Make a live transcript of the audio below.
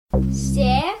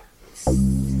6,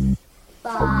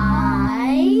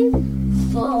 5,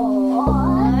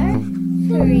 4,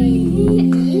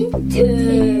 3,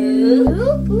 2, 1.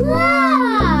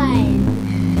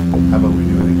 How about we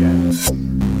do it again? 6,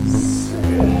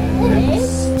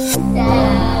 7,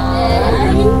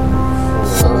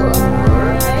 4,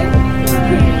 3,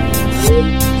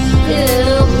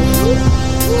 2,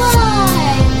 1.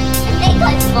 I think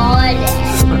I farted.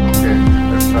 Okay,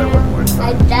 let's try one more I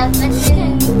time. definitely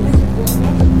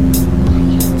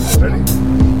Ready?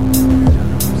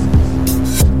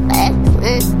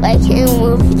 Ranking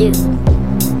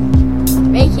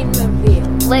review.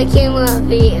 Ranking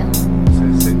review.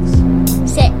 Say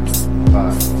 6, 6,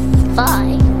 5,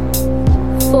 5,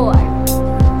 4,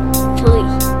 3,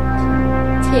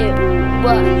 2,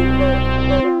 1.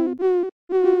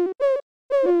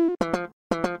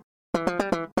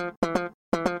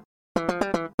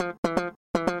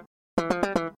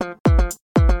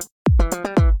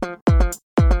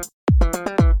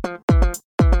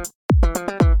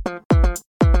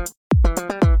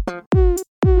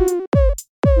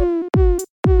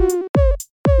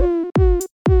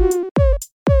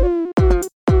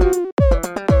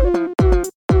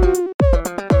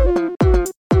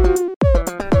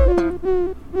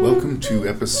 Welcome to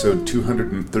episode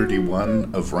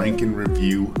 231 of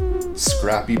Ranknreview,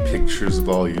 Scrappy Pictures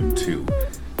Volume 2.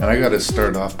 And I gotta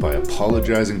start off by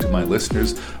apologizing to my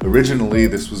listeners. Originally,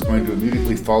 this was going to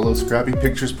immediately follow Scrappy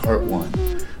Pictures Part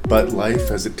 1, but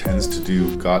life, as it tends to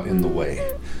do, got in the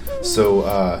way.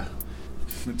 So,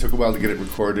 it took a while to get it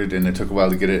recorded, and it took a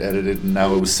while to get it edited, and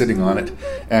now I was sitting on it,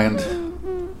 and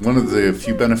one of the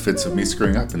few benefits of me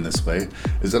screwing up in this way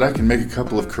is that I can make a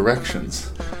couple of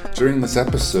corrections. During this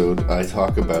episode, I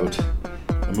talk about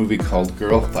a movie called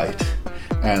Girlfight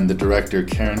and the director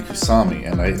Karen Kusama,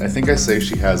 and I think I say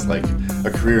she has like a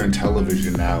career in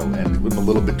television now, and I'm a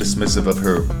little bit dismissive of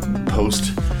her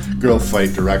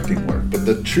post-Girlfight directing work. But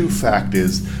the true fact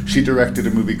is she directed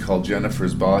a movie called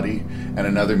Jennifer's Body and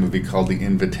another movie called The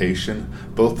Invitation,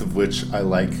 both of which I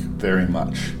like very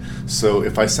much. So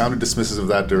if I sounded dismissive of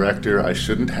that director, I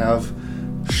shouldn't have.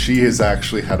 She has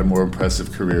actually had a more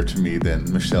impressive career to me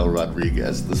than Michelle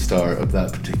Rodriguez, the star of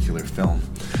that particular film.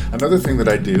 Another thing that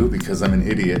I do, because I'm an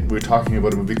idiot, we're talking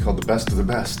about a movie called The Best of the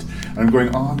Best. And I'm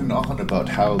going on and on about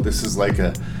how this is like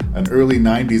an early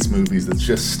 90s movie that's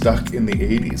just stuck in the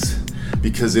 80s.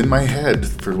 Because in my head,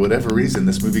 for whatever reason,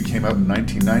 this movie came out in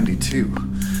 1992.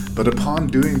 But upon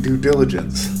doing due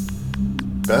diligence,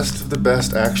 Best of the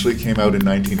Best actually came out in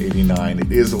 1989.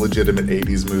 It is a legitimate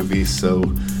 80s movie, so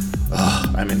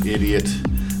I'm an idiot.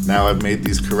 Now I've made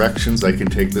these corrections, I can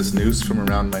take this noose from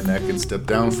around my neck and step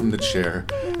down from the chair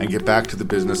and get back to the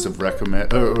business of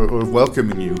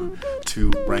welcoming you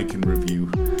to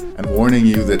Ranknreview and warning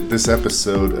you that this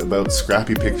episode about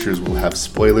Scrappy Pictures will have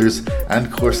spoilers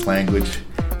and coarse language.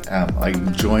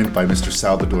 I'm joined by Mr.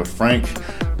 Salvador Frank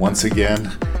once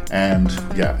again, and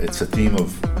yeah, it's a theme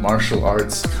of martial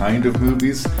arts kind of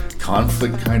movies,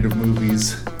 conflict kind of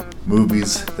movies,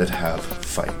 movies that have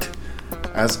fight.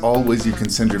 As always, you can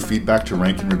send your feedback to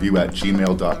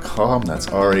ranknreview@gmail.com. That's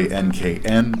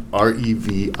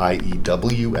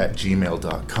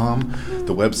RANKNREVIEW@gmail.com.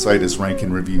 The website is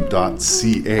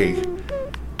Ranknreview.ca.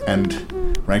 And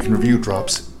Ranknreview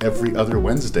drops every other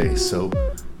Wednesday, so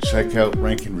check out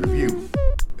Ranknreview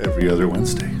every other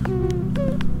Wednesday.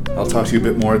 I'll talk to you a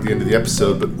bit more at the end of the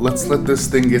episode, but let's let this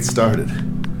thing get started.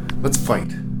 Let's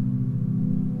fight.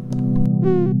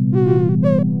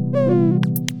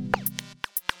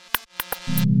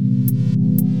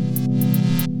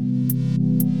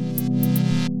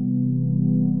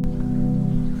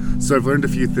 So I've learned a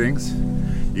few things.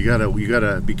 You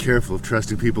gotta be careful of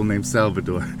trusting people named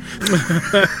Salvador.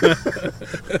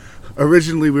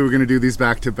 Originally we were gonna do these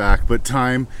back to back, but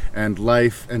time and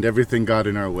life and everything got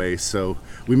in our way, so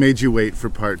we made you wait for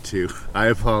part 2. I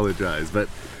apologize, but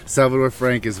Salvador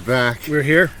Frank is back. We're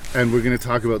here. And we're gonna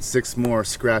talk about 6 more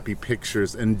Scrappy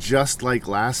Pictures, and just like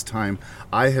last time,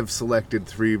 I have selected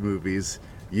 3 movies.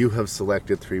 You have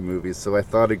selected 3 movies, so I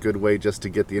thought a good way just to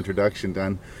get the introduction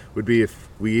done would be if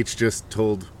we each just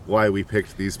told why we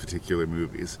picked these particular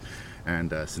movies.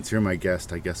 And since you're my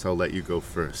guest, I guess I'll let you go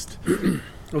first.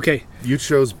 Okay. You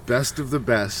chose Best of the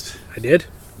Best. I did.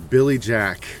 Billy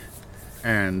Jack,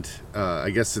 and I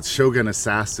guess it's Shogun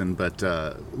Assassin, but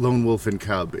Lone Wolf and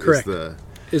Cub Correct.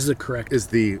 is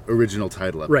the original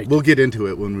title of it. Right. We'll get into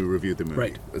it when we review the movie.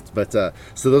 Right. But so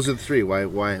those are the 3.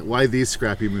 Why these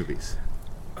Scrappy movies?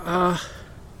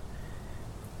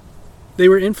 They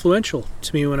were influential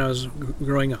to me when I was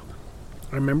growing up.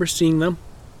 I remember seeing them,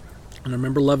 and I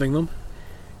remember loving them.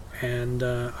 And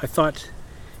I thought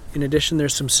in addition,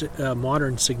 there's some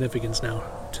modern significance now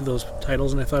to those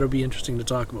titles, and I thought it would be interesting to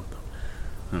talk about them.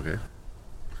 Okay.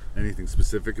 Anything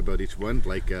specific about each one?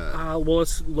 Like, well,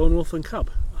 it's Lone Wolf and Cub.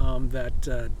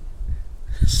 That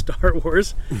Star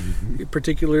Wars,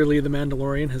 particularly The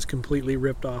Mandalorian, has completely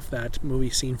ripped off that movie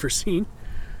scene for scene.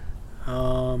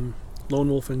 Lone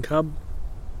Wolf and Cub,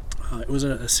 it was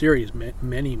a series,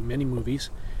 many movies,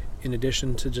 in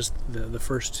addition to just the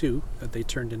first two that they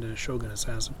turned into Shogun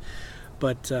Assassin.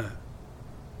 But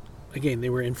again, they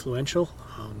were influential.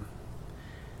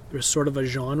 There was sort of a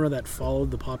genre that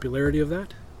followed the popularity of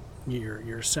that.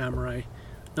 Your samurai,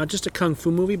 not just a kung fu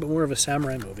movie, but more of a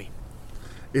samurai movie.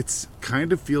 It's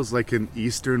kind of feels like an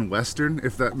Eastern Western,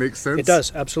 if that makes sense. It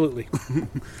does, absolutely.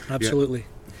 Absolutely.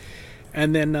 Yeah.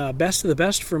 And then Best of the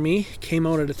Best for me came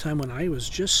out at a time when I was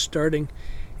just starting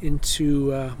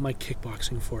into my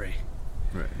kickboxing foray.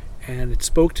 Right. And it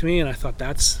spoke to me, and I thought,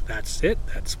 that's it.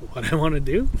 That's what I want to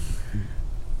do.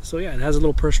 So yeah, it has a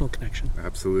little personal connection.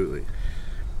 Absolutely.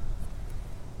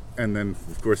 And then,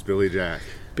 of course, Billy Jack.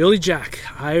 Billy Jack.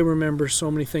 I remember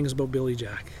so many things about Billy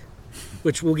Jack,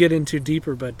 which we'll get into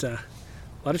deeper, but a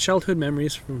lot of childhood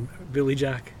memories from Billy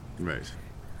Jack. Right.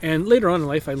 And later on in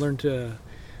life, I learned to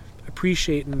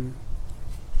appreciate and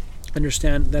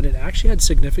understand that it actually had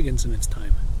significance in its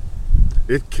time.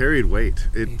 It carried weight.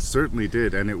 It certainly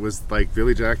did. And it was like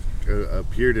Billy Jack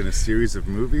appeared in a series of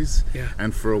movies,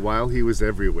 and for a while he was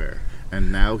everywhere. And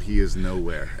now he is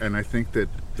nowhere. And I think that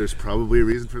there's probably a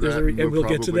reason for that. And we'll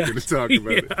get to that. Going to talk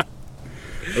about it.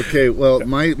 Okay, well,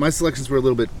 my selections were a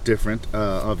little bit different.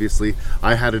 Obviously,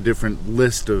 I had a different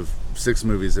list of 6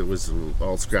 movies that was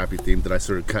all Scrappy themed that I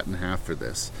sort of cut in half for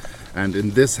this. And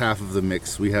in this half of the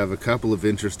mix, we have a couple of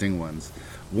interesting ones.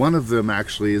 One of them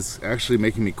is actually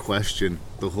making me question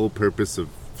the whole purpose of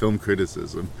film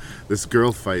criticism. This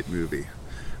Girlfight movie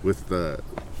with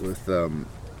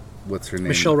what's her name?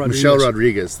 Michelle Rodriguez. Michelle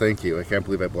Rodriguez, thank you. I can't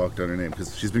believe I blocked on her name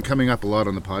because she's been coming up a lot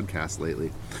on the podcast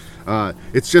lately.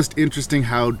 It's just interesting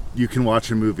how you can watch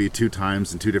a movie 2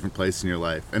 times in 2 different places in your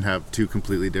life and have 2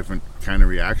 completely different kind of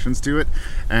reactions to it.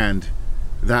 And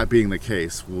that being the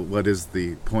case, what is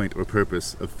the point or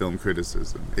purpose of film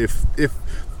criticism? If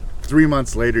 3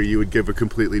 months later you would give a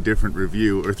completely different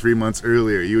review, or 3 months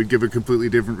earlier you would give a completely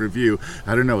different review,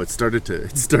 I don't know, it's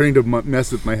starting to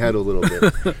mess with my head a little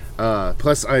bit.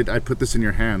 Plus I put this in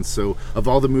your hands, so of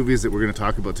all the movies that we're going to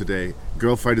talk about today,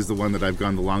 Girlfight is the one that I've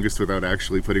gone the longest without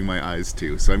actually putting my eyes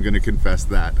to, so I'm going to confess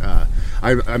that.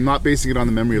 I'm not basing it on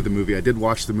the memory of the movie. I did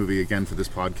watch the movie again for this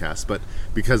podcast, but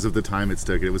because of the time it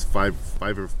took, it was five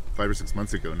or 6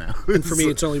 months ago now. And for me,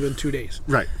 it's only been 2 days.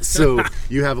 Right. So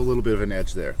you have a little bit of an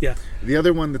edge there. Yeah. The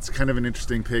other one that's kind of an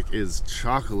interesting pick is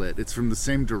Chocolate. It's from the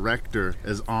same director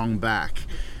as Ong Bak.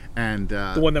 And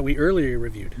the one that we earlier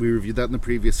reviewed. We reviewed that in the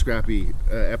previous Scrappy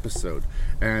episode.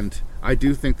 And I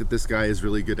do think that this guy is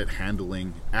really good at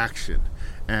handling action.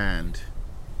 And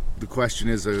the question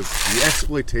is of the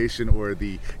exploitation or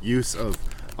the use of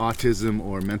autism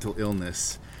or mental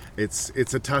illness. It's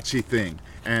a touchy thing.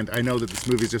 And I know that this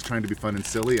movie is just trying to be fun and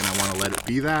silly, and I want to let it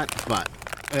be that, but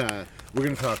we're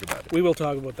going to talk about it. We will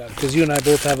talk about that, because you and I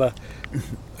both have a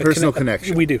personal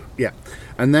connection. We do. Yeah.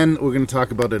 And then we're going to talk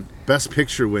about a Best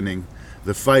Picture winning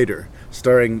The Fighter,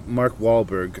 starring Mark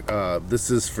Wahlberg.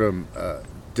 This is from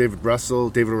David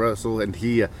Russell, and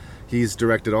he's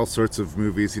directed all sorts of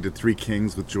movies. He did 3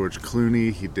 Kings with George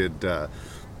Clooney. He did the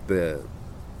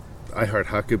I Heart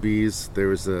Huckabees. There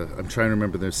was I'm trying to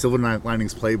remember, the Silver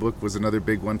Linings Playbook was another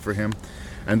big one for him.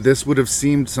 And this would have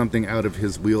seemed something out of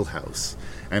his wheelhouse.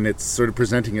 And it's sort of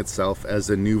presenting itself as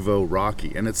a nouveau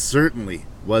Rocky. And it certainly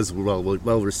was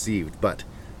well received. But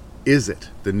is it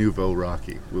the nouveau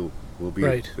Rocky? Will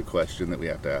be the question that we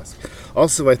have to ask.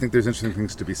 Also, I think there's interesting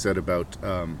things to be said about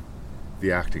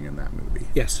the acting in that movie.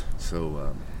 Yes.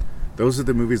 So those are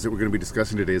the movies that we're going to be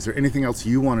discussing today. Is there anything else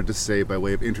you wanted to say by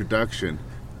way of introduction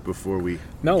before we...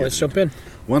 No, let's jump in.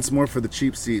 Once more for the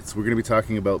cheap seats, we're going to be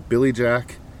talking about Billy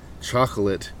Jack,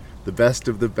 Chocolate, The Best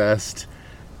of the Best,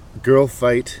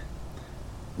 Girlfight,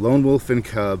 Lone Wolf and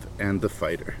Cub, and The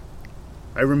Fighter.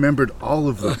 I remembered all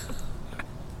of them.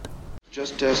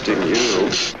 Just testing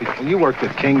you. You worked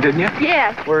with King, didn't you?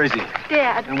 Yes. Where is he?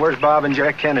 Dead. And where's Bob and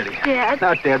Jack Kennedy? Dead.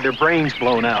 Not dead, their brains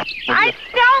blown out. I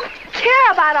don't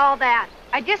care about all that.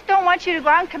 I just don't want you to go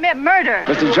out and commit murder.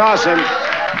 Mr. Johnson,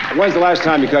 when's the last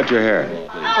time you cut your hair? When's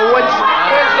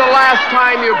the last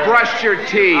time you brushed your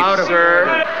teeth,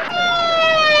 sir?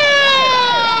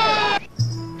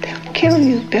 They'll kill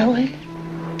you, Billy.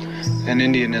 An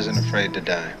Indian isn't afraid to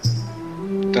die.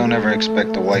 Don't ever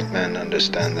expect a white man to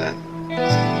understand that.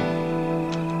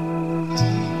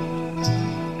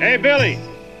 Hey, Billy.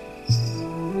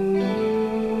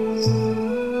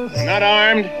 Not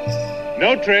armed.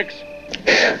 No tricks.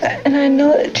 And I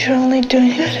know that you're only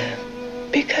doing it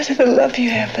because of the love you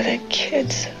have for the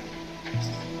kids.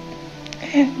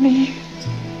 And me.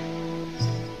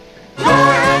 Go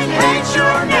ahead and hate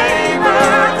your neighbor.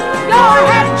 Go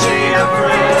ahead and cheat a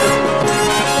friend.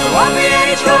 What the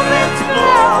angel winds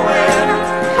blowing,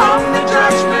 come the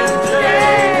judgment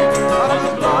day of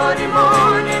the bloody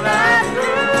morning after.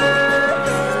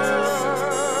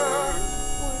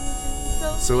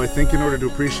 So I think in order to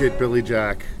appreciate Billy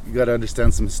Jack, you got to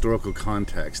understand some historical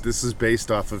context. This is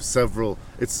based off of several.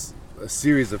 It's a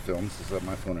series of films. Is that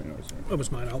my phone or yours? That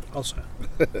was mine. I'll sign.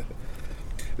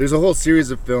 There's a whole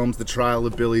series of films, The Trial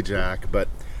of Billy Jack, but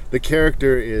the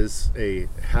character is a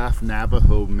half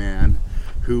Navajo man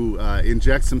who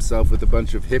injects himself with a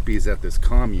bunch of hippies at this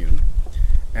commune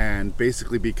and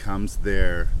basically becomes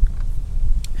their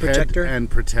Protector? head and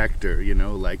protector, you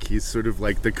know, like he's sort of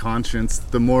like the conscience,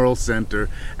 the moral center,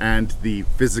 and the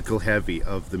physical heavy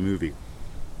of the movie.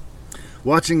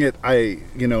 Watching it,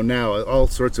 now all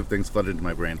sorts of things flood into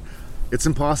my brain. It's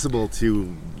impossible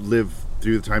to live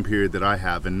through the time period that I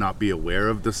have and not be aware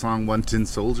of the song One Tin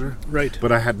Soldier. Right.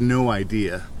 But I had no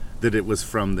idea that it was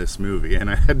from this movie, and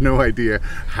I had no idea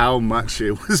how much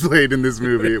it was played in this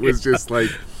movie. It was just like,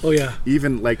 oh yeah,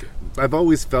 even like I've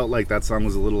always felt like that song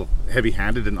was a little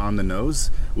heavy-handed and on the nose,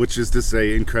 which is to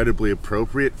say incredibly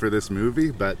appropriate for this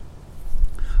movie. But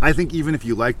I think even if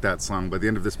you like that song, by the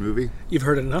end of this movie, you've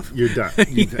heard enough. You're done.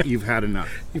 You've had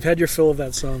enough. You've had your fill of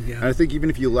that song. Yeah. And I think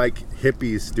even if you like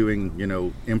hippies doing,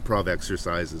 improv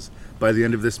exercises, by the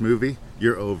end of this movie,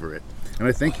 you're over it. And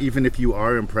I think even if you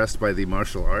are impressed by the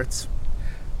martial arts,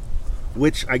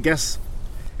 which I guess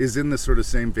is in the sort of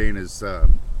same vein as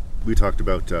we talked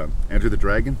about Enter the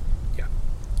Dragon, yeah,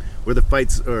 where the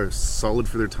fights are solid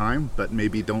for their time, but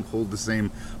maybe don't hold the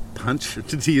same punch,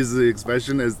 to use the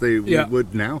expression, as they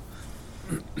would now.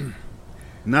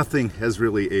 Nothing has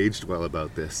really aged well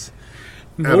about this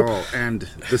at all. And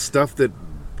the stuff that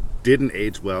didn't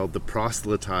age well, the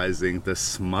proselytizing, the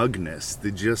smugness,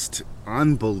 the just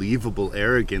unbelievable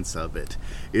arrogance of it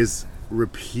is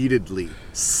repeatedly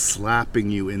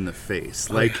slapping you in the face.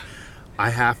 I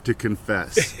have to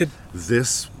confess,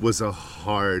 this was a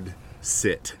hard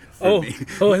sit for me.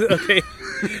 Okay.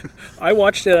 I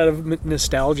watched it out of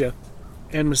nostalgia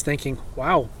and was thinking,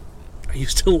 wow, I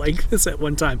used to like this at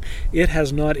one time. It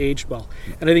has not aged well.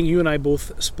 And I think you and I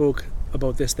both spoke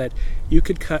about this, that you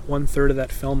could cut 1/3 of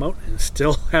that film out and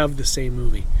still have the same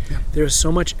movie. Yeah. There's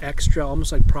so much extra,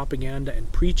 almost like propaganda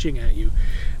and preaching at you.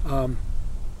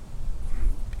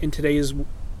 In today's,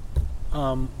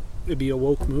 it'd be a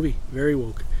woke movie, very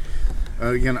woke.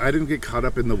 Again, I didn't get caught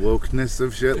up in the wokeness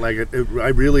of shit. I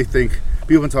really think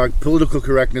people talk political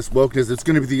correctness, wokeness, it's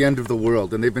going to be the end of the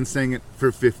world. And they've been saying it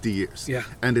for 50 years. Yeah.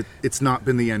 And it's not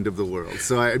been the end of the world.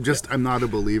 So I'm not a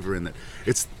believer in it.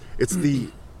 It's the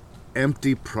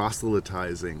empty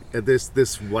proselytizing.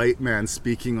 This white man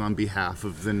speaking on behalf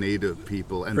of the native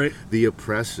people and the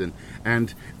oppression.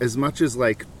 And as much as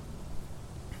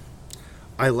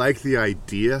I like the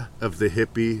idea of the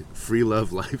hippie free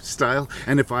love lifestyle,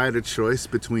 and if I had a choice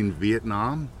between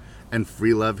Vietnam and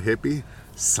free love hippie,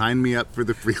 sign me up for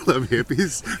the free love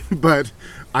hippies. But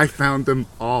I found them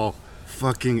all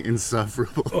fucking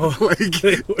insufferable.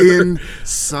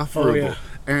 Insufferable. Oh, yeah.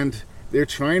 And they're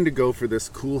trying to go for this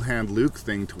Cool Hand Luke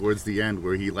thing towards the end,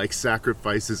 where he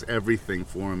sacrifices everything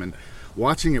for him. And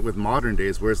watching it with modern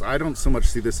days, whereas I don't so much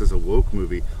see this as a woke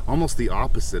movie, almost the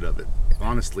opposite of it,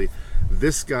 honestly.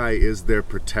 This guy is their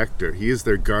protector. He is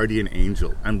their guardian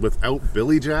angel. And without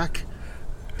Billy Jack,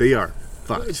 they are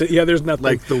fucked. Yeah, there's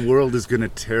nothing. The world is going to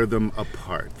tear them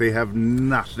apart. They have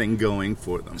nothing going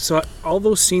for them. So all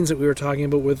those scenes that we were talking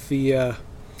about with the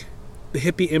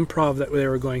hippie improv that they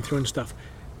were going through and stuff,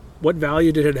 what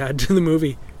value did it add to the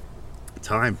movie?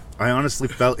 Time. I honestly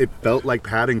felt like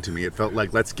padding to me. It felt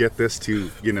like, let's get this to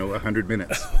 100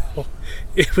 minutes.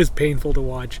 It was painful to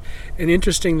watch. And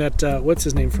interesting that what's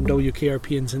his name from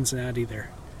WKRP in Cincinnati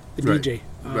there, the DJ,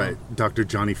 right? Dr.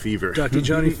 Johnny Fever. Dr.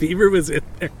 Johnny Fever was in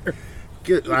there.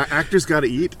 Good. Actors got to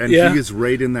eat, and he is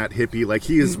right in that hippie.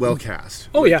 He is well cast.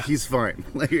 Oh yeah, he's fine.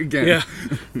 Again. Yeah.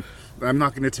 I'm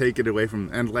not going to take it away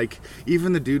from him. And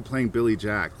even the dude playing Billy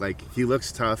Jack, he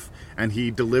looks tough and he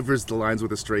delivers the lines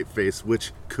with a straight face,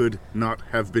 which could not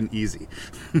have been easy.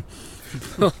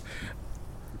 Well,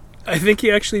 I think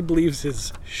he actually believes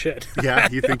his shit. Yeah,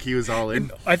 you think he was all in?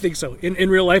 I think so.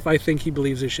 In real life, I think he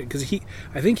believes his shit because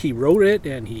I think he wrote it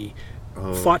and he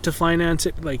fought to finance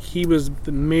it. He was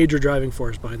the major driving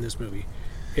force behind this movie.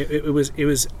 It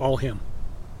was all him.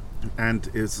 And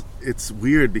it's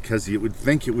weird because you would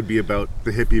think it would be about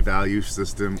the hippie value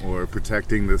system or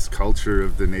protecting this culture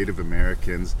of the Native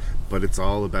Americans, but it's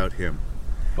all about him.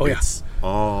 Oh, yeah. It's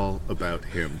all about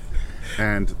him.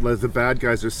 And the bad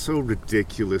guys are so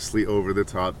ridiculously over the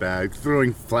top bad,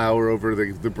 throwing flour over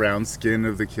the brown skin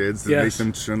of the kids that make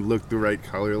them look the right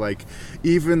color. Like,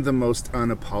 even the most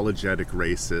unapologetic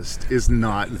racist is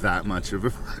not that much of a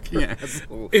fucking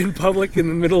asshole. In public, in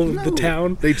the middle of the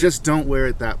town. They just don't wear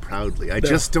it that proudly. I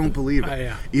just don't believe it.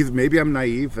 Yeah. Either maybe I'm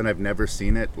naive and I've never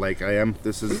seen it. Like, I'm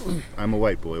a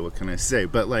white boy, what can I say?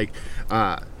 But like,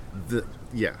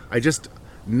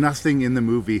 nothing in the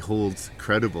movie holds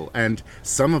credible, and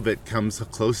some of it comes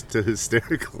close to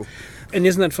hysterical. And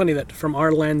isn't that funny that from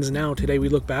our lens now today we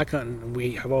look back on and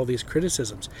we have all these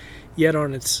criticisms, yet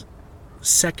on its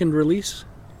second release,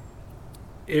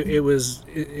 it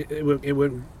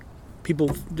went,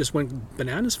 people just went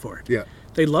bananas for it. Yeah,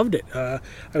 they loved it. I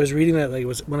was reading that it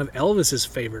was one of Elvis's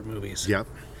favorite movies. Yep.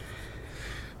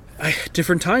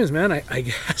 Different times, man. I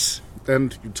guess.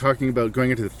 And talking about going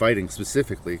into the fighting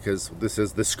specifically, because this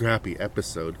is the Scrappy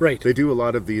episode. Right. They do a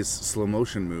lot of these slow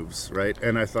motion moves, right?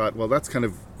 And I thought, well, that's kind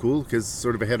of cool because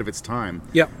sort of ahead of its time.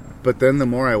 Yeah. But then the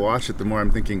more I watch it, the more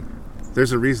I'm thinking,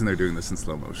 there's a reason they're doing this in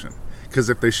slow motion. Because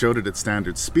if they showed it at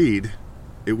standard speed,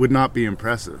 it would not be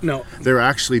impressive. No. They're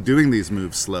actually doing these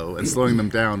moves slow, and slowing them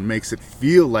down makes it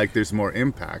feel like there's more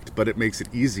impact, but it makes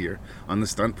it easier on the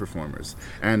stunt performers.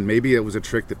 And maybe it was a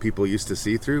trick that people used to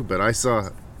see through, but I saw...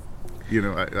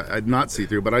 I'd not see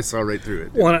through, but I saw right through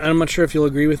it. Well, I'm not sure if you'll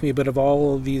agree with me, but of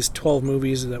all of these 12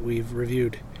 movies that we've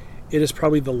reviewed, it is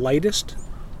probably the lightest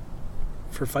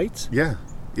for fights. Yeah.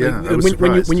 I was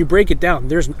surprised. When you break it down,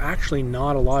 there's actually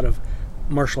not a lot of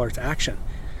martial arts action.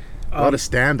 A lot of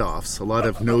standoffs, a lot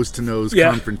of nose-to-nose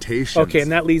confrontations. Okay,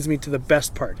 and that leads me to the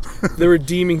best part. The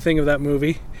redeeming thing of that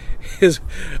movie is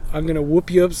I'm going to whoop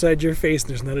you upside your face and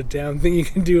there's not a damn thing you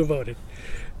can do about it.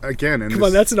 Again, Come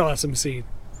on, that's an awesome scene.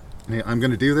 I'm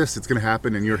going to do this, it's going to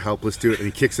happen, and you're helpless to it. And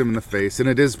he kicks him in the face, and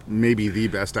it is maybe the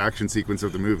best action sequence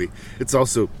of the movie. It's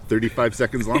also 35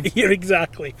 seconds long. Yeah,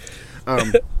 exactly.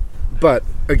 But,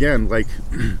 again, like,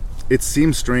 it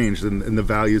seems strange in the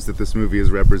values that this movie is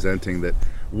representing that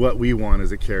what we want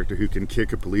is a character who can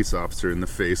kick a police officer in the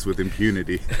face with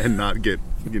impunity and not get...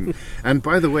 And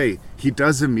by the way, he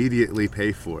does immediately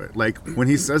pay for it. Like, when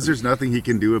he says there's nothing he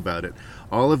can do about it,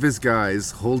 all of his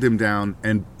guys hold him down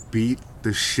and beat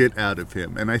the shit out of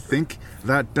him, and I think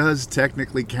that does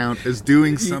technically count as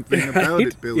doing something about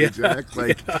it, Billy Jack.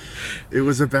 Like, it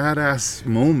was a badass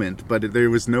moment, but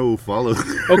there was no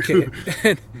follow-through. Okay,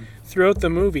 and throughout the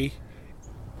movie,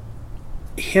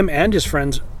 him and his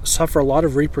friends suffer a lot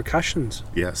of repercussions.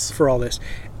 Yes. For all this,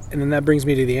 and then that brings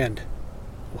me to the end.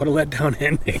 What a letdown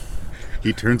ending.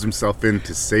 He turns himself in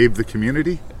to save the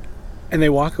community, and they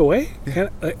walk away.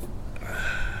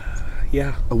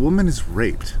 Yeah. A woman is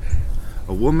raped.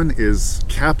 A woman is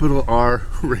capital R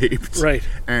raped. Right.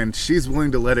 And she's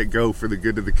willing to let it go for the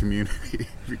good of the community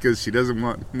because she doesn't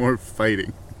want more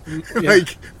fighting. Yeah.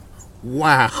 Like,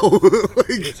 wow.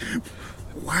 Like,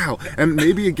 wow. And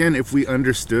maybe, again, if we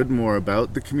understood more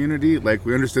about the community, like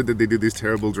we understood that they do these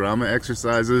terrible drama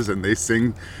exercises and they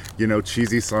sing,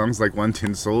 cheesy songs like One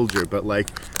Tin Soldier, but, like,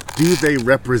 do they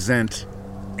represent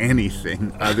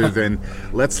anything other than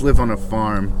let's live on a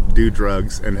farm, do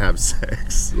drugs, and have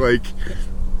sex? Like,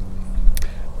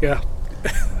 yeah.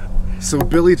 So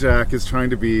Billy Jack is trying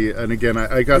to be, and again,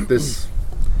 I got this,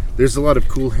 there's a lot of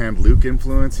Cool Hand Luke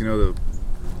influence, the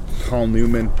Paul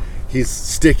Newman, he's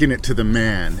sticking it to the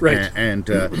man, right? And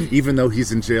even though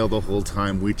he's in jail the whole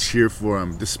time, we cheer for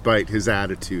him despite his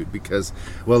attitude because,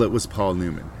 well, it was Paul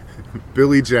Newman.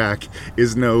 Billy Jack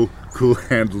is no Cool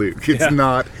Hand Luke. It's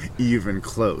not even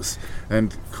close.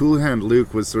 And Cool Hand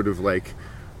Luke was sort of like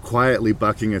quietly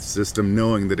bucking a system,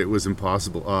 knowing that it was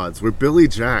impossible odds, where Billy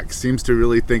Jack seems to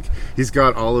really think he's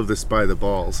got all of this by the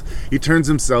balls. He turns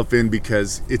himself in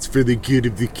because it's for the good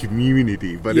of the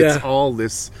community, but it's all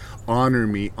this honor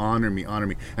me, honor me, honor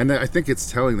me. And I think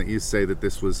it's telling that you say that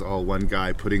this was all one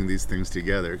guy putting these things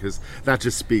together, because that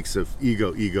just speaks of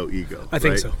ego, ego, ego. I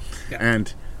think so. Yeah.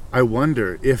 And I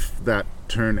wonder if that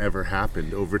turn ever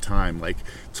happened over time. Like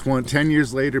 10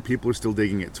 years later, people are still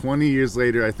digging it. 20 years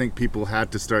later, I think people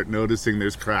had to start noticing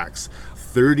there's cracks.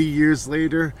 30 years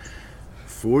later,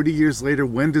 40 years later,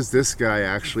 when does this guy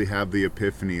actually have the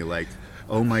epiphany? Like,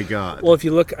 oh my God. Well, if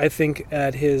you look, I think,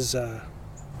 at his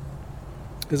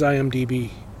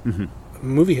IMDb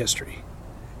movie history,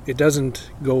 it doesn't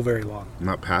go very long.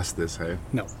 Not past this, hey?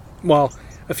 No. Well,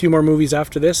 a few more movies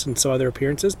after this and some other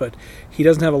appearances, but he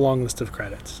doesn't have a long list of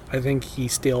credits. I think he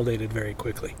stale dated very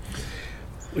quickly.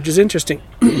 Which is interesting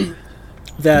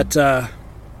that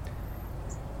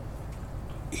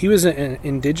he was an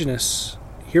Indigenous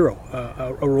hero,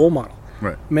 a role model.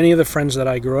 Right. Many of the friends that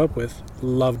I grew up with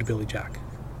loved Billy Jack.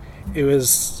 It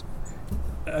was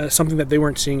something that they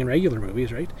weren't seeing in regular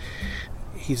movies, right?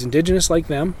 He's Indigenous like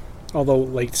them, although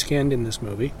light-skinned in this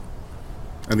movie.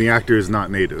 And the actor is not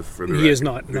native for the He record. is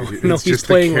not. No, It's no, he's just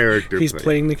playing the character. He's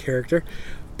playing the character.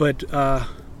 But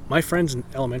my friends in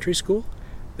elementary school,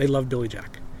 they loved Billy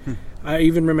Jack. I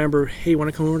even remember, hey, want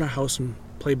to come over to our house and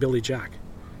play Billy Jack?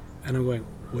 And I'm going,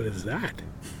 what is that?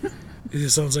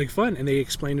 This sounds like fun. And they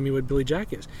explained to me what Billy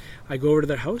Jack is. I go over to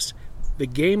their house. The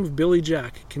game of Billy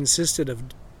Jack consisted of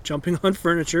jumping on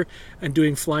furniture and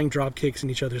doing flying drop kicks in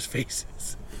each other's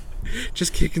faces.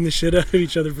 Just kicking the shit out of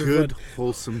each other for Good, fun.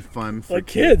 wholesome fun for Like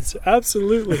kids,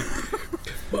 absolutely.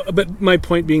 But my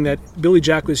point being that Billy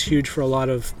Jack was huge for a lot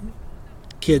of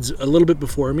kids a little bit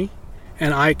before me,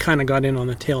 and I kind of got in on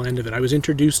the tail end of it. I was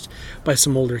introduced by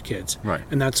some older kids, Right.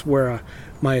 And that's where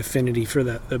my affinity for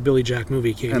the Billy Jack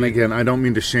movie came And in. again, I don't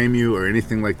mean to shame you or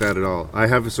anything like that at all. I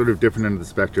have a sort of different end of the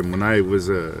spectrum. When I was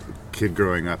a kid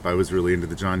growing up, I was really into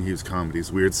the John Hughes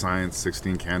comedies, Weird Science,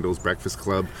 16 Candles, Breakfast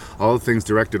Club, all the things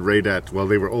directed right at, well,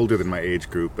 they were older than my age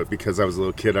group, but because I was a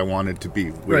little kid, I wanted to be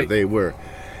where Right. they were.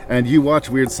 And you watch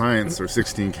Weird Science or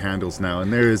 16 Candles now,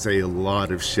 and there is a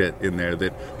lot of shit in there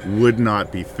that would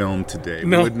not be filmed today,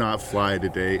 No. would not fly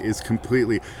today, is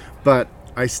completely... But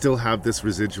I still have this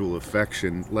residual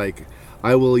affection. Like,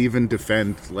 I will even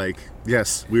defend, like,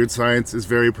 yes, Weird Science is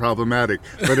very problematic,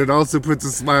 but it also puts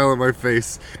a smile on my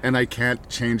face, and I can't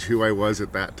change who I was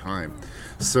at that time.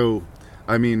 So,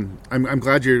 I mean, I'm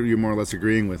glad you're more or less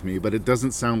agreeing with me, but it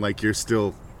doesn't sound like you're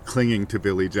still clinging to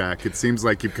Billy Jack. It seems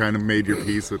like you've kind of made your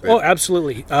peace with it. Oh,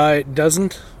 absolutely. It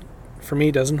doesn't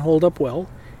hold up well.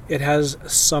 It has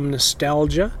some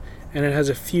nostalgia, and it has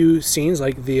a few scenes,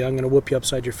 like the I'm going to whoop you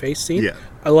upside your face scene. Yeah.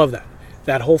 I love that.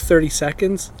 That whole 30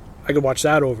 seconds, I could watch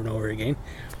that over and over again.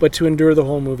 But to endure the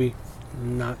whole movie,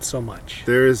 not so much.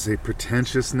 There is a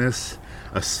pretentiousness,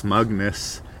 a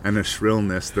smugness, and a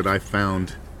shrillness that I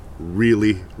found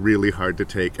really, really hard to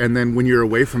take. And then when you're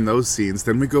away from those scenes,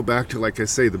 then we go back to, like I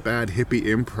say, the bad hippie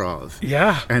improv.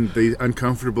 Yeah. And the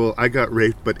uncomfortable, I got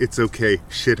raped, but it's okay,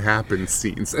 shit happens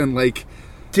scenes. And like...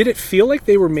 Did it feel like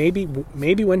they were maybe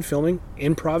when filming,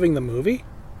 improving the movie?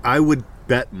 I would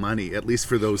bet money, at least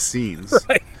for those scenes.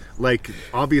 Right. Like,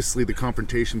 obviously the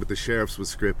confrontation with the sheriffs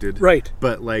was scripted. Right.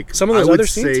 But, like, some of those I would other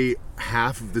scenes? say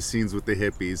half of the scenes with the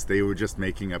hippies, they were just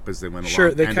making up as they went along.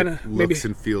 Sure, they and kind it of looks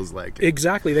and feels like it.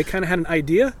 Exactly. They kind of had an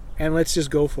idea, and let's just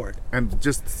go for it. And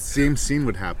just the same scene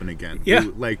would happen again. Yeah.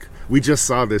 We just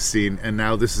saw this scene, and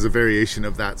now this is a variation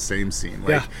of that same scene. Like,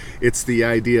 Yeah. It's the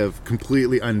idea of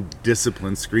completely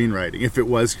undisciplined screenwriting. If it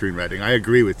was screenwriting, I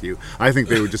agree with you. I think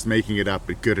they were just making it up,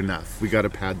 but good enough. We got to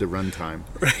pad the runtime.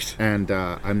 Right. And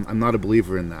I'm not a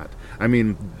believer in that. I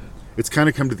mean, it's kind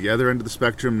of come to the other end of the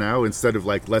spectrum now. Instead of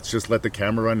like, let's just let the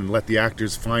camera run and let the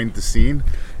actors find the scene.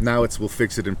 Now it's, we'll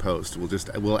fix it in post.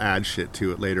 We'll add shit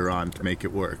to it later on to make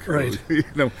it work. Right. You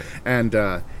know.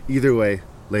 And either way,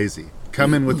 lazy.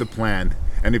 Come in with a plan,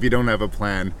 and if you don't have a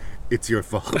plan, it's your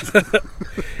fault.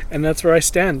 And that's where I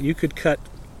stand. You could cut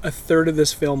a third of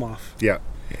this film off. Yeah.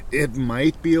 It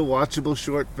might be a watchable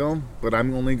short film, but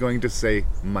I'm only going to say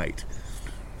might.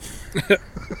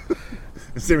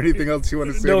 Is there anything else you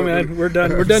want to say? No, man, we're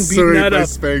done. We're done beating that up.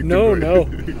 No, no.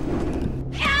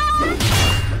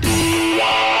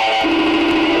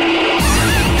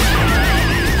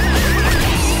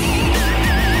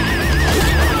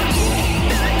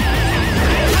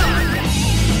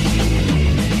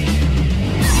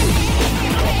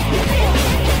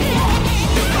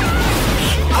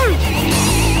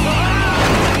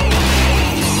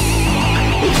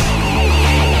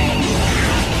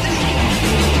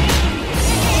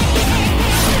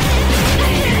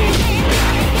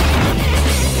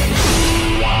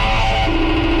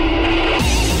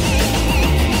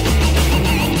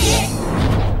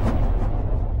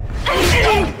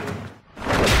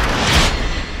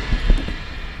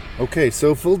 Okay,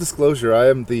 so full disclosure, I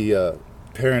am the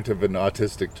parent of an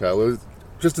autistic child.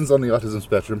 Tristan's on the autism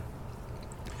spectrum.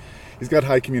 He's got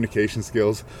high communication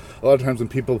skills. A lot of times when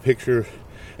people picture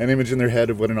an image in their head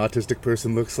of what an autistic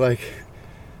person looks like,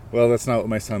 well, that's not what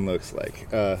my son looks like.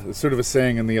 It's sort of a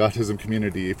saying in the autism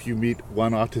community, if you meet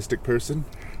one autistic person,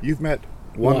 you've met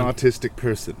one autistic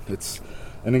person. It's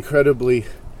an incredibly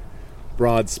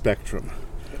broad spectrum.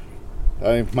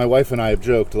 My wife and I have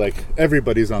joked, like,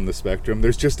 everybody's on the spectrum.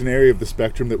 There's just an area of the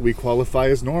spectrum that we qualify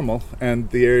as normal, and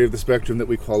the area of the spectrum that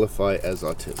we qualify as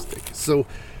autistic. So,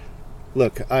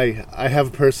 Look, I have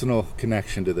a personal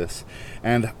connection to this,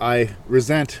 and I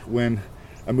resent when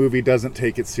a movie doesn't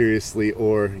take it seriously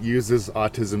or uses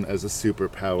autism as a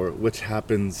superpower, which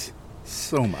happens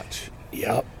so much.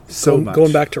 Yep. Much.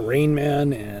 Going back to Rain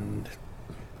Man and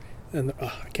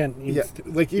I can't even... Yeah,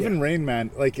 like even Rain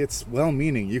Man, like it's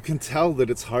well-meaning. You can tell that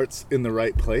its heart's in the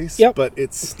right place, but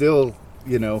it's still,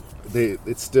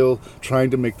 it's still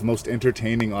trying to make the most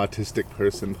entertaining autistic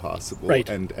person possible, right,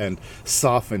 and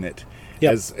soften it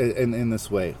as in this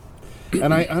way.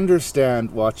 And I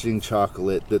understand watching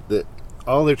Chocolate that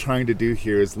all they're trying to do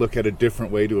here is look at a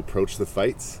different way to approach the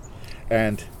fights,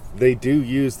 and they do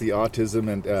use the autism,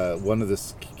 and one of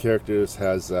the characters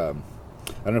has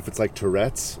I don't know if it's like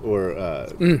Tourette's or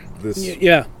this.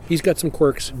 Yeah, he's got some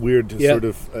quirks. Weird sort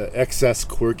of excess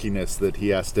quirkiness that he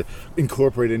has to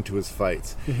incorporate into his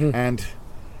fights. Mm-hmm. And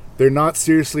they're not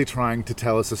seriously trying to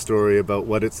tell us a story about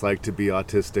what it's like to be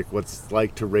autistic, what's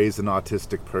like to raise an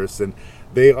autistic person.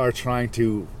 They are trying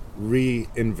to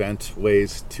reinvent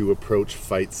ways to approach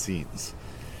fight scenes.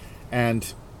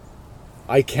 And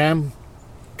I can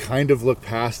kind of look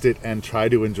past it and try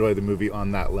to enjoy the movie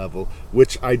on that level,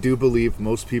 which I do believe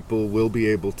most people will be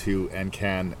able to and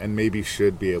can and maybe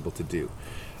should be able to do.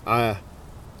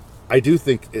 I do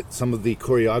think some of the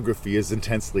choreography is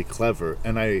intensely clever,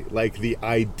 and I like the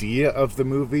idea of the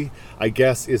movie, I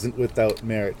guess, isn't without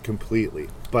merit completely,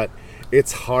 but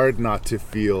it's hard not to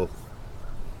feel,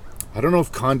 I don't know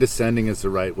if condescending is the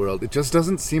right word, it just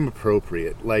doesn't seem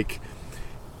appropriate. Like,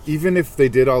 even if they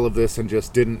did all of this and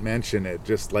just didn't mention it,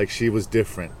 just like she was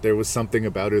different, there was something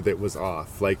about her that was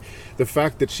off. Like the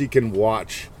fact that she can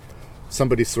watch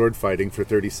somebody sword fighting for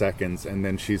 30 seconds and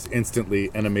then she's instantly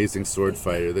an amazing sword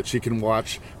fighter, that she can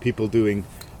watch people doing,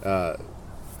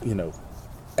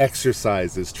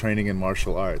 exercises, training in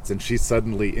martial arts, and she's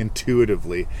suddenly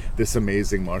intuitively this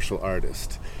amazing martial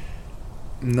artist.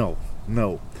 No.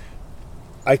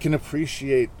 I can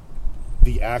appreciate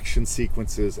the action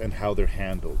sequences and how they're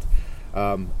handled,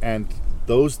 and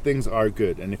those things are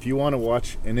good. And if you want to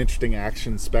watch an interesting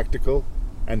action spectacle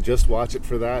and just watch it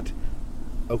for that,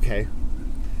 okay.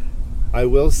 I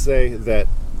will say that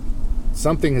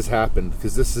something has happened,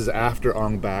 because this is after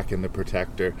Ong Bak and The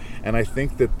Protector, and I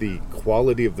think that the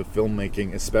quality of the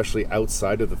filmmaking, especially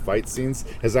outside of the fight scenes,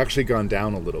 has actually gone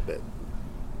down a little bit.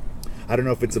 I don't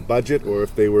know if it's a budget or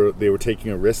if they were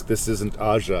taking a risk. This isn't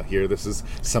Aja here. This is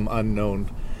some unknown.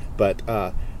 But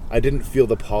I didn't feel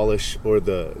the polish or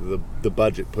the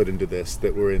budget put into this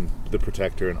that were in The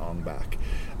Protector and Ong Bak.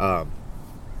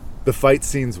 The fight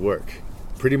scenes work.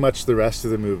 Pretty much the rest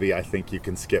of the movie I think you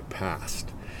can skip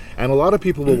past. And a lot of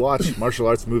people will watch martial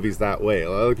arts movies that way. A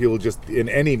lot of people just, in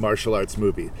any martial arts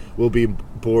movie, will be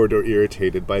bored or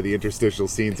irritated by the interstitial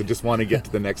scenes and just want to get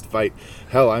to the next fight.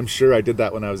 Hell, I'm sure I did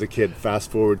that when I was a kid.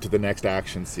 Fast forward to the next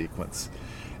action sequence.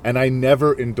 And I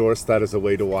never endorsed that as a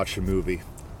way to watch a movie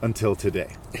until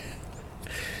today.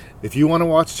 If you want to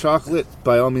watch Chocolate,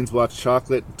 by all means watch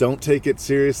Chocolate. Don't take it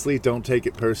seriously, don't take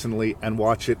it personally, and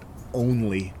watch it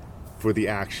only for the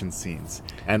action scenes.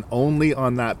 And only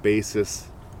on that basis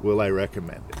will I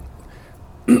recommend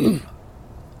it.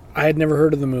 I had never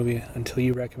heard of the movie until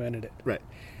you recommended it. Right.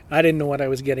 I didn't know what I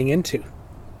was getting into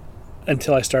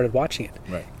until I started watching it.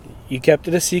 Right. You kept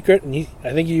it a secret, and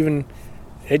I think you even,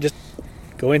 hey, just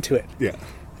go into it. Yeah.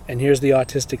 And here's the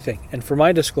autistic thing. And for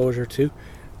my disclosure, too,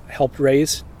 I helped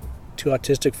raise 2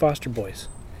 autistic foster boys.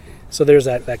 So there's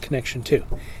that connection, too.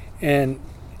 And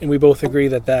we both agree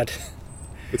that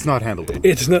it's not handled well.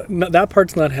 It's not that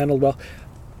part's not handled well.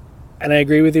 And I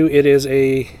agree with you, it is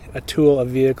a tool, a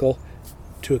vehicle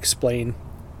to explain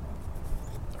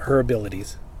her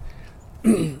abilities.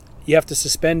 You have to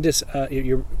suspend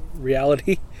your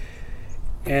reality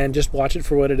and just watch it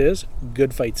for what it is.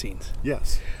 Good fight scenes.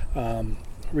 Yes.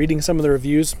 Reading some of the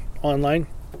reviews online,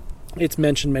 it's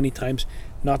mentioned many times,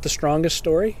 not the strongest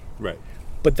story. Right.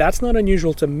 But that's not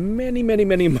unusual to many, many,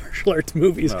 many martial arts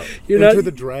movies. No. Enter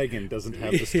the Dragon doesn't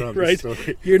have the strongest right?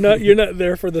 story. You're not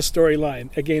there for the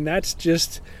storyline. Again, that's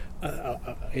just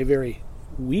a very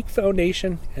weak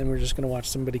foundation, and we're just going to watch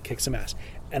somebody kick some ass.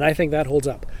 And I think that holds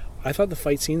up. I thought the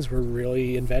fight scenes were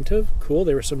really inventive, cool.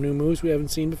 There were some new moves we haven't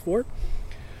seen before.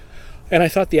 And I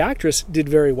thought the actress did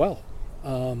very well,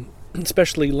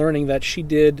 especially learning that she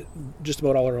did just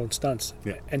about all her own stunts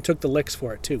and took the licks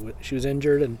for it, too. She was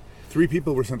injured and 3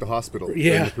 people were sent to hospital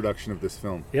during the production of this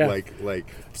film. Yeah. Like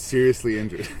seriously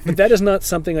injured. But that is not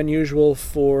something unusual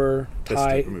for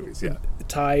Thai movies,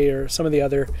 Thai or some of the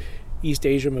other East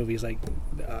Asia movies. Like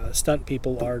stunt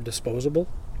people are disposable.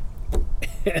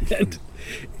 And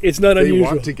it's not unusual. They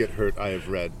want to get hurt, I have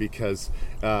read, because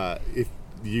if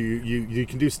you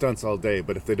can do stunts all day,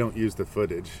 but if they don't use the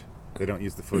footage, they don't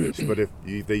use the footage. But if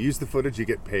they use the footage, you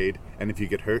get paid, and if you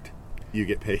get hurt, you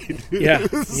get paid. Yeah,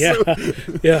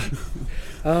 yeah.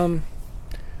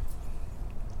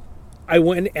 I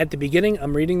went at the beginning.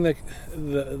 I'm reading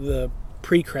the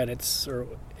pre-credits,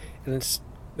 and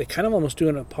they kind of almost do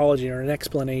an apology or an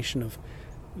explanation of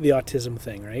the autism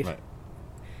thing, right?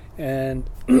 And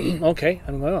okay,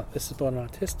 I'm going, oh, this is about an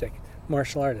autistic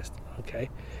martial artist. Okay,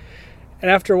 and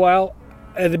after a while,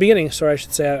 at the beginning, I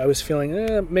should say, I was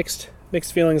feeling mixed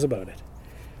feelings about it.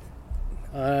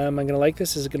 Am I going to like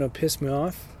this? Is it going to piss me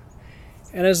off?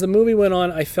 And as the movie went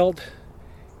on, I felt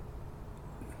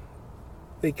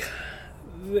they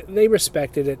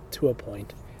respected it to a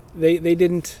point. They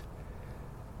didn't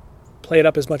play it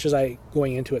up as much as I,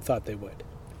 going into it, thought they would.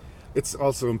 It's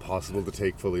also impossible to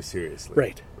take fully seriously.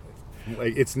 Right.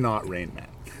 Like, it's not Rain Man.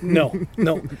 No.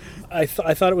 I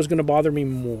thought it was going to bother me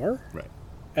more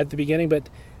at the beginning, but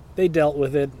they dealt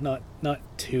with it not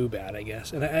too bad, I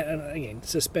guess. And again,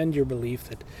 suspend your belief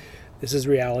that this is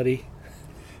reality.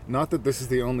 Not that this is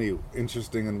the only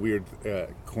interesting and weird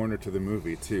corner to the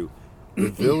movie, too. The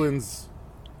villains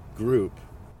group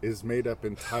is made up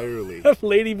entirely of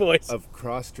ladyboys, of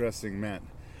cross-dressing men,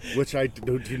 which I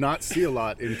do not see a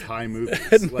lot in Thai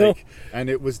movies. No. And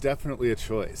it was definitely a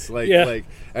choice.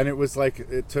 And it was like,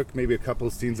 it took maybe a couple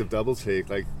of scenes of double take.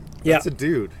 Like, that's a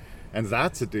dude. And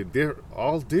that's a dude. They're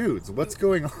all dudes. What's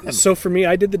going on? So for me,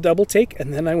 I did the double take,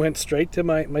 and then I went straight to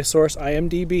my source,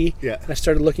 IMDb, and I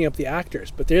started looking up the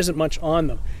actors. But there isn't much on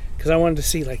them, because I wanted to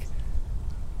see, like,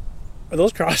 are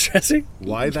those cross-dressing?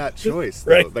 Why that choice,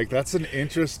 though? Right. Like, that's an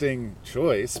interesting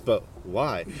choice, but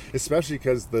why? Especially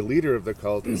because the leader of the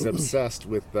cult is obsessed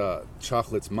with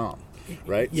Chocolate's mom,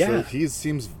 right? Yeah. So he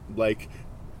seems like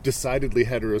decidedly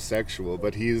heterosexual,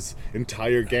 but his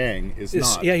entire gang is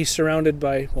not. Yeah, he's surrounded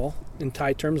by, well, in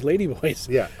Thai terms, ladyboys.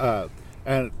 Yeah,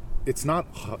 and it's not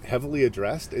heavily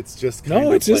addressed. It's just kind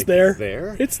of it's just like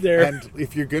there. It's there. And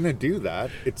if you're going to do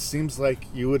that, it seems like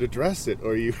you would address it,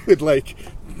 or you would, like,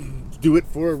 do it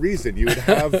for a reason. You would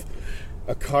have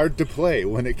a card to play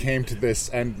when it came to this.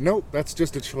 And nope, that's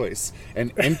just a choice.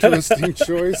 An interesting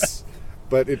choice,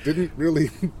 but it didn't really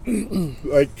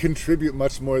like contribute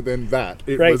much more than that.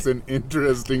 It was an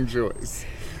interesting choice.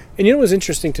 And you know what was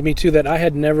interesting to me too, that I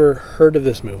had never heard of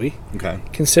this movie. Okay.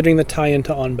 Considering the tie-in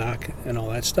to On Back and all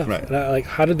that stuff. Right. And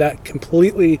how did that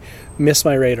completely miss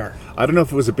my radar? I don't know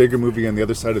if it was a bigger movie on the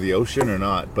other side of the ocean or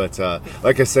not, but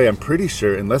like I say, I'm pretty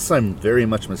sure, unless I'm very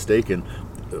much mistaken,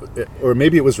 or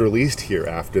maybe it was released here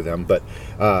after them, but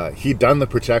he'd done The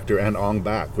Protector and On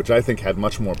Back, which I think had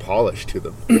much more polish to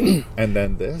them. And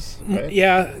then this, right?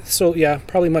 Yeah, so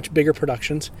probably much bigger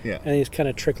productions. Yeah. And he's kind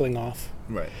of trickling off.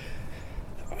 Right.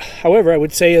 However, I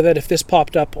would say that if this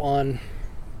popped up on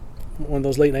one of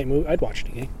those late night movies, I'd watch it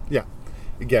again. Yeah.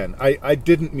 Again, I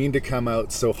didn't mean to come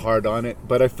out so hard on it,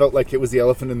 but I felt like it was the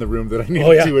elephant in the room that I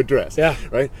needed to address. Yeah.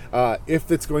 Right?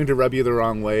 If it's going to rub you the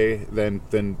wrong way,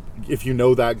 then if you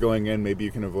know that going in, maybe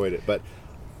you can avoid it. But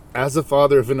as a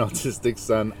father of an autistic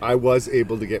son, I was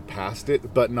able to get past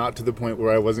it, but not to the point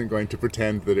where I wasn't going to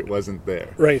pretend that it wasn't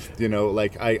there. Right. You know,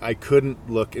 like I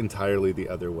couldn't look entirely the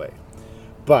other way.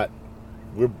 But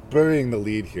we're burying the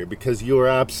lead here because you are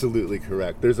absolutely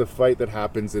correct. There's a fight that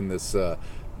happens in this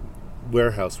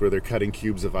warehouse where they're cutting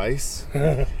cubes of ice,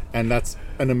 and that's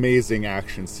an amazing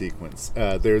action sequence.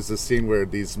 There's a scene where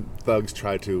these thugs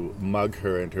try to mug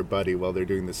her and her buddy while they're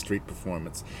doing the street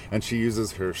performance, and she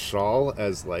uses her shawl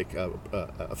as like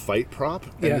a fight prop,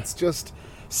 and it's just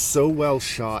so well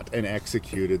shot and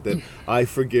executed that I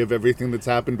forgive everything that's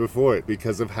happened before it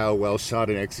because of how well shot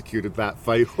and executed that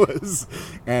fight was.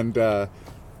 And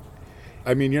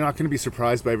I mean, you're not going to be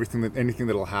surprised by anything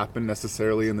that'll happen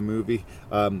necessarily in the movie.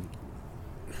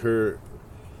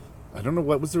 I don't know,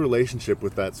 what was the relationship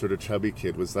with that sort of chubby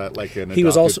kid? Was that like an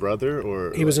adopted brother,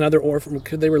 or he was another orphan?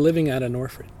 Because they were living at an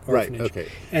orphanage. Right. Okay.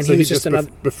 And so he was just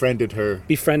another befriended her.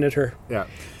 Yeah.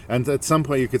 And at some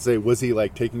point you could say, was he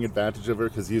like taking advantage of her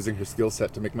because using her skill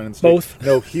set to make money? Both.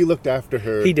 No, he looked after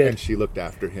her. He did. And she looked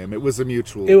after him. It was a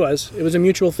mutual. It was a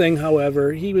mutual thing.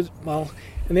 However, he was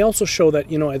and they also show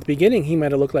that, you know, at the beginning he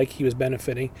might have looked like he was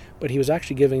benefiting, but he was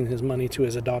actually giving his money to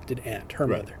his adopted aunt, her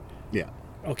mother. Yeah.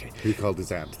 Okay. He called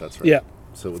his aunt. That's right. Yeah.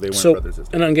 So they weren't brothers.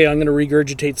 And again, I'm going to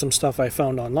regurgitate some stuff I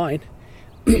found online.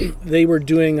 They were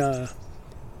doing.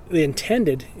 They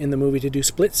intended in the movie to do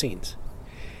split scenes.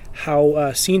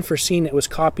 How scene for scene it was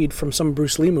copied from some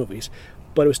Bruce Lee movies,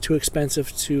 but it was too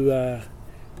expensive to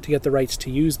get the rights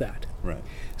to use that. Right.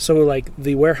 So like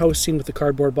the warehouse scene with the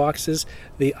cardboard boxes,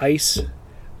 the ice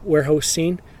warehouse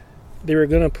scene, they were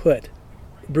going to put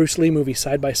Bruce Lee movies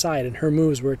side by side, and her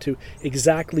moves were to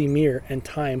exactly mirror and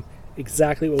time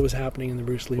exactly what was happening in the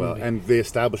Bruce Lee movie. And they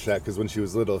established that because when she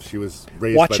was little, she was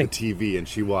raised Watching. by the TV, and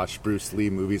she watched Bruce Lee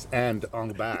movies, and On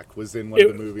Back was in one of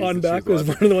the movies. On that she Back was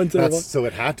watching. one of the ones that I watched. So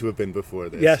it had to have been before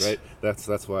this, Yes. right?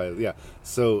 That's why, yeah.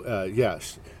 So,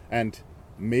 and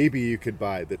maybe you could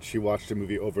buy that she watched a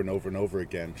movie over and over and over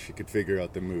again. She could figure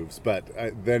out the moves. But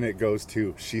then it goes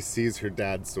to, she sees her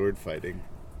dad sword fighting.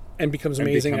 And becomes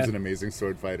amazing. Becomes an amazing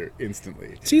sword fighter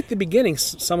instantly. See, at the beginning,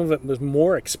 some of it was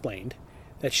more explained,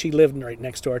 that she lived right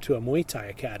next door to a Muay Thai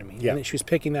academy. Yeah. And that she was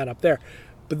picking that up there.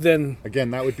 But then... Again,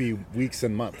 that would be weeks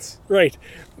and months. Right.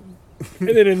 And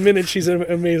then in minutes, she's an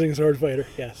amazing sword fighter.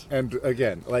 Yes. And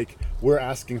again, like, we're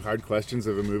asking hard questions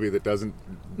of a movie that doesn't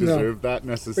deserve that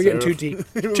necessarily. We're getting too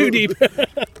deep. Too deep.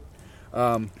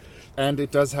 And it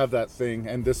does have that thing,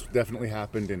 and this definitely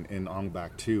happened in Ong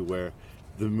Bak too, where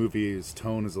the movie's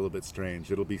tone is a little bit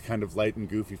strange. It'll be kind of light and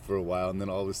goofy for a while, and then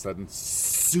all of a sudden,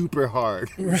 super hard,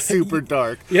 super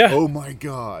dark. Yeah. Oh my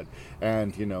God.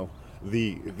 And, you know,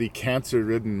 the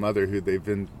cancer-ridden mother who they've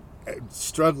been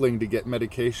struggling to get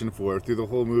medication for through the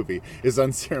whole movie is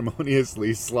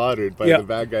unceremoniously slaughtered by the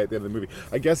bad guy at the end of the movie.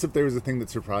 I guess if there was a thing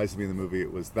that surprised me in the movie,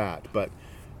 it was that. But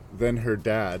then her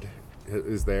dad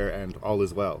is there, and all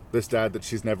is well. This dad that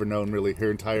she's never known really her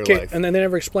entire life. And then they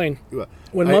never explain.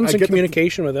 When Mom's in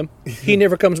communication with him, he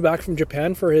never comes back from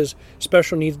Japan for his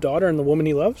special needs daughter and the woman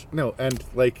he loves. No, and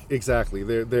like exactly,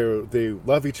 they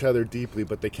love each other deeply,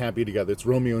 but they can't be together. It's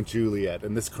Romeo and Juliet,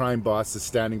 and this crime boss is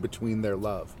standing between their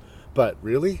love. But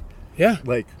really? Yeah.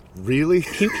 Like, really?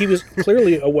 He was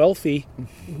clearly a wealthy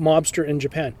mobster in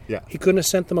Japan. Yeah. He couldn't have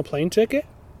sent them a plane ticket?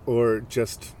 Or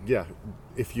just,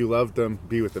 if you love them,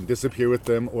 be with them. Disappear with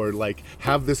them, or like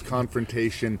have this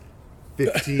confrontation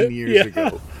 15 years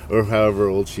ago. Or however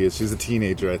old she is. She's a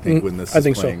teenager, I think, when this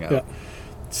is playing out. Yeah.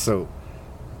 So,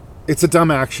 it's a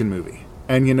dumb action movie.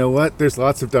 And you know what? There's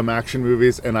lots of dumb action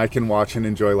movies, and I can watch and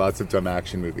enjoy lots of dumb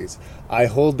action movies. I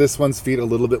hold this one's feet a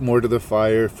little bit more to the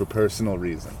fire for personal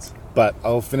reasons. But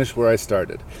I'll finish where I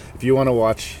started. If you want to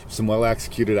watch some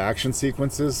well-executed action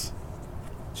sequences,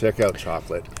 check out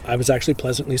Chocolate. I was actually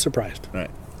pleasantly surprised.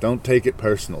 Right. Don't take it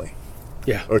personally.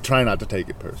 Yeah. Or try not to take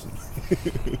it personally.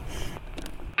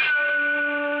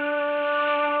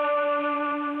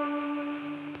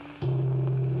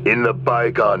 In the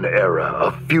bygone era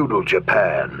of feudal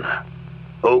Japan,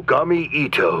 Ogami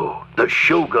Ito, the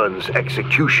shogun's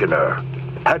executioner,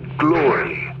 had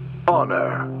glory,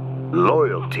 honor,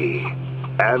 loyalty,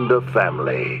 and a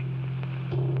family.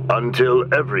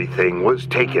 Until everything was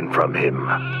taken from him.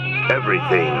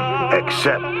 Everything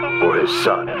except for his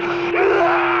son.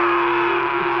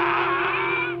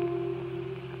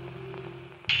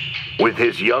 With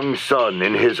his young son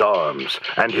in his arms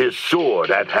and his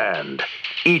sword at hand,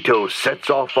 Ito sets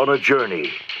off on a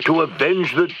journey to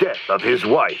avenge the death of his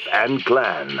wife and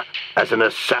clan as an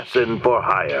assassin for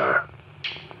hire.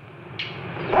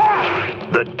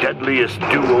 The deadliest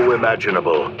duo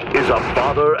imaginable is a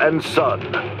father and son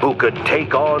who could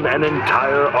take on an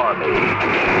entire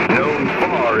army, known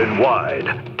far and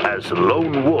wide as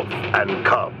Lone Wolf and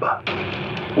Cub,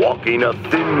 walking a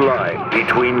thin line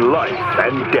between life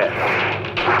and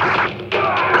death,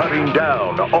 cutting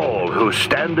down all who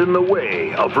stand in the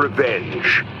way of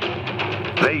revenge.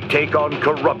 They take on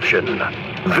corruption,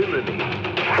 villainy,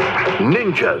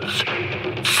 ninjas,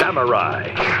 samurai.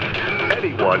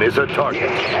 Anyone is a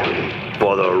target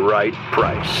for the right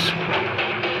price.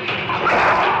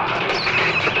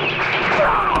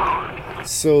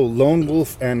 So, Lone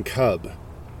Wolf and Cub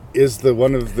is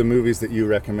one of the movies that you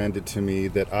recommended to me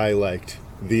that I liked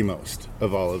the most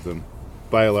of all of them,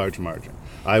 by a large margin.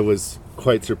 I was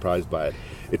quite surprised by it.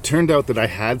 It turned out that I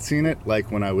had seen it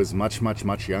like when I was much, much,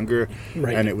 much younger,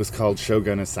 and it was called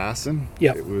Shogun Assassin.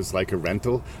 Yeah. It was like a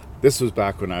rental. This was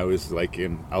back when I was like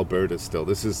in Alberta still.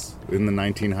 This is in the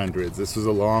 1900s. This was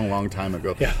a long, long time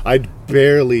ago. Yeah. I'd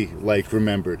barely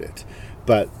remembered it.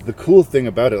 But the cool thing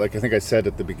about it, like I think I said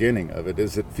at the beginning of it,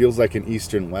 is it feels like an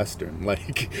Eastern Western.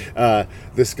 Like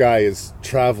this guy is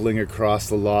traveling across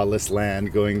the lawless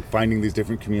land, finding these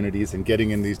different communities and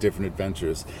getting in these different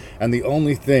adventures. And the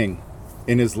only thing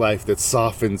in his life that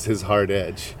softens his hard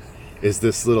edge is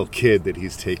this little kid that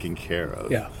he's taking care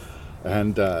of. Yeah.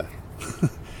 And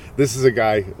this is a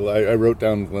guy, I wrote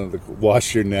down one of the,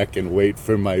 wash your neck and wait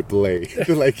for my blade.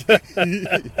 Like,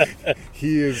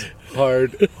 he is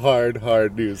hard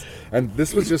news. And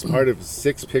this was just part of a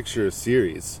 6-picture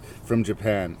series from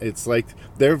Japan. It's like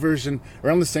their version,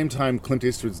 around the same time Clint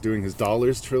Eastwood's doing his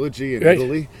Dollars trilogy in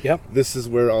Italy. Yep. This is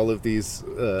where all of these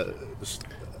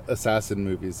assassin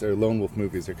movies, or lone wolf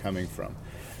movies, are coming from.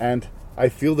 And I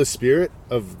feel the spirit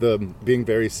of them being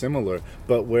very similar,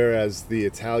 but whereas the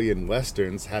Italian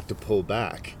westerns had to pull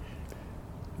back,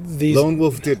 Lone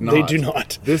Wolf did not. They do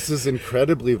not. This is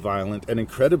incredibly violent and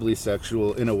incredibly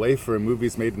sexual in a way for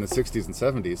movies made in the 60s and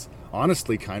 70s.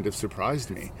 Honestly, kind of surprised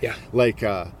me. Yeah. Like,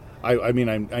 I mean,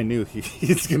 I knew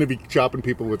he's going to be chopping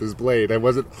people with his blade. I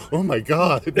wasn't, oh my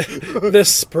God. The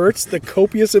spurts, the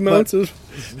copious amounts of...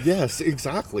 Yes,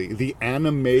 exactly. The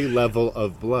anime level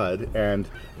of blood and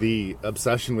the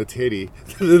obsession with titty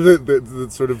that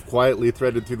sort of quietly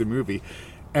threaded through the movie.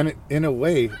 And in a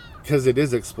way, because it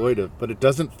is exploitive, but it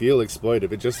doesn't feel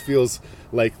exploitive. It just feels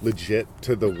like legit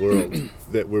to the world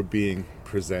that we're being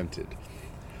presented.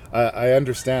 I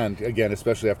understand, again,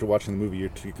 especially after watching the movie,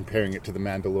 you're comparing it to The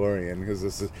Mandalorian, because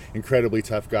this is an incredibly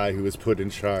tough guy who is put in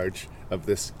charge of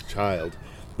this child.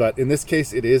 But in this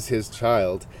case, it is his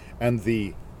child, and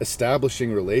the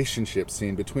establishing relationship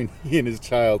scene between he and his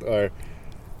child are,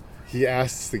 he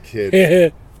asks the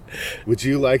kid, would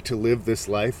you like to live this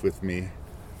life with me?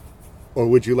 Or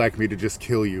would you like me to just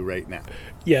kill you right now?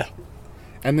 Yeah.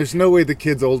 And there's no way the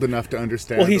kid's old enough to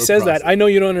understand. Well, he says that. I know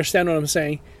you don't understand what I'm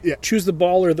saying. Yeah. Choose the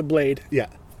ball or the blade. Yeah.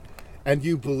 And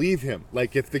you believe him.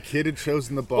 Like, if the kid had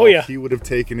chosen the ball, he would have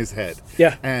taken his head.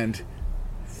 Yeah. And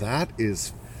that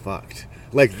is fucked.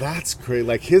 Like, that's crazy.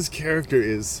 Like, his character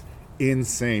is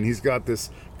insane. He's got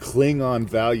this Klingon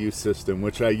value system,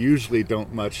 which I usually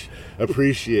don't much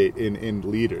appreciate in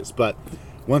leaders. But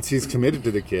once he's committed to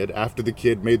the kid, after the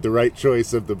kid made the right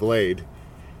choice of the blade,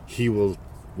 he will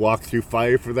walk through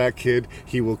fire for that kid.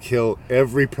 He will kill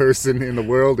every person in the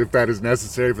world if that is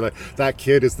necessary for that. That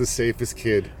kid is the safest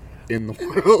kid in the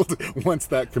world once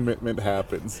that commitment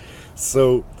happens.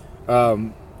 So,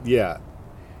 yeah,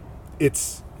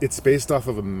 it's based off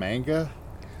of a manga,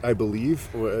 I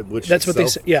believe, which that's what they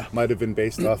say. Yeah, might have been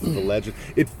based off of a legend.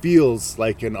 It feels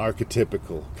like an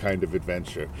archetypical kind of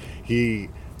adventure. He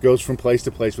goes from place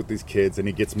to place with these kids, and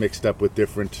he gets mixed up with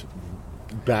different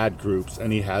bad groups,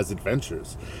 and he has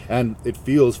adventures, and it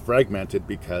feels fragmented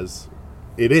because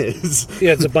it is.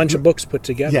 Yeah, it's a bunch of books put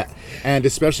together. Yeah, and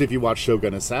especially if you watch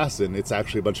Shogun Assassin, it's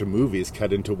actually a bunch of movies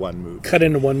cut into one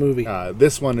movie.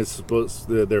 This one is supposed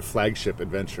to their flagship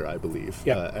adventure, I believe.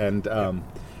 Yeah, and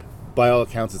by all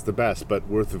accounts, it's the best, but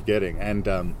worth of getting.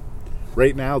 And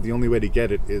right now, the only way to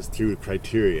get it is through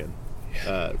Criterion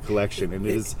collection, and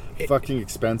it is fucking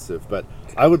expensive, but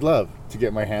I would love to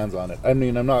get my hands on it. I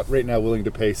mean, I'm not right now willing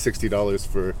to pay $60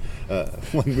 for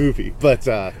one movie, but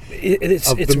of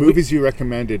the movies you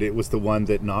recommended, it was the one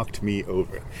that knocked me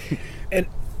over. And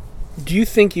do you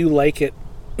think you like it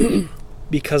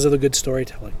because of the good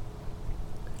storytelling?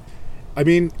 I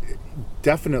mean,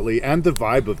 definitely, and the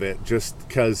vibe of it, just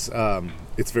because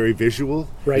it's very visual,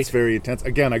 right? It's very intense.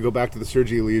 Again, I go back to the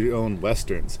Sergio Leone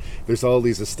westerns. There's all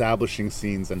these establishing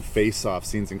scenes and face-off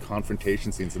scenes and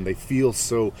confrontation scenes, and they feel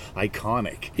so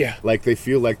iconic. Yeah, like they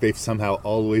feel like they've somehow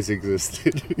always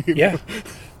existed. Yeah.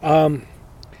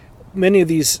 Many of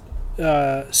these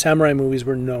samurai movies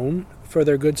were known for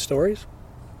their good stories,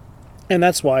 and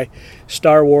that's why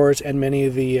Star Wars and many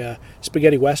of the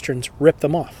spaghetti westerns ripped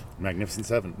them off. Magnificent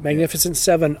Seven.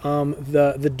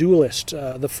 The Duelist,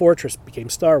 The Fortress became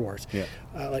Star Wars. Yeah.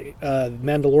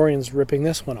 Mandalorian's ripping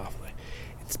this one off.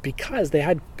 It's because they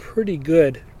had pretty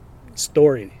good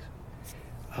stories,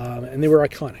 and they were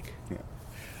iconic. Yeah.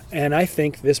 And I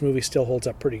think this movie still holds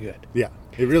up pretty good. Yeah,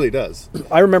 it really does.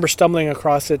 I remember stumbling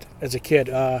across it as a kid.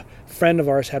 A friend of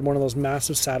ours had one of those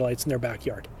massive satellites in their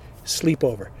backyard,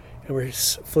 sleepover, and we're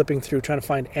flipping through trying to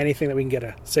find anything that we can get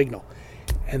a signal.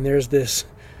 And there's this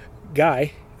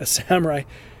guy, a samurai,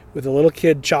 with a little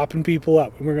kid chopping people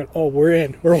up, and we're going, oh, we're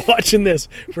in, we're watching this,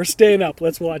 we're staying up,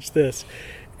 let's watch this.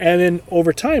 And then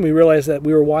over time we realized that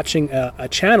we were watching a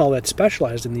channel that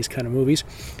specialized in these kind of movies,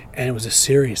 and it was a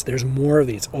series. There's more of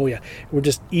these. Oh yeah, we're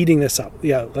just eating this up.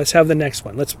 Yeah, let's have the next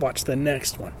one, let's watch the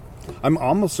next one. I'm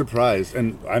almost surprised,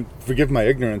 and forgive my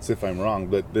ignorance if I'm wrong,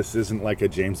 but this isn't like a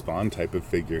James Bond type of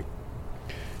figure.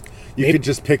 You could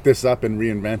just pick this up and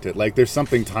reinvent it. Like, there's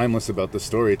something timeless about the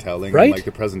storytelling, right? And like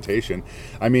the presentation.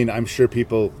 I mean, I'm sure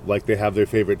people, like, they have their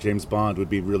favorite James Bond, would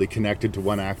be really connected to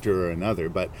one actor or another.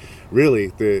 But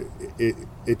really,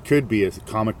 it could be a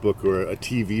comic book or a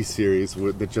TV series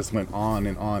that just went on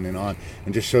and on and on,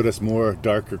 and just showed us more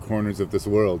darker corners of this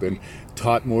world and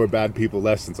taught more bad people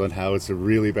lessons on how it's a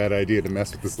really bad idea to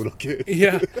mess with this little kid.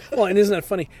 Yeah. Well, and isn't that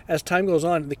funny? As time goes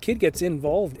on, the kid gets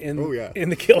involved in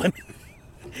the killing.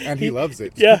 And he loves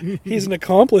it. Yeah, he's an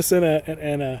accomplice and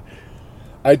a.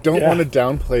 I don't want to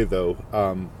downplay, though,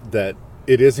 that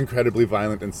it is incredibly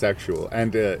violent and sexual.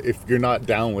 And if you're not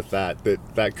down with that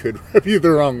could rub you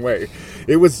the wrong way.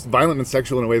 It was violent and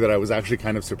sexual in a way that I was actually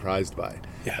kind of surprised by.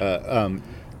 Yeah.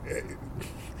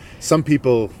 Some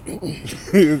people...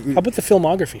 How about the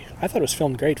filmography? I thought it was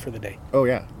filmed great for the day. Oh,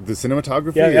 yeah. The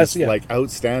cinematography is, like,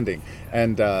 outstanding.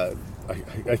 And I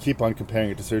keep on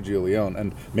comparing it to Sergio Leone,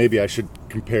 and maybe I should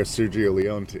compare Sergio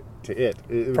Leone to it.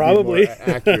 It would Probably. be more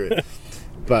accurate.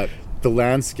 But the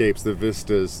landscapes, the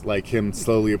vistas, like him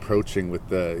slowly approaching with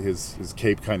his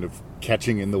cape kind of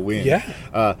catching in the wind.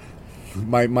 Yeah.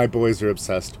 My boys are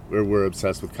obsessed, or were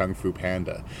obsessed with Kung Fu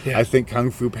Panda. Yeah. I think Kung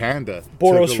Fu Panda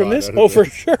borrows from this? Oh, for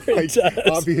sure it does.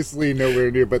 Obviously nowhere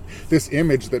near, but this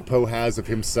image that Poe has of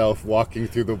himself walking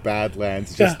through the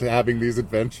Badlands, just having these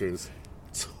adventures.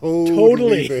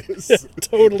 Totally this.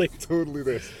 Totally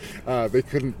this. They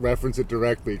couldn't reference it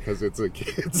directly because it's a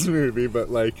kids movie, but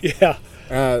like,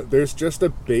 there's just a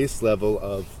base level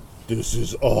of this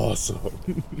is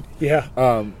awesome. Yeah.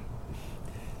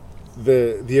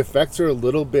 The effects are a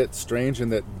little bit strange in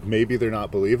that maybe they're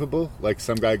not believable. Like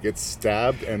some guy gets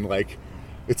stabbed and like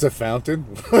it's a fountain,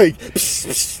 like,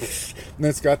 and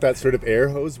it's got that sort of air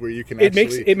hose where you can it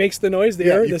makes the noise, the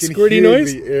squirty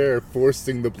noise, the air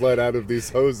forcing the blood out of these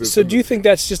hoses. So do you think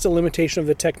that's just a limitation of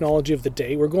the technology of the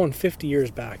day? We're going 50 years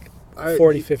back,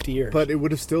 50 years. But it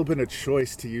would have still been a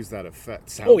choice to use that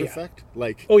sound effect,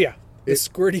 like the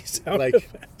squirty sound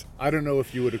effect. I don't know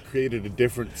if you would have created a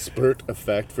different spurt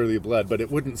effect for the blood, but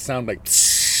it wouldn't sound like.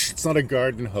 It's not a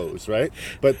garden hose, right?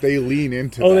 But they lean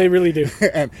into. Oh, they really do.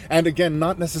 and again,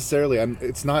 not necessarily. I'm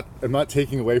not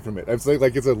taking away from it. I'm saying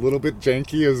like it's a little bit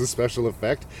janky as a special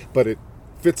effect, but it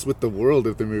fits with the world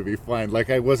of the movie fine. Like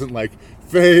I wasn't like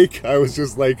fake. I was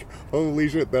just like, holy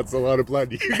shit, that's a lot of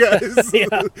blood, you guys.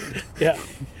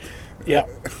 Yeah.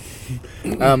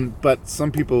 But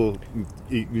some people,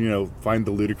 find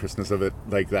the ludicrousness of it,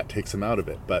 like that takes them out of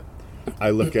it. But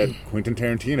I look at Quentin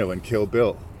Tarantino and Kill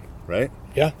Bill, right?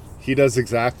 Yeah. He does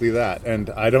exactly that.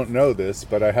 And I don't know this,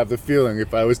 but I have the feeling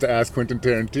if I was to ask Quentin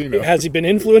Tarantino... Has he been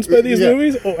influenced by these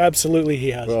movies? Oh, absolutely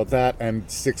he has. Well, that and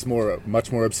 6 more,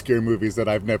 much more obscure movies that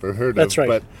I've never heard of. That's right.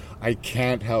 But I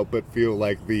can't help but feel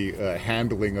like the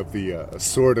handling of the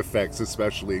sword effects,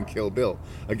 especially in Kill Bill.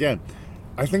 Again,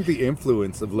 I think the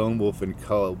influence of Lone Wolf and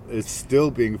Cub is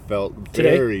still being felt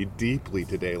very deeply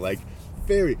today. Like,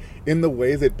 in the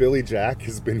way that Billy Jack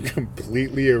has been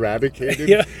completely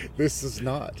eradicated, this is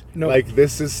not. No. Like,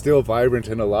 this is still vibrant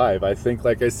and alive. I think,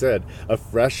 like I said, a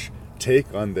fresh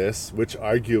take on this, which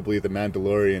arguably The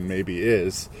Mandalorian maybe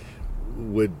is,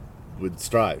 would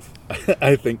strive,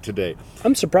 I think, today.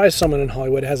 I'm surprised someone in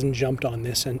Hollywood hasn't jumped on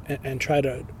this and tried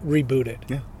to reboot it.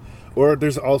 Yeah. Or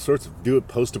there's all sorts of, do it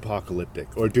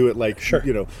post-apocalyptic, or do it like,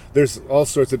 there's all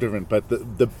sorts of different, but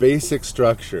the basic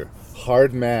structure,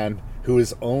 hard man, who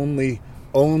is only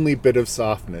bit of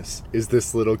softness is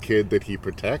this little kid that he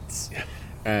protects,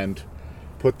 and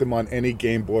put them on any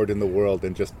game board in the world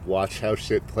and just watch how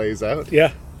shit plays out.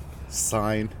 Yeah.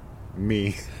 Sign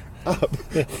me up.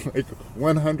 Like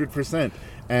 100%.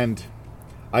 And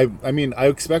I mean, I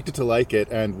expected to like it,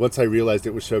 and once I realized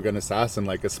it was Shogun Assassin,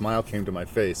 like a smile came to my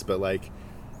face, but like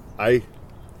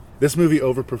this movie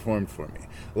overperformed for me.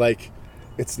 Like,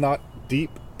 it's not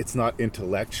deep, it's not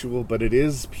intellectual, but it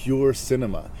is pure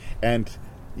cinema. And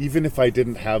even if I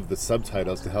didn't have the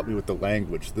subtitles to help me with the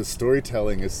language, the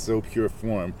storytelling is so pure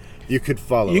form, you could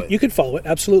follow it. You could follow it,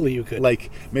 absolutely you could. Like,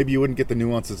 maybe you wouldn't get the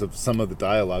nuances of some of the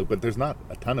dialogue, but there's not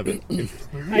a ton of it.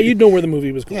 You'd know where the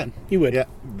movie was going. Yeah. You would. Yeah,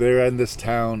 they're in this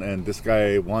town, and this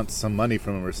guy wants some money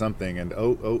from him or something, and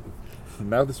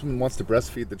now this woman wants to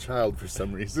breastfeed the child for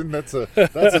some reason. That's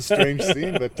a strange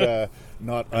scene, but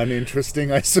not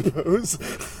uninteresting, I suppose.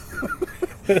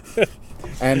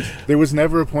 And there was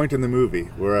never a point in the movie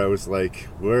where I was like,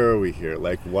 where are we here?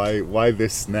 Like, why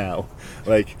this now?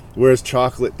 Like, whereas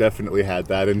Chocolate definitely had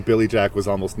that, and Billy Jack was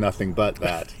almost nothing but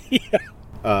that.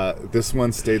 This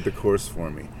one stayed the course for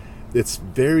me. It's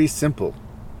very simple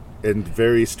and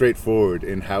very straightforward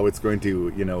in how it's going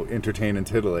to, entertain and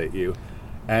titillate you.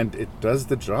 And it does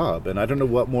the job. And I don't know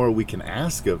what more we can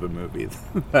ask of a movie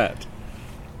than that.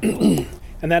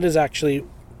 And that is actually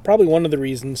probably one of the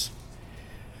reasons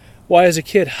why, as a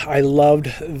kid, I loved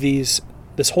this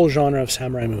whole genre of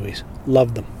samurai movies.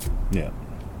 Loved them. Yeah.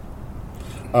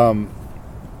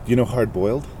 Hard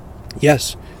Boiled?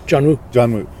 Yes. John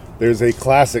Woo. There's a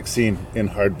classic scene in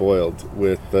Hard Boiled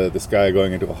with this guy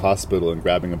going into a hospital and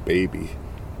grabbing a baby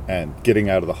and getting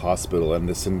out of the hospital, and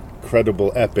this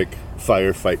incredible epic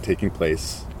firefight taking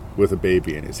place with a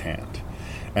baby in his hand.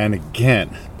 And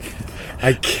again,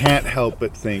 I can't help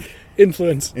but think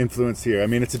influence here. I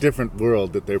mean, it's a different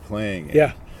world that they're playing in.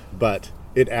 Yeah. But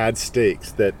it adds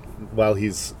stakes that while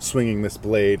he's swinging this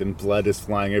blade and blood is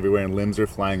flying everywhere and limbs are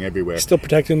flying everywhere, Still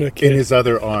protecting the kid. in his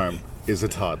other arm is a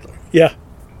toddler. Yeah.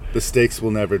 The stakes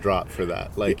will never drop for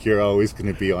that. Like, you're always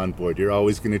going to be on board. You're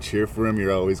always going to cheer for him.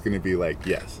 You're always going to be like,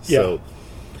 yes. Yeah. So,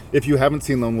 if you haven't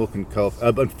seen Lone Wolf and Cub,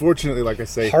 unfortunately, like I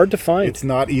say, hard to find. It's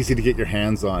not easy to get your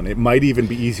hands on. It might even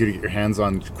be easier to get your hands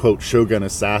on, quote, Shogun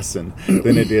Assassin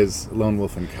than it is Lone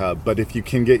Wolf and Cub. But if you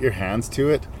can get your hands to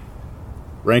it,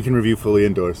 Rank and Review fully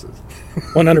endorses.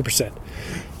 100%.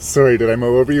 Sorry, did I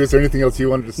mow over you? Is there anything else you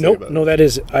wanted to say about it? No, that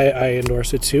is, I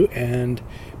endorse it too,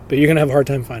 but you're going to have a hard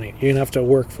time finding it. You're going to have to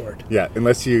work for it. Yeah,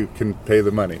 unless you can pay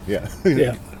the money, yeah.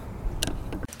 Yeah.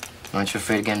 Aren't you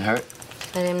afraid of getting hurt?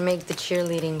 I didn't make the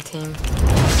cheerleading team.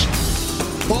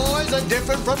 Boys are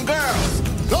different from girls.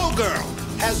 No girl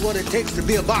has what it takes to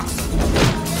be a boxer.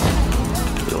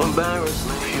 You're embarrassed.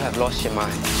 You have lost your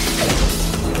mind.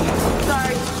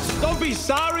 Sorry. Don't be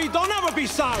sorry. Don't ever be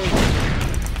sorry.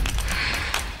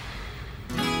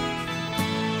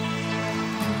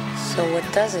 So what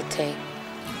does it take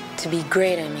to be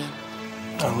great, I mean?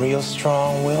 A real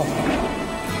strong will.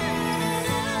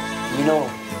 You know,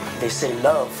 they say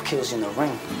love kills you in the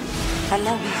ring. I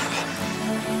love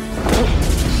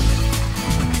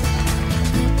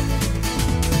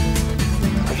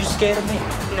Are you scared of me?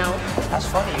 you. No. That's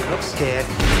funny, you look scared.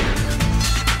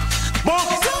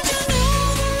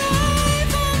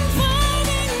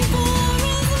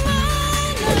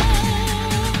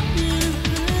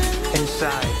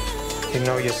 Inside, you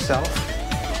know yourself?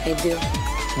 I do.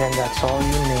 Then that's all you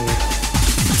need.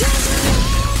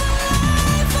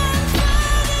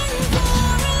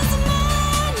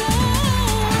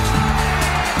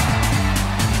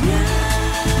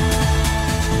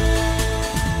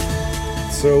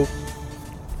 So,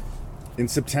 in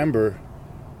September,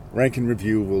 Rank and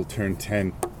Review will turn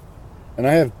 10. And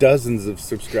I have dozens of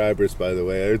subscribers, by the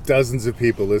way. There are dozens of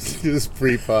people listening to this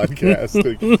free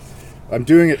podcast. I'm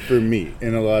doing it for me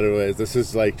in a lot of ways. This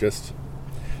is like just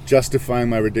justifying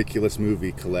my ridiculous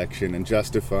movie collection and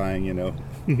justifying, you know,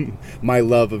 my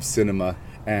love of cinema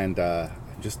and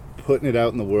just putting it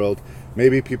out in the world.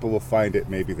 Maybe people will find it,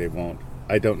 maybe they won't.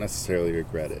 I don't necessarily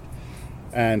regret it.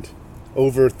 And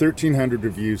over 1,300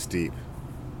 reviews deep,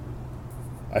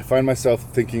 I find myself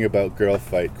thinking about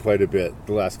Girlfight quite a bit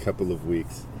the last couple of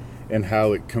weeks and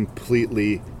how it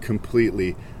completely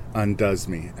undoes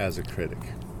me as a critic.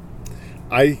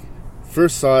 I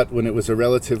first saw it when it was a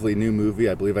relatively new movie.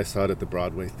 I believe I saw it at the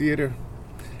Broadway Theater,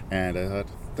 and I thought,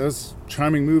 that was a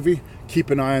charming movie. Keep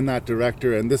an eye on that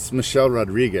director, and this Michelle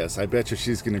Rodriguez, I bet you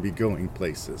she's going to be going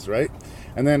places, right?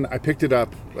 And then I picked it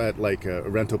up at like a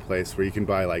rental place where you can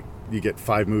buy like, you get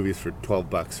 5 movies for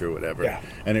 $12 or whatever. Yeah.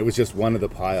 And it was just one of the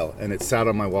pile, and it sat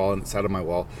on my wall and it sat on my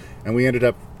wall, and we ended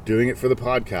up doing it for the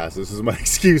podcast. This is my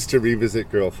excuse to revisit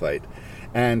Girlfight.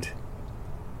 And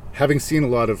having seen a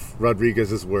lot of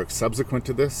Rodriguez's work subsequent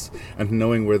to this, and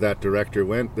knowing where that director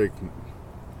went, there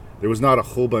was not a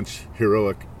whole bunch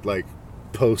heroic like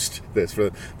post this.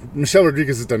 Michelle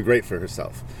Rodriguez has done great for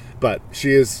herself, but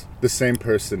she is the same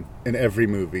person in every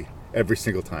movie, every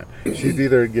single time. She's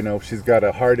either, you know, she's got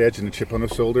a hard edge and a chip on her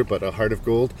shoulder, but a heart of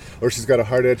gold, or she's got a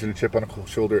hard edge and a chip on her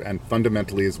shoulder and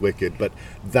fundamentally is wicked. But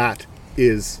that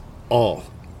is all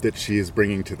that she is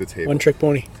bringing to the table. One trick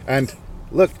pony. And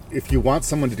look, if you want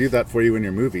someone to do that for you in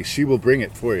your movie, she will bring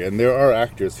it for you. And there are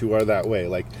actors who are that way.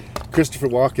 Like, Christopher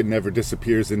Walken never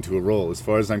disappears into a role. As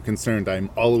far as I'm concerned, I'm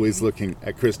always looking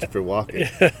at Christopher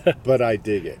Walken. But I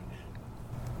dig it.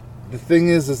 The thing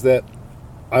is that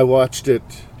I watched it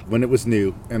when it was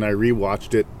new, and I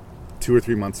rewatched it 2 or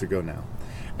 3 months ago now.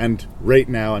 And right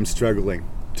now I'm struggling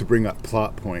to bring up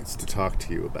plot points to talk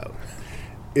to you about.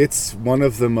 It's one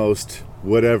of the most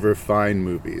whatever fine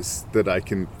movies that I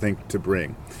can think to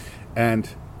bring. And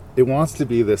it wants to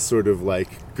be this sort of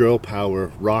like girl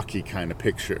power Rocky kind of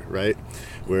picture, right?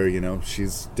 Where, you know,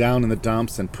 she's down in the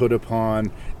dumps and put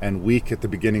upon and weak at the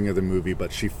beginning of the movie,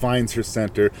 but she finds her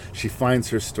center, she finds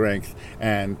her strength,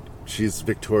 and she's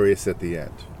victorious at the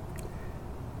end.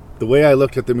 The way I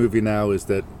looked at the movie now is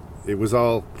that it was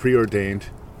all preordained.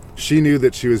 She knew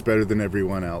that she was better than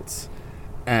everyone else,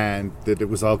 and that it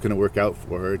was all going to work out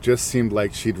for her. It just seemed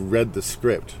like she'd read the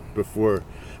script before.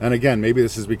 And again, maybe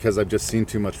this is because I've just seen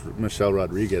too much Michelle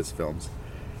Rodriguez films.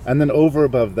 And then over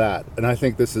above that, and I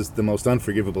think this is the most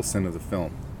unforgivable sin of the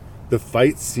film, the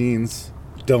fight scenes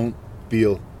don't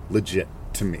feel legit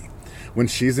to me. When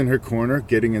she's in her corner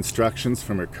getting instructions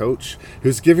from her coach,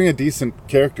 who's giving a decent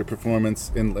character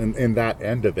performance in that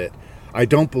end of it, I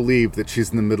don't believe that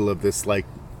she's in the middle of this like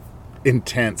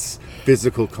intense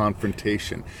physical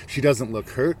confrontation. She doesn't look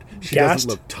hurt. She Gassed? doesn't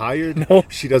look tired. No.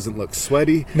 She doesn't look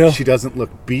sweaty. No. She doesn't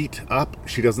look beat up.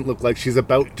 She doesn't look like she's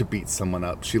about to beat someone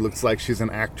up. She looks like she's an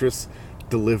actress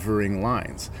delivering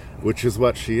lines, which is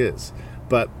what she is.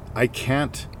 But I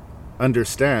can't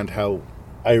understand how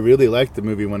I really liked the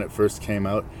movie when it first came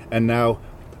out, and now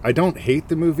I don't hate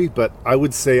the movie, but I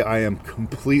would say I am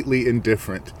completely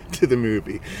indifferent to the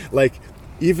movie. Like,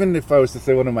 even if I was to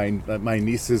say one of my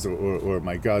nieces or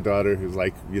my goddaughter who's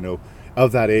like, you know,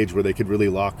 of that age where they could really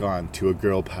lock on to a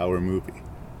girl power movie,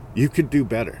 you could do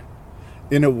better.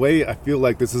 In a way, I feel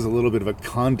like this is a little bit of a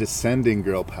condescending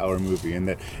girl power movie, in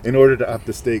that in order to up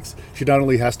the stakes, she not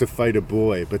only has to fight a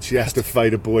boy, but she has to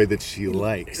fight a boy that she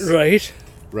likes. Right.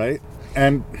 Right?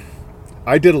 And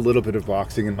I did a little bit of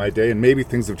boxing in my day, and maybe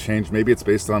things have changed. Maybe it's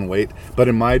based on weight. But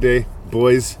in my day,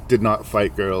 boys did not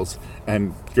fight girls,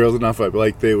 and girls did not fight.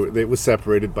 Like, they was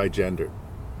separated by gender.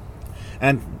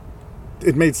 And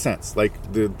it made sense.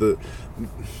 Like, the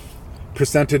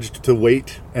percentage to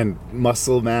weight and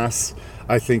muscle mass,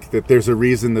 I think that there's a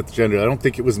reason that the gender, I don't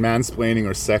think it was mansplaining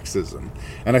or sexism.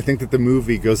 And I think that the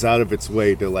movie goes out of its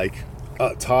way to, like,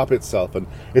 top itself. And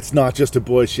it's not just a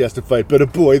boy she has to fight, but a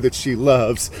boy that she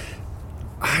loves.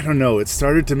 I don't know, it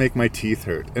started to make my teeth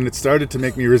hurt, and it started to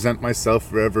make me resent myself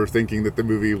for ever thinking that the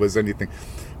movie was anything.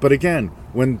 But again,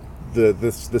 when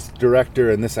this director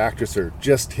and this actress are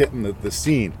just hitting the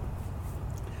scene,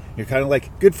 you're kind of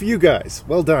like, good for you guys,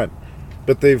 well done.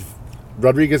 But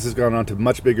Rodriguez has gone on to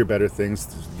much bigger, better things.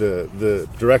 The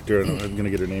director, and I'm going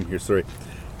to get her name here, sorry,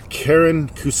 Karen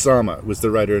Kusama was the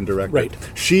writer and director. Right.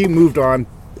 She moved on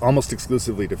almost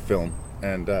exclusively to film,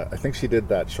 and I think she did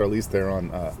that Charlize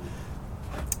Theron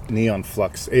Aeon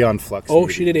Flux. Oh,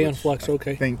 she did Aeon Flux,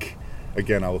 okay. I think,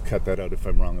 again, I will cut that out if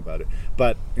I'm wrong about it.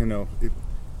 But, you know,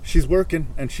 she's working,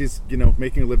 and she's, you know,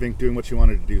 making a living, doing what she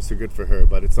wanted to do, so good for her.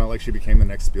 But it's not like she became the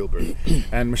next Spielberg.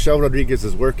 And Michelle Rodriguez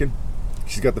is working.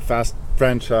 She's got the Fast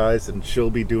franchise, and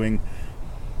she'll be doing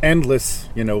endless,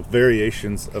 you know,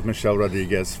 variations of Michelle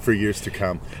Rodriguez for years to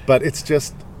come. But it's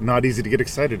just not easy to get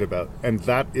excited about. And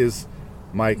that is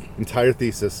my entire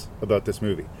thesis about this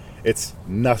movie. It's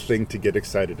nothing to get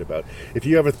excited about. If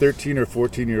you have a 13 or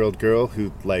 14-year-old girl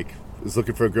who, like, is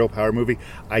looking for a girl power movie,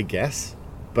 I guess,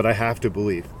 but I have to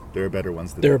believe there are better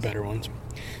ones than There are this. better ones.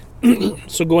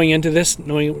 So going into this,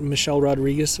 knowing Michelle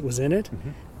Rodriguez was in it,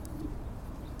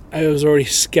 I was already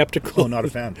skeptical. Oh, not a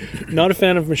fan. Not a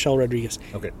fan of Michelle Rodriguez.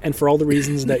 Okay. And for all the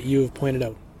reasons that you have pointed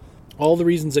out. All the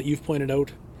reasons that you've pointed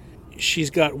out, she's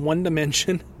got one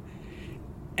dimension,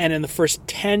 and in the first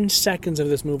 10 seconds of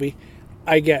this movie,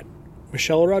 I get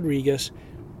Michelle Rodriguez,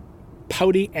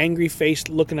 pouty, angry face,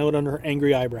 looking out on her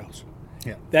angry eyebrows.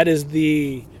 Yeah. That is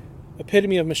the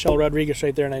epitome of Michelle Rodriguez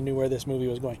right there, and I knew where this movie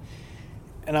was going.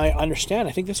 And I understand.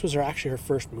 I think this was her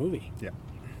first movie. Yeah.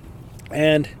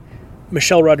 And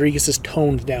Michelle Rodriguez is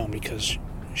toned down because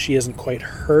she isn't quite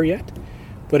her yet.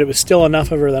 But it was still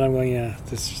enough of her that I'm going, yeah,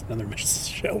 this is another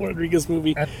Michelle Rodriguez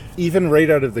movie. And even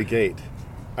right out of the gate,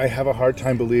 I have a hard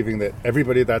time believing that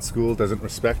everybody at that school doesn't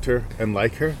respect her and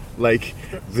like her. Like,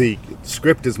 the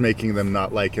script is making them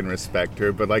not like and respect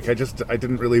her, but like I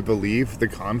didn't really believe the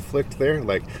conflict there.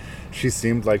 Like, she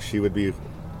seemed like she would be,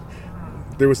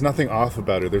 there was nothing off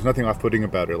about her. There's nothing off-putting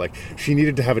about her. Like, she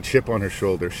needed to have a chip on her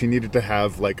shoulder. She needed to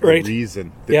have like a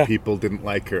reason that people didn't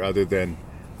like her, other than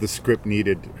the script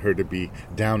needed her to be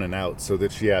down and out so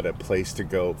that she had a place to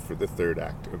go for the third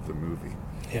act of the movie.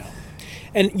 Yeah.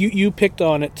 And you picked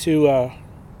on it too.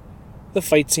 The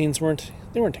fight scenes weren't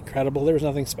incredible. There was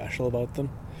nothing special about them.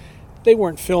 They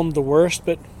weren't filmed the worst,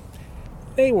 but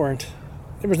there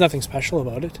was nothing special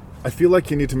about it. I feel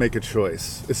like you need to make a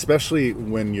choice, especially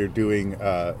when you're doing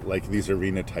like these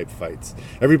arena type fights.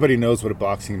 Everybody knows what a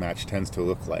boxing match tends to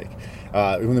look like.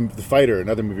 When The Fighter,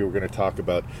 another movie we're going to talk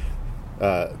about,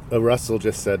 Russell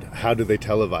just said, how do they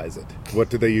televise it? What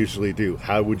do they usually do?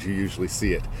 How would you usually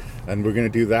see it? And we're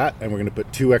going to do that, and we're going to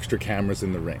put 2 extra cameras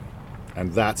in the ring.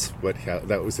 And that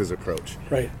was his approach.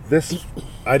 Right. This,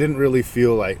 I didn't really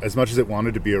feel like, as much as it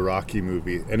wanted to be a Rocky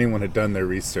movie, anyone had done their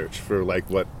research for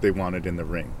like what they wanted in the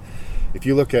ring. If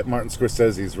you look at Martin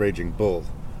Scorsese's Raging Bull,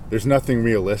 there's nothing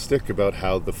realistic about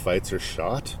how the fights are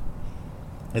shot.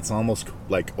 It's almost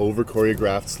like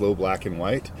over-choreographed, slow black and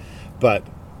white, but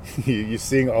you're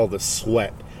seeing all the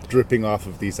sweat dripping off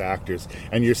of these actors,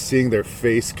 and you're seeing their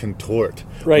face contort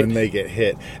when they get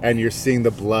hit, and you're seeing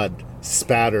the blood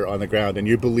spatter on the ground, and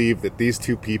you believe that these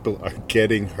two people are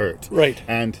getting hurt. Right.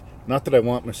 And not that I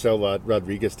want Michelle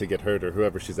Rodriguez to get hurt or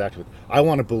whoever she's acting with. I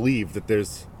want to believe that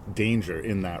there's danger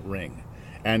in that ring.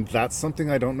 And that's something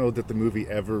I don't know that the movie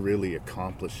ever really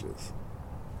accomplishes.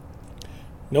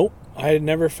 Nope. I had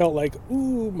never felt like,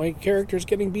 ooh, my character's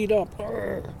getting beat up.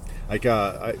 Like,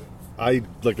 I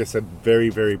like I said, very,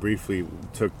 very briefly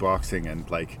took boxing, and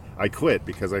like I quit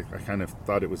because I kind of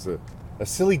thought it was a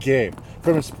silly game.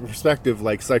 From a perspective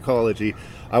like psychology,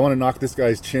 I want to knock this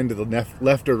guy's chin to the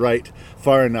left or right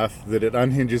far enough that it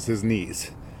unhinges his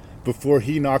knees before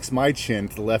he knocks my chin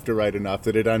to the left or right enough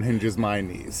that it unhinges my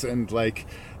knees. And like,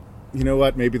 you know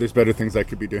what? Maybe there's better things I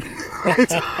could be doing.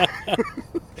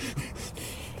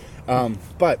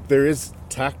 But there is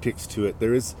tactics to it.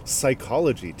 There is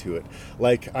psychology to it.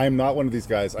 Like, I'm not one of these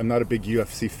guys. I'm not a big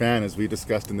UFC fan, as we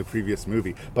discussed in the previous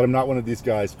movie. But I'm not one of these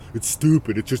guys, it's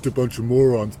stupid, it's just a bunch of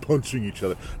morons punching each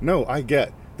other. No, I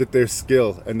get that there's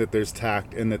skill and that there's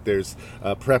tact and that there's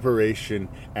preparation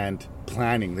and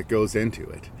planning that goes into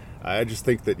it. I just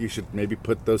think that you should maybe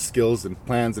put those skills and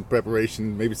plans and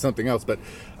preparation, maybe something else, but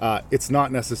it's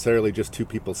not necessarily just two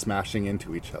people smashing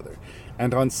into each other.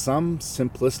 And on some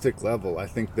simplistic level, I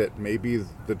think that maybe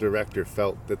the director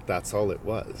felt that that's all it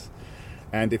was.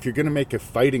 And if you're going to make a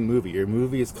fighting movie, your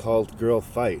movie is called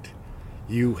Girlfight,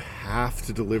 you have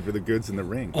to deliver the goods in the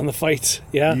ring. On the fights,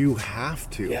 yeah. You have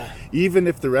to. Yeah. Even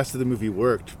if the rest of the movie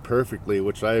worked perfectly,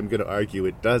 which I am going to argue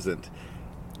it doesn't,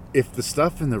 if the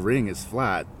stuff in the ring is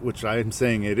flat, which I am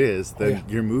saying it is, then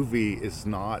your movie is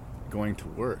not going to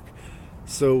work.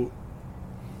 So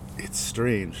it's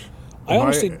strange.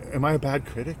 Am I a bad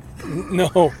critic?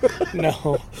 No.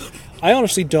 I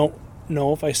honestly don't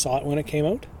know if I saw it when it came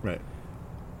out. Right.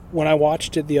 When I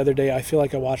watched it the other day, I feel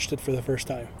like I watched it for the first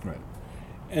time. Right.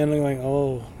 And I'm like,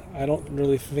 oh, I don't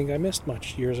really think I missed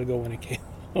much years ago when it came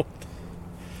out.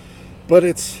 But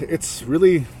it's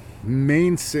really...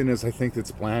 main sin is, I think,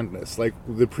 its blandness. Like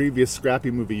the previous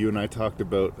Scrappy movie you and I talked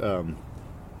about,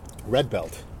 Red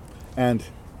Belt. And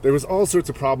there was all sorts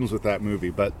of problems with that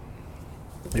movie, but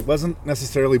it wasn't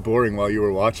necessarily boring while you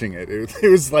were watching it. It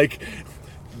was like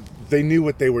they knew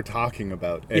what they were talking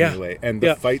about anyway. Yeah. And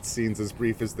the fight scenes, as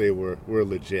brief as they were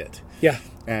legit. Yeah.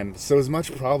 And so as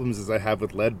much problems as I have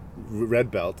with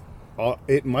Red Belt,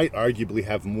 it might arguably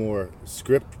have more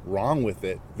script wrong with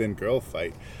it than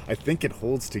Girlfight. I think it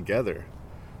holds together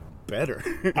better.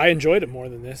 I enjoyed it more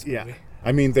than this movie. Yeah.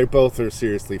 I mean, they both are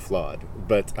seriously flawed,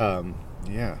 but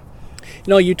yeah. You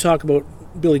know, you talk about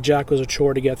Billy Jack was a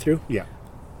chore to get through. Yeah.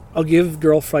 I'll give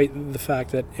Girlfight the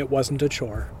fact that it wasn't a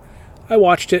chore. I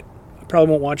watched it. I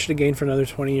probably won't watch it again for another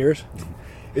 20 years.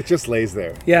 It just lays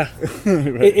there. Yeah.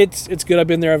 Right. It's good. I've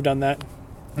been there. I've done that.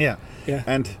 Yeah. Yeah.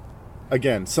 And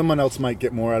again, someone else might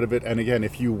get more out of it. And again,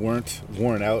 if you weren't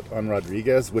worn out on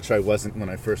Rodriguez, which I wasn't when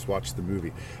I first watched the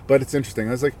movie. But it's interesting.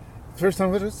 I was like, first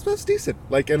time, that's decent.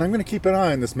 Like, and I'm going to keep an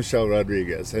eye on this Michelle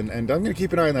Rodriguez. And I'm going to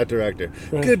keep an eye on that director.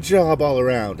 Right. Good job all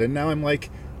around. And now I'm like,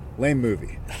 lame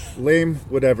movie. Lame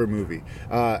whatever movie.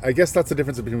 I guess that's the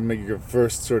difference between making your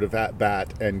first sort of at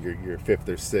bat and your fifth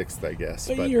or sixth, I guess.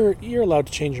 But you're allowed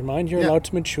to change your mind. You're allowed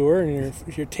to mature, and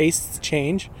your tastes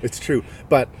change. It's true.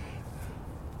 But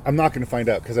I'm not going to find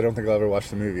out because I don't think I'll ever watch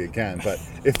the movie again. But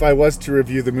if I was to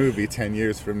review the movie 10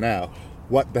 years from now,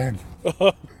 what then?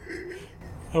 I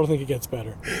don't think it gets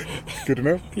better. Good to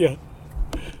know? Yeah.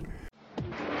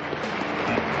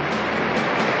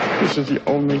 This is the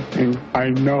only thing I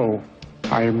know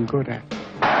I am good at.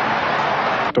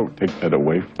 Don't take that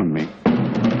away from me.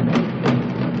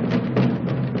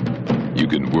 You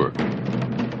can work.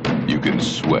 You can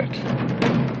sweat.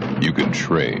 You can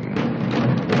train.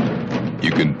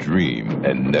 You can dream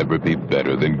and never be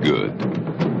better than good.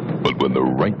 But when the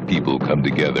right people come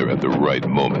together at the right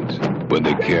moment, when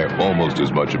they care almost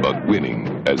as much about winning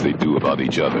as they do about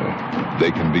each other,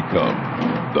 they can become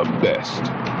the best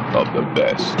of the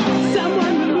best.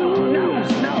 Someone who knows,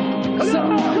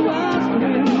 someone who has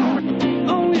been.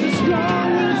 Only the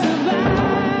strong will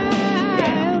survive.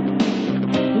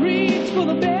 Reach for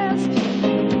the best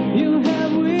you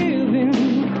have within.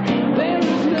 There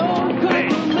is no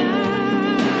compromise.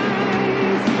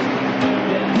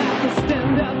 You have to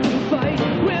stand up and fight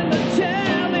when the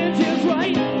challenge is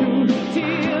right. Through the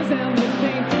tears and the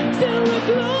pain, still the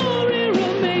glory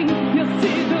remains. You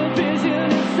see the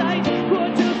vision in sight.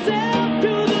 Put yourself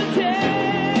to the test.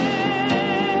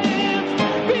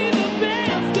 Be the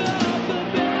best of the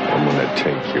best. I'm gonna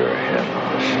take your head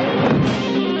off.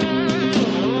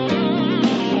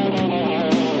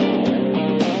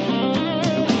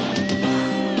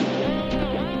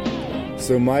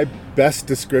 So my best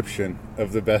description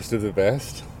of the best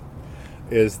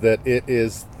is that it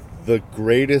is the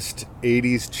greatest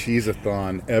 80s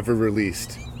cheese-a-thon ever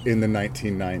released in the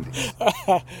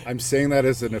 1990s. I'm saying that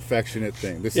as an affectionate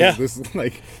thing. This is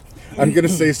like, I'm going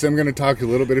to talk a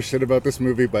little bit of shit about this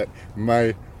movie, but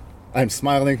I'm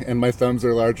smiling and my thumbs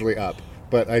are largely up.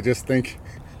 but I think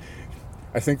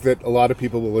that a lot of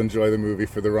people will enjoy the movie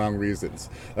for the wrong reasons.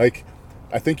 Like,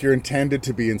 I think you're intended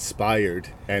to be inspired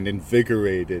and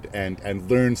invigorated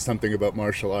and learn something about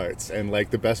martial arts. And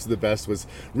like The Best of the Best was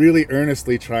really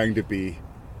earnestly trying to be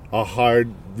a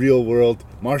hard, real-world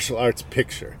martial arts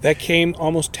picture. That came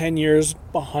almost 10 years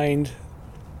behind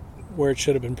where it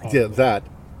should have been, probably. Yeah, that.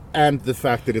 And the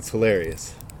fact that it's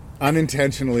hilarious.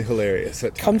 Unintentionally hilarious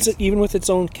at times. Comes even with its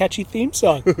own catchy theme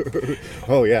song.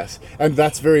 Oh, yes. And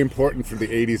that's very important for the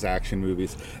 80s action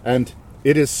movies. And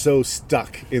it is so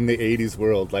stuck in the 80s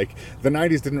world. Like, the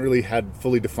 90s didn't really had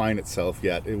fully define itself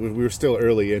yet. We were still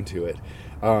early into it.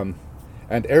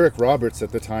 And Eric Roberts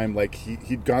at the time, like,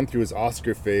 he'd gone through his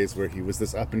Oscar phase where he was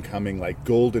this up-and-coming, like,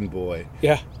 golden boy.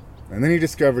 Yeah. And then he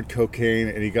discovered cocaine,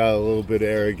 and he got a little bit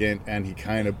arrogant, and he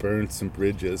kind of burned some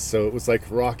bridges. So it was like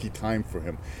rocky time for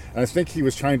him. And I think he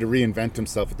was trying to reinvent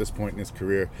himself at this point in his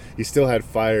career. He still had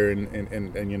fire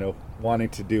and you know, wanting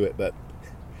to do it, but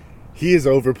he is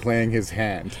overplaying his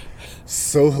hand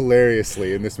so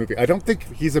hilariously in this movie. I don't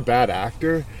think he's a bad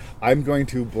actor. I'm going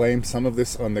to blame some of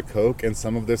this on the coke and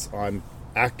some of this on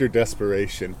actor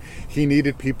desperation. He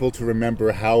needed people to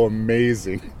remember how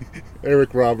amazing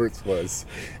Eric Roberts was.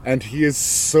 And he is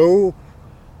so,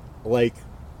 like,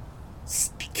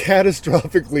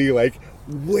 catastrophically, like,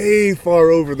 way far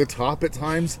over the top at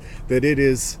times that it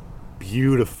is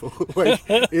beautiful. Like,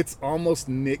 it's almost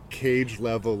Nick Cage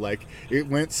level. Like, it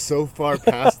went so far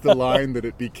past the line that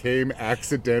it became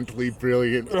accidentally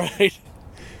brilliant. Right.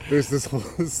 There's this whole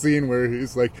scene where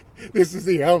he's like, "This is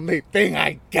the only thing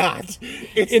I got.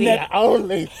 It's the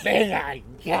only thing I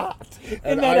got."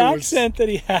 And that accent that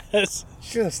he has.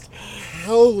 Just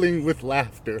howling with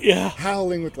laughter. Yeah.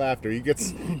 Howling with laughter. He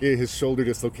gets his shoulder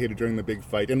dislocated during the big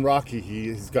fight. In Rocky,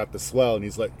 he's got the swell, and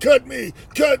he's like, cut me,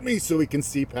 so he can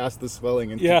see past the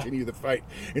swelling and continue the fight.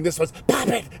 And this one's, pop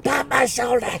it, pop my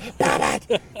shoulder, pop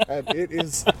it. And it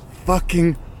is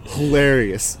fucking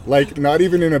hilarious. Like, not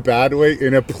even in a bad way,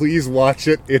 in a please watch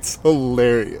it, it's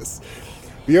hilarious.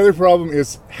 The other problem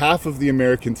is half of the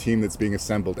American team that's being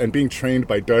assembled and being trained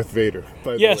by Darth Vader,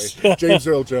 by the way. James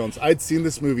Earl Jones. I'd seen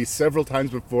this movie several times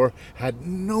before, had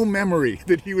no memory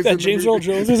that he was in the movie. James Earl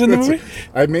Jones is in the movie?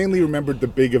 I mainly remembered the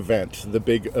big event, the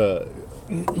big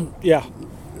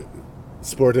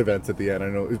sport event at the end. I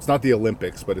know it's not the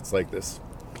Olympics, but it's like this.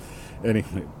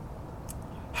 Anyway,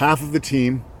 half of the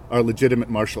team are legitimate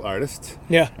martial artists,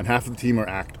 and half of the team are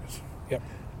actors. Yep.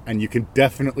 And you can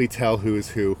definitely tell who is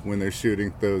who when they're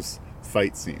shooting those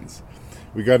fight scenes.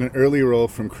 We got an early role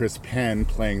from Chris Penn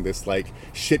playing this, like,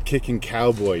 shit-kicking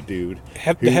cowboy dude.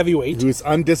 The heavyweight. Who's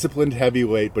undisciplined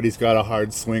heavyweight, but he's got a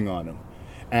hard swing on him.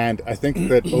 And I think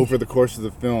that over the course of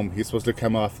the film, he's supposed to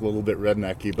come off a little bit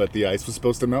rednecky, but the ice was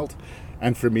supposed to melt.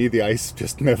 And for me, the ice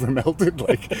just never melted.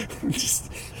 Like, just...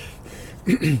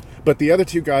 But the other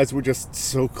two guys were just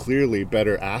so clearly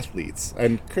better athletes.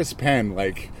 And Chris Penn,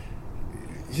 like,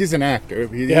 he's an actor.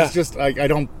 He's just, like,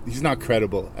 he's not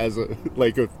credible as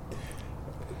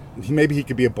maybe he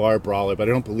could be a bar brawler, but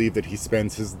I don't believe that he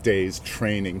spends his days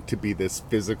training to be this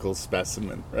physical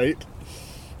specimen, right?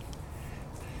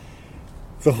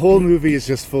 The whole movie is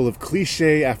just full of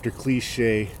cliche after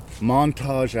cliche,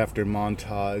 montage after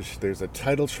montage. There's a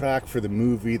title track for the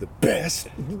movie, the best,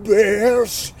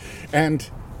 and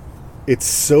it's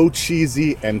so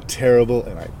cheesy and terrible,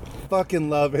 and I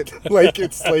fucking love it. Like,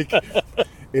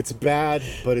 it's bad,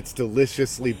 but it's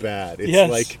deliciously bad.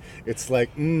 It's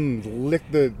like, lick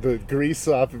the grease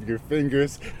off of your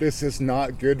fingers. This is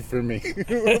not good for me.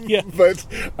 But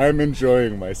I'm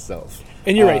enjoying myself.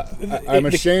 And you're right. I'm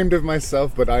ashamed of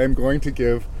myself, but I am going to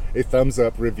give a thumbs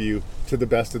up review to The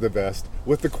Best of the Best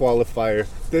with the qualifier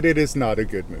that it is not a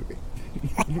good movie.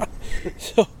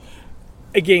 So,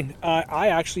 again, I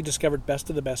actually discovered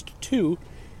Best of the Best 2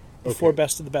 before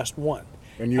Best of the Best 1.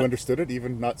 And you understood it,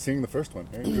 even not seeing the first one.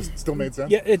 It just still made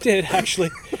sense? Yeah, it did, actually.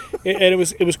 And it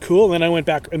was cool. And then I went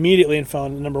back immediately and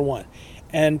found number 1.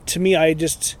 And to me, I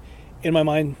just, in my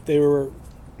mind, they were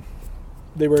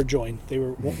a join. They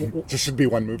were... Just should be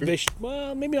one movie?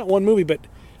 Well, maybe not one movie, but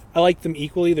I liked them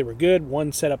equally. They were good.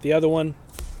 One set up the other one.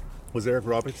 Was Eric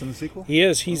Roberts in the sequel? He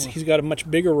is. He's got a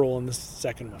much bigger role in the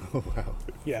second one. Oh, wow.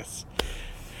 Yes.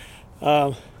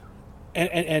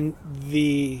 And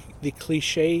the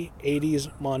cliche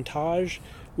 80s montage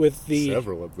with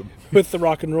several of them with the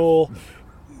rock and roll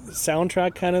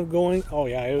soundtrack kind of going. Oh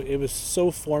yeah, it was so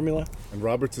formula. And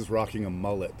Roberts is rocking a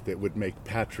mullet that would make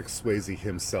Patrick Swayze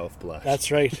himself blush.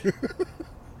 That's right.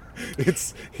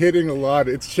 It's hitting a lot.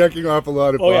 It's checking off a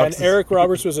lot of boxes. Oh yeah, and Eric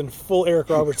Roberts was in full Eric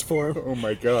Roberts form. Oh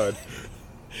my God.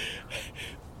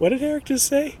 What did Eric just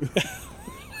say?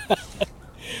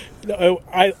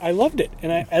 I loved it.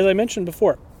 And as I mentioned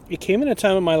before, it came in a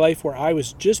time in my life where I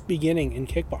was just beginning in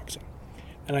kickboxing.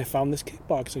 And I found this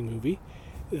kickboxing movie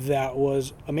that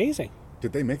was amazing.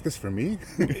 Did they make this for me?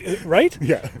 Right?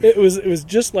 Yeah. It was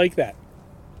just like that.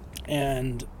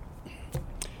 And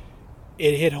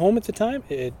it hit home at the time.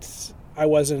 I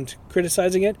wasn't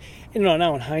criticizing it. And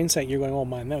now in hindsight, you're going, oh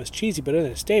man, that was cheesy. But in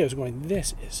this day, I was going,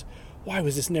 why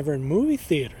was this never in movie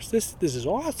theaters? This is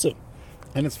awesome.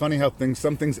 And it's funny how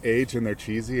some things age and they're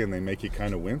cheesy and they make you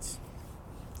kind of wince.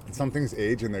 And some things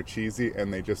age and they're cheesy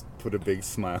and they just put a big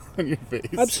smile on your face.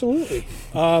 Absolutely.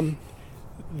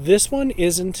 This one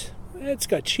isn't, it's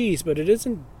got cheese, but it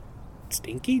isn't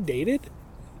stinky, dated.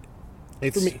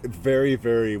 It's very,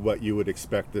 very what you would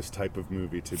expect this type of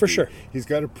movie to be. For sure. He's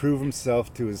got to prove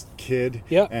himself to his kid.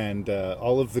 Yeah. And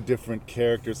all of the different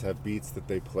characters have beats that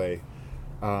they play.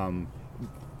 A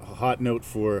hot note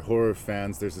for horror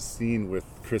fans, there's a scene with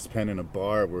Chris Penn in a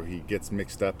bar where he gets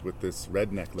mixed up with this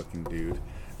redneck-looking dude.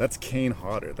 That's Kane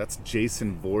Hodder. That's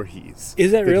Jason Voorhees.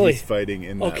 Is that really? He's fighting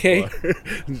in that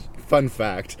bar. Fun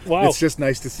fact. Wow. It's just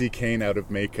nice to see Kane out of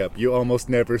makeup. You almost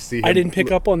never see him. I didn't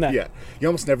pick up on that. Yeah. You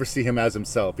almost never see him as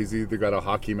himself. He's either got a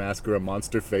hockey mask or a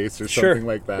monster face or something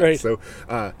like that. Right. So,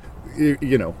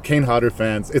 you know, Kane Hodder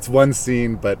fans, it's one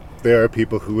scene, but there are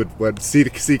people who would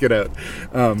seek it out.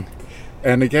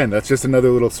 And again, that's just another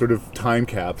little sort of time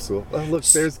capsule. Oh, look,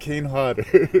 there's Kane Hodder.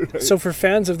 Right? So for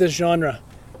fans of this genre,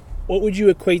 what would you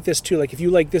equate this to? Like, if you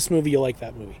like this movie, you'll like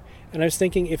that movie. And I was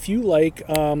thinking, if you like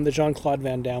the Jean-Claude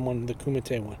Van Damme one, the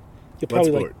Kumite one, you'll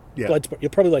probably like Bloodsport.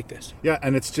 You'll probably like this. Yeah,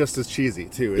 and it's just as cheesy,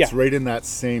 too. It's right in that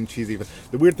same cheesy...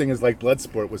 The weird thing is, like,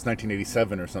 Bloodsport was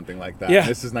 1987 or something like that. Yeah.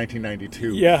 This is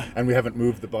 1992. Yeah. And we haven't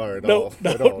moved the bar at all.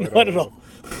 Not at all.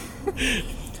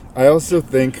 I also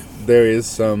think there is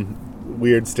some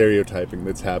weird stereotyping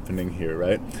that's happening here,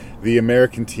 right? The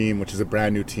American team, which is a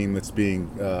brand new team that's being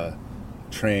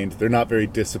trained, they're not very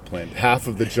disciplined. Half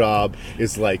of the job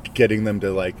is like getting them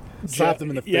to like slap them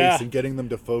in the face and getting them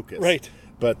to focus. Right.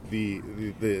 But the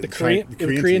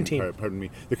Korean team. Pardon me.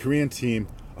 The Korean team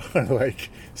are like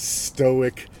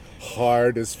stoic,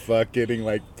 hard as fuck, getting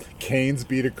like canes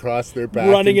beat across their back,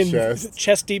 running and in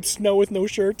chest deep snow with no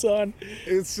shirts on.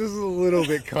 It's just a little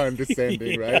bit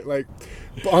condescending, right? Like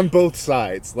on both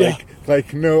sides.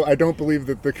 Like no, I don't believe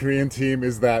that the Korean team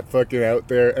is that fucking out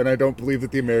there, and I don't believe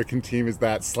that the American team is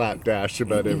that slapdash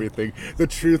about everything. The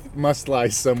truth must lie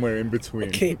somewhere in between.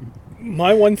 Okay,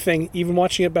 my one thing, even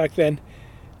watching it back then,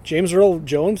 James Earl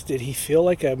Jones, did he feel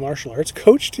like a martial arts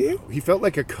coach to you? He felt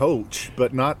like a coach,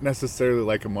 but not necessarily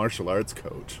like a martial arts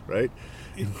coach, right?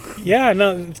 Yeah,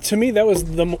 no, to me that was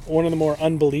one of the more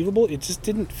unbelievable. It just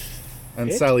didn't fit.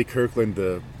 And Sally Kirkland,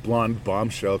 the blonde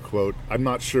bombshell quote, I'm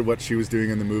not sure what she was doing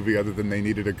in the movie other than they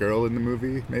needed a girl in the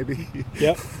movie, maybe?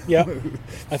 Yeah,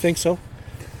 I think so.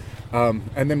 And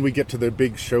then we get to the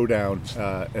big showdown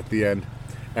at the end.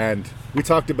 And we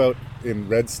talked about in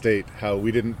Red State how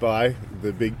we didn't buy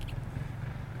the big,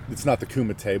 it's not the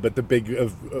Kumite, but the big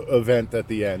event at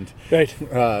the end. Right.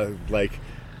 Like,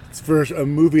 for a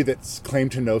movie that's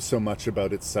claimed to know so much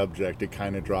about its subject, it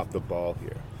kind of dropped the ball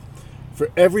here. For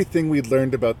everything we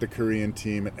learned about the Korean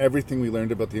team and everything we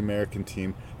learned about the American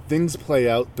team, things play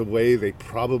out the way they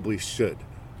probably should.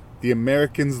 The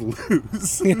Americans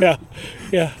lose.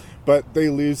 Yeah. But they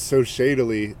lose so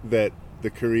shadily that the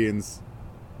Koreans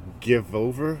give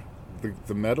over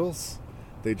the medals.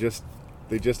 They just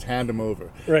hand them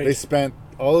over. Right. They spent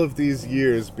all of these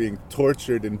years being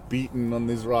tortured and beaten on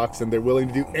these rocks, and they're willing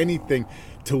to do anything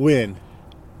to win.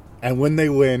 And when they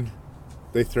win,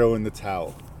 they throw in the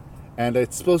towel. And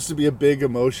it's supposed to be a big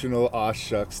emotional, aw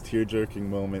shucks, tear-jerking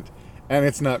moment, and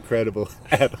it's not credible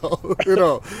at all.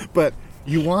 But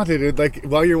you wanted it, like,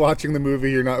 while you're watching the movie,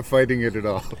 you're not fighting it at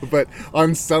all. But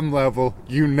on some level,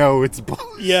 you know it's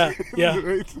bullshit. Yeah,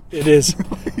 Right? It is.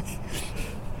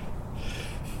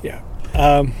 Yeah.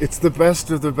 It's the best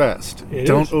of the best.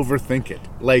 Don't overthink it.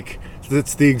 Like,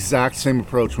 it's the exact same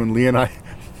approach when Lee and I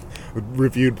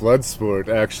reviewed Bloodsport,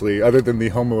 actually, other than the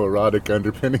homoerotic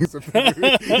underpinnings of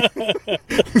the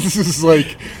movie. This is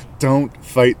like, don't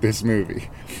fight this movie.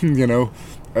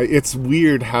 It's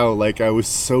weird how, like, I was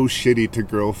so shitty to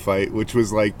Girlfight, which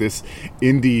was like this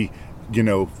indie,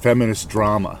 feminist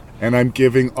drama. And I'm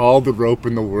giving all the rope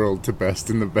in the world to Best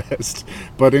in the Best.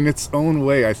 But in its own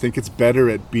way, I think it's better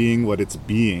at being what it's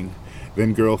being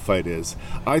than Girlfight is.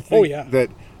 I think that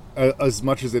as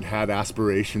much as it had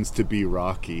aspirations to be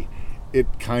Rocky,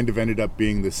 it kind of ended up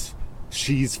being this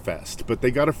cheese fest. But they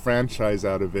got a franchise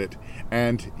out of it.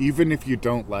 And even if you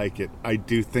don't like it, I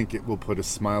do think it will put a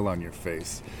smile on your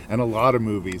face. And a lot of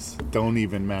movies don't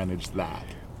even manage that.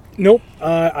 Nope.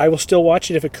 I will still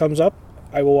watch it if it comes up.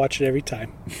 I will watch it every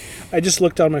time. I just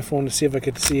looked on my phone to see if I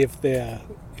could see if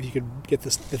you could get the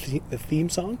theme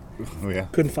song. Oh yeah.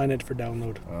 Couldn't find it for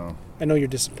download. Oh. I know you're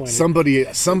disappointed.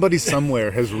 Somebody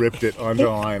somewhere has ripped it onto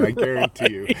line. I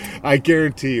guarantee you. I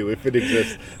guarantee you, if it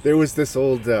exists. There was this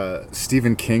old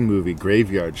Stephen King movie,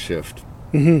 Graveyard Shift.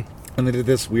 Mm-hmm. And they did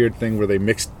this weird thing where they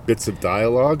mixed bits of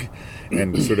dialogue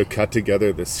and sort of cut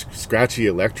together this scratchy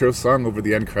electro song over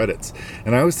the end credits.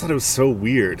 And I always thought it was so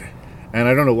weird. And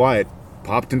I don't know why it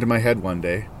popped into my head one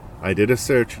day. I did a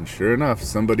search, and sure enough,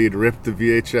 somebody had ripped the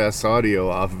VHS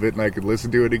audio off of it, and I could listen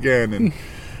to it again. And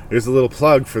there's a little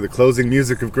plug for the closing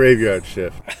music of Graveyard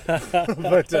Shift.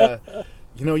 But,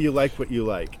 you like what you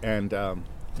like. And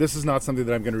this is not something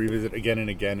that I'm going to revisit again and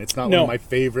again. It's not one of my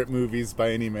favorite movies by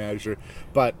any measure.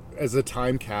 But as a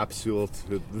time capsule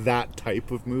to that type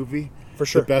of movie, for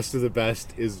sure, the best of the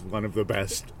best is one of the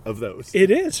best of those. It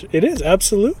is,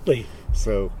 absolutely.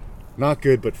 So, not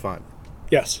good, but fun.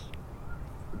 Yes.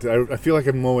 I feel like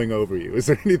I'm mowing over you. Is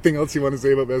there anything else you want to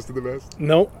say about Best of the Best?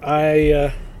 No,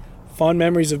 fond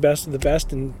memories of Best of the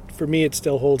Best, and for me it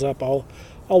still holds up. I'll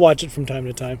watch it from time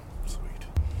to time.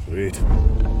 Sweet.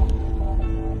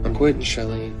 I'm quitting,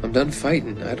 Shelley. I'm done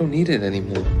fighting. I don't need it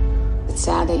anymore. It's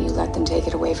sad that you let them take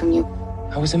it away from you.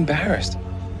 I was embarrassed.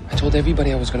 I told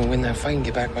everybody I was going to win that fight and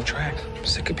get back on track. I'm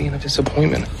sick of being a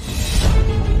disappointment.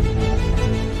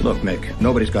 Look, Mick,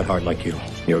 nobody's got heart like you.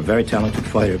 You're a very talented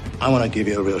fighter. I want to give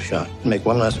you a real shot. Make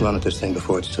one last run at this thing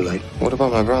before it's too late. What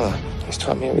about my brother? He's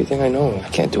taught me everything I know. I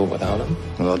can't do it without him.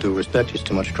 With all due respect, he's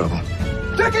too much trouble.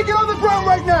 Jackie, get on the ground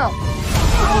right now!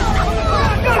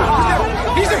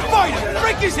 He's a fighter!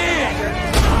 Break his hand!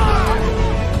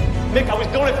 Mick, I was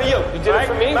doing it for you. You did it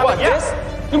for me? What, this?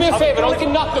 Do me a favor, don't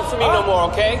get nothing for me no more,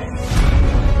 okay?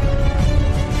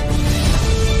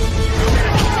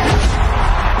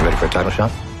 You ready for a title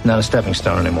shot? Not a stepping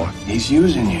stone anymore. He's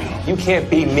using you. You can't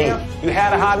beat me. You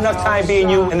had a hard enough time being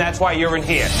you, and that's why you're in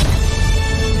here.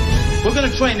 We're gonna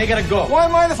train, they gotta go. Why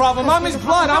am I the problem? I'm his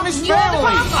blood, I'm his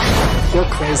family. You're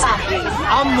crazy.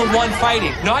 I'm the one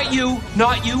fighting. Not you,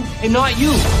 and not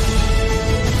you.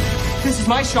 This is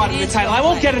my shot at the title. I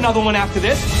won't get another one after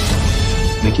this.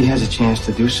 Mickey has a chance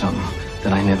to do something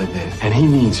that I never did, and he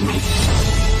needs me.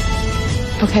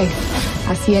 Okay,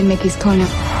 I'll see you in Mickey's corner.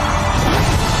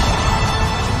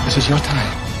 This is your time.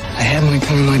 I had mine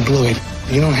coming, I blew it.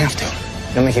 You don't have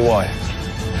to. You'll make it why?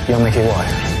 You'll make it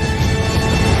why?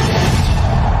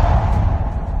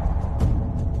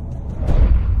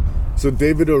 So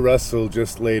David O. Russell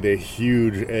just laid a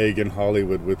huge egg in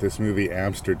Hollywood with this movie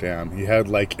Amsterdam. He had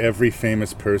like every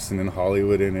famous person in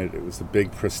Hollywood in it. It was a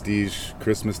big prestige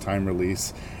Christmas time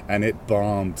release, and it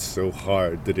bombed so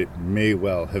hard that it may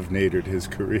well have nadered his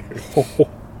career.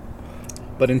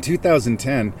 But in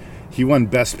 2010, he won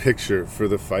Best Picture for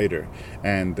The Fighter,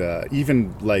 and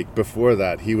even like before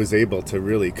that, he was able to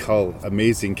really cull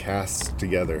amazing casts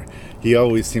together. He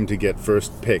always seemed to get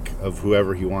first pick of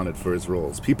whoever he wanted for his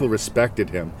roles. People respected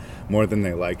him more than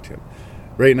they liked him.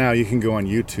 Right now, you can go on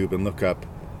YouTube and look up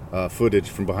footage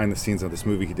from behind the scenes of this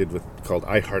movie he did called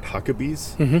I Heart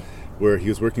Huckabees, where he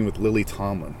was working with Lily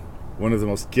Tomlin, one of the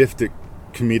most gifted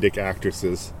comedic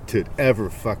actresses to ever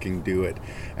fucking do it,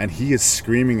 and he is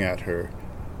screaming at her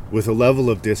with a level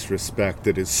of disrespect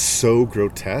that is so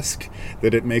grotesque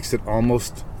that it makes it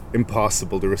almost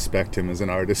impossible to respect him as an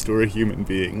artist or a human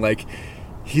being. Like,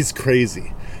 he's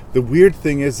crazy. The weird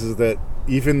thing is that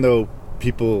even though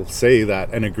people say that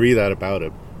and agree that about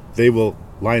him, they will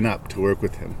line up to work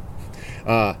with him.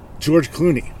 George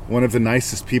Clooney, one of the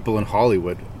nicest people in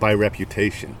Hollywood by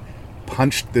reputation,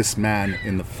 punched this man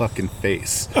in the fucking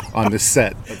face on the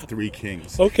set of Three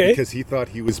Kings. Okay. Because he thought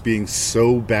he was being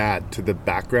so bad to the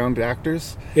background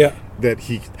actors that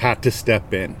he had to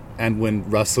step in. And when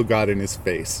Russell got in his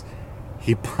face,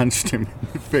 he punched him in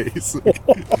the face.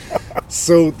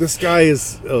 So this guy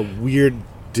is a weird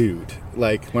dude.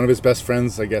 Like, one of his best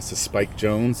friends, I guess, is Spike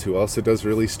Jonze, who also does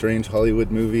really strange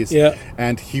Hollywood movies. Yeah.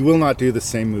 And he will not do the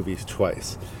same movies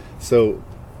twice. So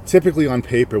typically on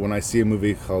paper, when I see a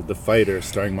movie called The Fighter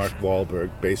starring Mark Wahlberg,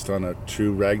 based on a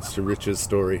true rags to riches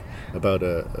story about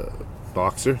a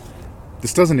boxer,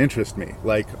 this doesn't interest me,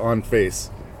 like, on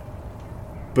face.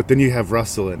 But then you have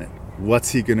Russell in it.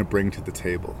 What's he going to bring to the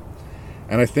table?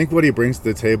 And I think what he brings to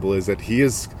the table is that he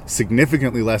is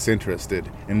significantly less interested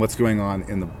in what's going on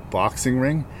in the boxing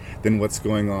ring than what's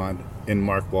going on in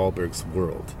Mark Wahlberg's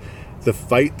world. The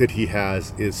fight that he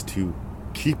has is to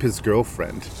keep his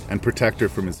girlfriend and protect her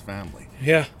from his family.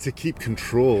 Yeah. To keep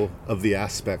control of the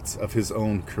aspects of his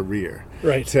own career.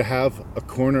 Right. To have a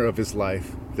corner of his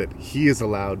life that he is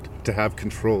allowed to have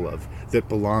control of, that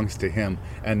belongs to him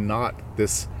and not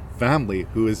this family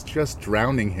who is just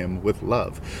drowning him with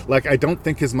love. Like, I don't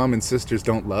think his mom and sisters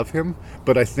don't love him,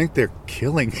 but I think they're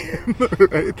killing him.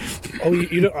 Right?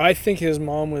 Oh, I think his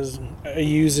mom was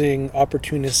using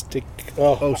opportunistic.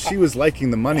 She was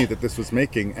liking the money that this was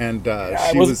making, and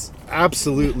she was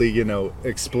absolutely,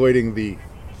 exploiting the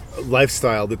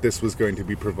lifestyle that this was going to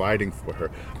be providing for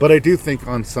her. But I do think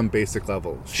on some basic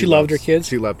level, she loved her kids.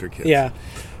 She loved her kids. Yeah.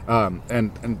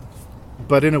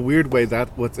 But in a weird way,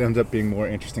 that's what ends up being more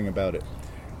interesting about it.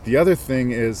 The other thing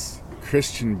is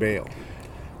Christian Bale.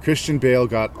 Christian Bale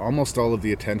got almost all of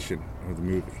the attention of the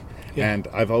movie. Yeah. And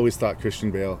I've always thought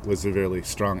Christian Bale was a really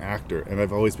strong actor, and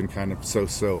I've always been kind of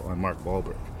so-so on Mark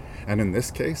Wahlberg. And in this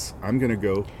case, I'm going to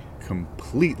go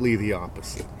completely the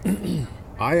opposite.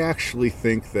 I actually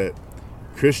think that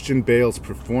Christian Bale's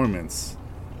performance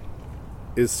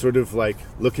is sort of like,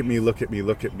 look at me, look at me,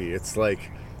 look at me. It's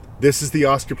like, this is the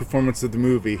Oscar performance of the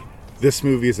movie. This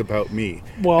movie is about me.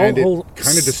 Well, and it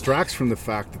kind of distracts from the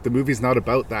fact that the movie's not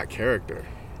about that character.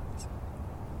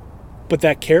 But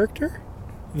that character,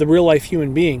 the real life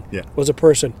human being, was a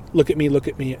person. Look at me, look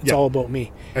at me. It's all about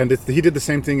me. And he did the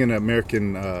same thing in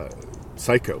American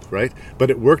Psycho, right? But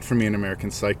it worked for me in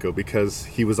American Psycho because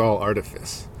he was all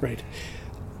artifice. Right.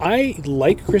 I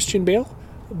like Christian Bale,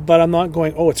 but I'm not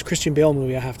going, it's a Christian Bale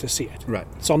movie, I have to see it. Right.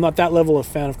 So I'm not that level of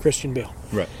fan of Christian Bale.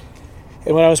 Right.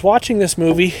 And when I was watching this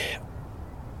movie,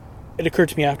 it occurred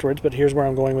to me afterwards, but here's where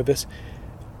I'm going with this.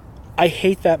 I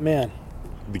hate that man.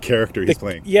 The character he's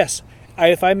playing. Yes.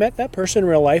 If I met that person in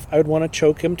real life, I would want to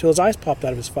choke him till his eyes popped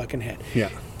out of his fucking head. Yeah.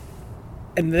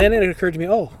 And then it occurred to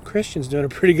me, Christian's doing a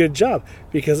pretty good job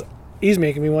because he's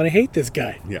making me want to hate this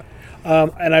guy. Yeah.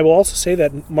 And I will also say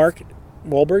that Mark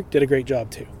Wahlberg did a great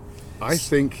job too. I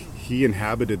think he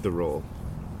inhabited the role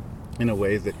in a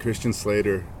way that Christian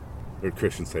Bale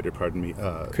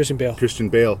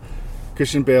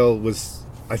was,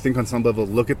 I think on some level,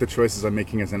 look at the choices I'm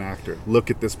making as an actor.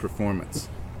 Look at this performance.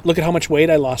 Look at how much weight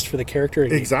I lost for the character.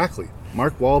 Exactly.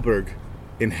 Mark Wahlberg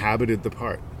inhabited the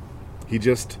part. He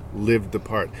just lived the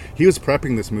part. He was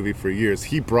prepping this movie for years.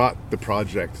 He brought the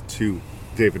project to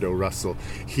David O. Russell.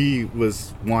 He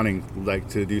was wanting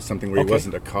to do something where he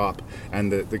wasn't a cop,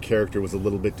 and the character was a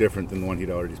little bit different than the one he'd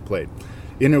already played.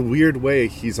 In a weird way,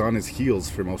 he's on his heels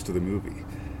for most of the movie.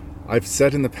 I've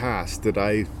said in the past that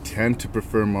I tend to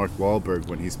prefer Mark Wahlberg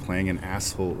when he's playing an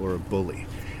asshole or a bully.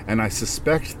 And I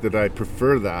suspect that I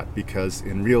prefer that because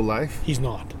in real life... He's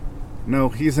not. No,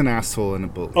 he's an asshole and a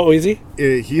bully. Oh, is he?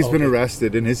 He's been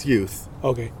arrested in his youth.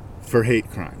 Okay. For hate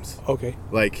crimes. Okay.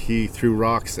 Like, he threw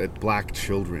rocks at black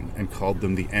children and called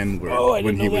them the N-word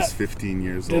when he was 15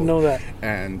 years old. Didn't know that.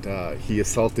 And he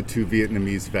assaulted 2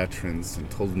 Vietnamese veterans and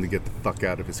told them to get the fuck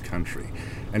out of his country.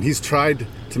 And he's tried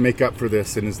to make up for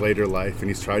this in his later life, and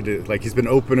he's tried to, he's been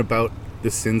open about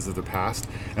the sins of the past,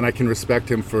 and I can respect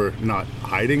him for not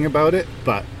hiding about it,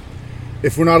 but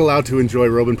if we're not allowed to enjoy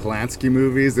Roman Polanski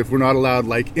movies, if we're not allowed,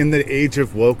 in the age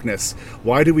of wokeness,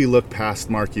 why do we look past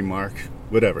Marky Mark?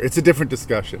 Whatever. It's a different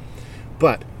discussion.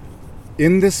 But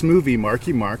in this movie,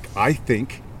 Marky Mark, I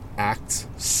think, acts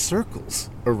circles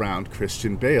around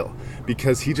Christian Bale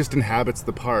because he just inhabits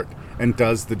the part and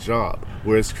does the job.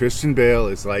 Whereas Christian Bale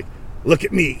is like, look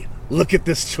at me. Look at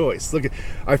this choice.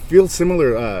 I feel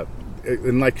similar,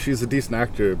 and she's a decent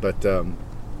actor, but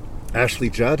Ashley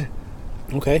Judd,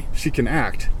 okay, she can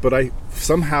act, but I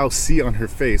somehow see on her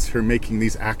face her making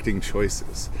these acting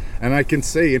choices. And I can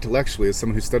say intellectually, as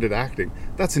someone who studied acting,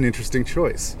 that's an interesting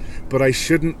choice. But I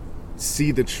shouldn't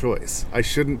see the choice. I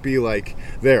shouldn't be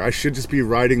there. I should just be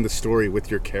writing the story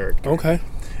with your character. Okay.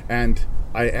 And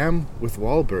I am with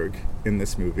Wahlberg in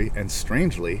this movie, and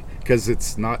strangely, because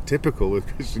it's not typical with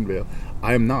Christian Bale,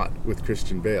 I am not with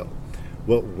Christian Bale.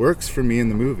 What works for me in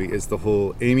the movie is the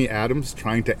whole Amy Adams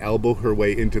trying to elbow her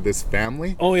way into this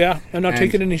family. Oh, yeah. I'm not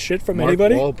taking any shit from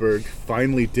anybody. Mark Wahlberg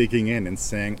finally digging in and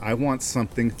saying, I want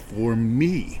something for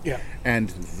me. Yeah. And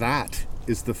that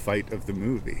is the fight of the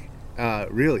movie.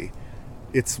 Really.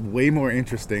 It's way more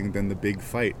interesting than the big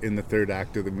fight in the third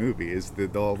act of the movie, is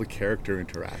all the character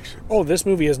interaction. Oh, this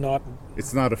movie is not...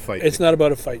 It's not a fight. It's not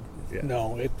about a fight. Yeah.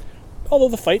 No. Although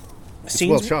the fight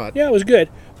scenes... well shot. Yeah, it was good.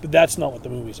 But that's not what the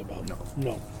movie's about.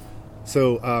 No.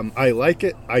 So I like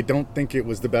it. I don't think it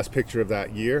was the best picture of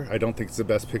that year. I don't think it's the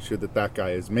best picture that guy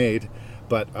has made.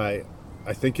 But I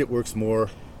think it works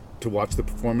more to watch the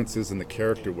performances and the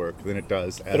character work than it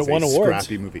does as a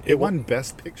Scrappy movie. It won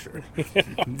Best Picture.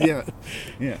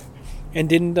 Yeah. And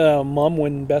didn't Mom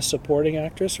win Best Supporting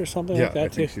Actress or something like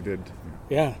that too? Yeah, I think she did.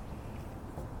 Yeah.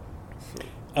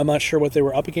 I'm not sure what they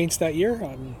were up against that year.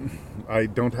 I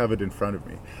don't have it in front of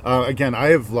me. Again,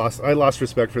 I lost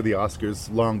respect for the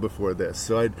Oscars long before this,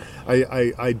 so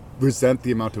I resent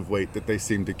the amount of weight that they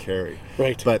seem to carry.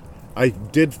 Right. But I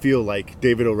did feel like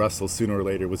David O. Russell sooner or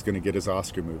later was going to get his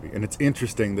Oscar movie, and it's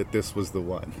interesting that this was the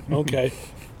one. Okay.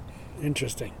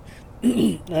 Interesting.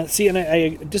 See, and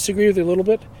I disagree with you a little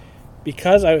bit,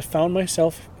 because I found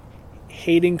myself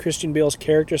hating Christian Bale's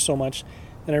character so much,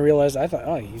 and I realized, I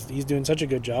thought, he's doing such a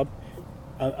good job.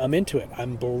 I'm into it.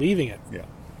 I'm believing it. Yeah.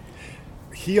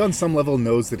 He, on some level,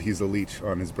 knows that he's a leech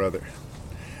on his brother.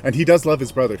 And he does love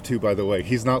his brother, too, by the way.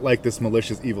 He's not like this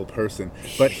malicious, evil person.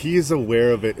 But he is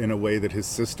aware of it in a way that his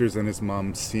sisters and his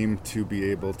mom seem to be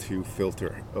able to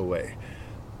filter away.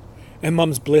 And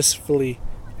Mom's blissfully...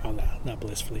 Oh, no, not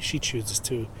blissfully. She chooses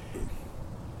to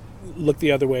look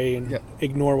the other way and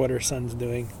ignore what her son's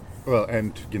doing. Well,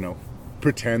 and,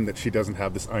 pretend that she doesn't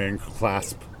have this iron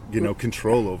clasp,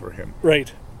 control over him.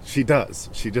 Right. She does.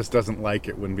 She just doesn't like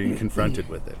it when being confronted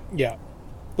with it. Yeah.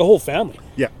 The whole family.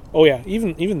 Yeah. Oh, yeah.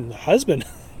 Even the husband.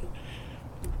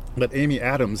 But Amy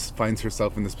Adams finds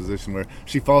herself in this position where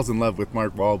she falls in love with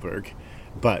Mark Wahlberg,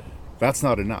 but that's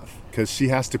not enough, because she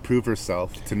has to prove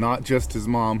herself to not just his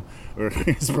mom or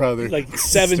his brother. Like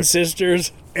 7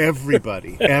 sisters.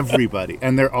 Everybody.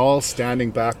 And they're all standing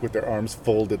back with their arms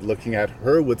folded, looking at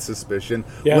her with suspicion,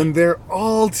 when they're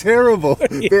all terrible.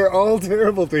 They're all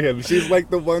terrible to him. She's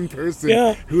like the one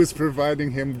person who is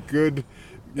providing him good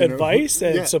advice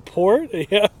and support.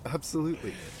 Yeah.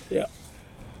 Absolutely. Yeah.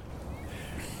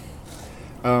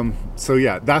 So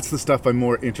that's the stuff I'm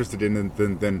more interested in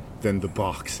than the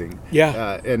boxing.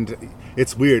 Yeah. And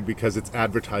it's weird because it's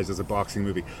advertised as a boxing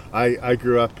movie. I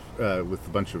grew up with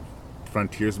a bunch of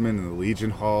frontiersmen in the Legion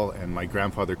Hall, and my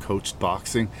grandfather coached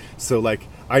boxing. So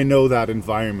I know that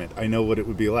environment. I know what it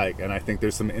would be like, and I think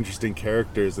there's some interesting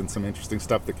characters and some interesting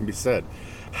stuff that can be said.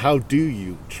 How do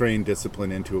you train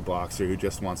discipline into a boxer who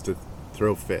just wants to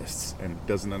throw fists and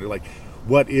doesn't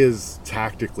what is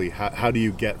tactically, how do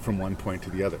you get from one point to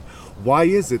the other? Why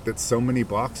is it that so many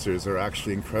boxers are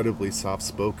actually incredibly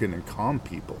soft-spoken and calm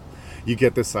people? You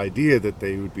get this idea that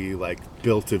they would be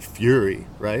built of fury,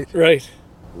 right? Right.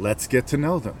 Let's get to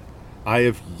know them. I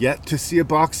have yet to see a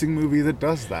boxing movie that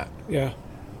does that. Yeah.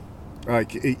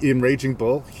 In Raging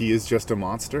Bull, he is just a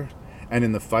monster, and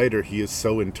in The Fighter, he is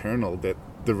so internal that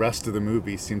the rest of the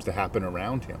movie seems to happen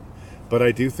around him. But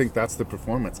I do think that's the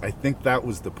performance. I think that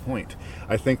was the point.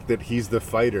 I think that he's the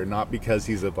fighter, not because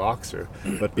he's a boxer,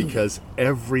 but because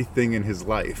everything in his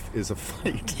life is a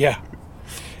fight. Yeah.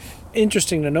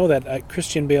 Interesting to know that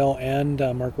Christian Bale and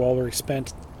Mark Wahlberg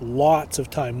spent lots of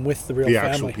time with the real family. The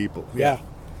actual people. Yeah.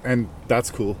 And that's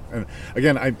cool. And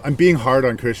again, I'm being hard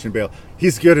on Christian Bale.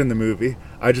 He's good in the movie.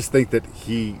 I just think that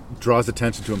he draws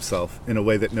attention to himself in a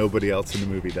way that nobody else in the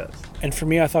movie does. And for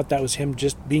me, I thought that was him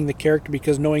just being the character,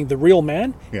 because knowing the real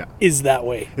man is that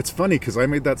way. It's funny because I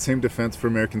made that same defense for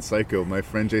American Psycho. My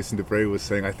friend Jason DeBray was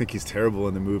saying, I think he's terrible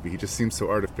in the movie. He just seems so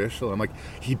artificial. I'm like,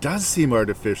 he does seem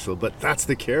artificial, but that's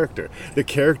the character. The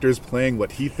character is playing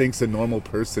what he thinks a normal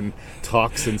person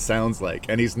talks and sounds like,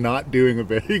 and he's not doing a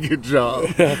very good job.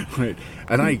 Right.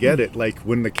 And I get it.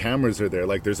 When the cameras are there,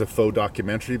 there's a faux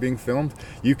documentary being filmed,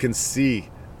 you can see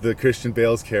the Christian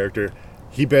Bale's character.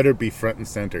 He better be front and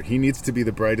center. He needs to be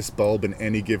the brightest bulb in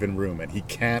any given room, and he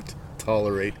can't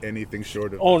tolerate anything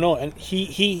short of that. No, and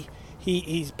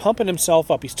he's pumping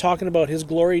himself up. He's talking about his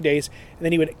glory days, and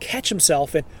then he would catch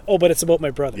himself and, but it's about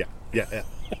my brother. Yeah.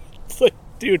 It's like,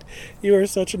 dude, you are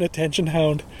such an attention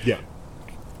hound. Yeah.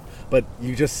 But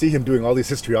you just see him doing all these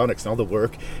histrionics and all the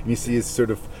work, and you see his sort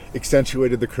of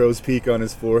accentuated the crow's peak on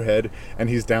his forehead, and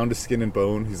he's down to skin and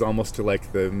bone. He's almost to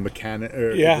the mechanic,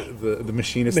 or the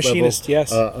machinist level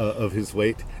of his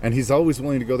weight, and he's always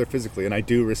willing to go there physically, and I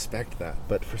do respect that.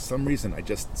 But for some reason, I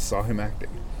just saw him acting.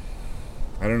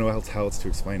 I don't know how else to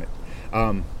explain it.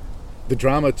 The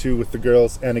drama too with the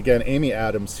girls, and again Amy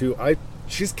Adams,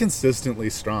 she's consistently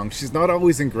strong. She's not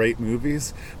always in great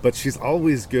movies, but she's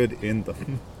always good in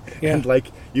them. Yeah.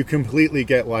 And you completely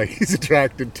get why he's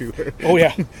attracted to her. Oh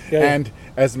yeah. And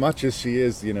as much as she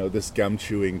is, this gum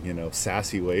chewing,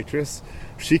 sassy waitress,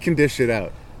 she can dish it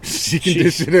out. She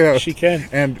can.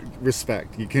 And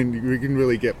respect. We can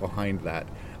really get behind that.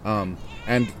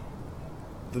 And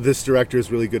this director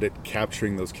is really good at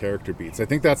capturing those character beats. I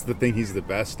think that's the thing he's the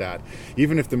best at.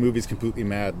 Even if the movie's completely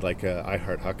mad, like I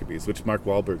Heart Huckabees, which Mark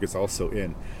Wahlberg is also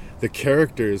in, the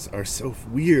characters are so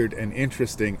weird and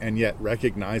interesting and yet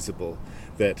recognizable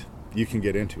that you can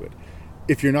get into it.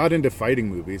 If you're not into fighting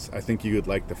movies, I think you would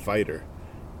like The Fighter.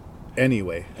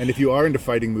 anyway. And if you are into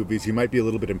fighting movies, you might be a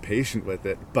little bit impatient with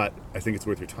it, but I think it's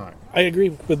worth your time. I agree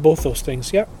with both those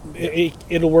things. Yeah,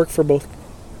 it'll work for both.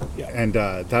 Yeah. And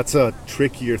that's a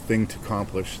trickier thing to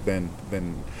accomplish than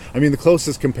I mean, the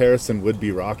closest comparison would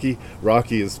be Rocky.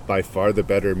 Rocky is by far the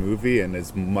better movie and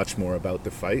is much more about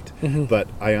the fight. Mhm. But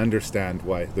I understand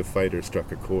why the fighter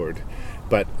struck a chord.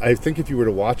 But I think if you were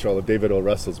to watch all of David O.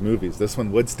 Russell's movies, this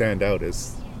one would stand out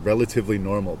as relatively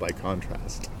normal by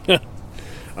contrast.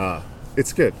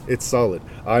 It's good. It's solid.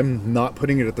 I'm not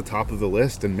putting it at the top of the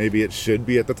list, and maybe it should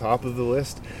be at the top of the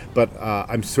list, but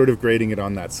I'm sort of grading it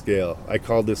on that scale. I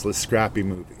call this list Scrappy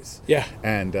movies. Yeah.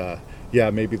 And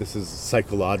maybe this is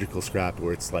psychological scrap,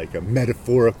 where it's like a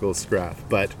metaphorical scrap,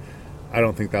 but I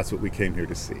don't think that's what we came here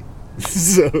to see.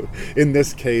 So in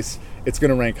this case, it's going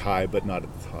to rank high, but not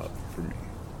at the top for me.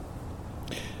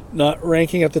 Not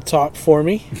ranking at the top for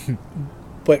me,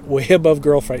 but way above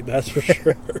Girlfight, that's for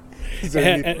sure.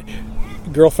 And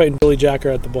Girlfight and Billy Jack are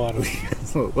at the bottom.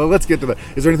 Well, let's get to that.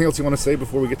 Is there anything else you want to say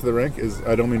before we get to the rank?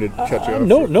 I don't mean to cut you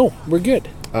off. No, we're good.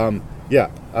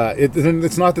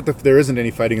 It's not that there isn't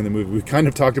any fighting in the movie. We kind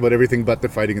of talked about everything but the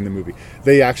fighting in the movie.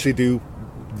 They actually do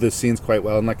the scenes quite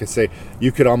well, and like I say,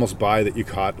 you could almost buy that you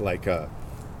caught like a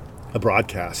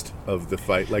broadcast of the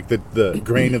fight. Like the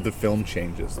grain of the film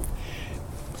changes.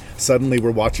 Suddenly we're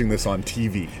watching this on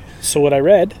TV. So what I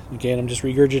read, again, I'm just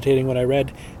regurgitating what I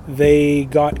read, they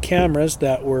got cameras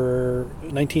that were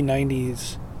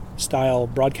 1990s style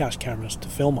broadcast cameras to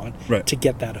film on to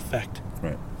get that effect.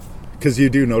 Right. Because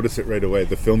you do notice it right away.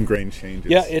 The film grain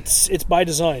changes. Yeah, it's by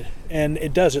design, and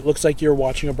it does. It looks like you're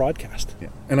watching a broadcast. Yeah,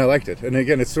 and I liked it. And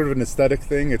again, it's sort of an aesthetic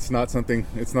thing. It's not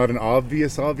an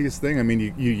obvious thing. I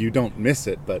mean, you don't miss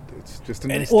it, but it's just a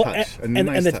nice touch. And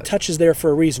the touch is there for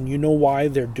a reason. You know why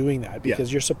they're doing that,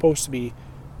 because you're supposed to be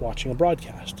watching a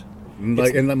broadcast. And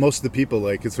most of the people,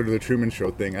 it's sort of the Truman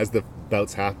Show thing. As the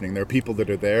bout's happening, there are people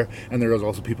that are there, and there are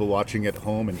also people watching at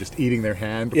home and just eating their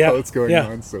hand while it's going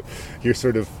on. So you're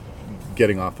sort of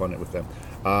getting off on it with them.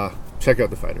 Check out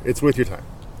The Fighter. It's worth your time.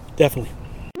 Definitely.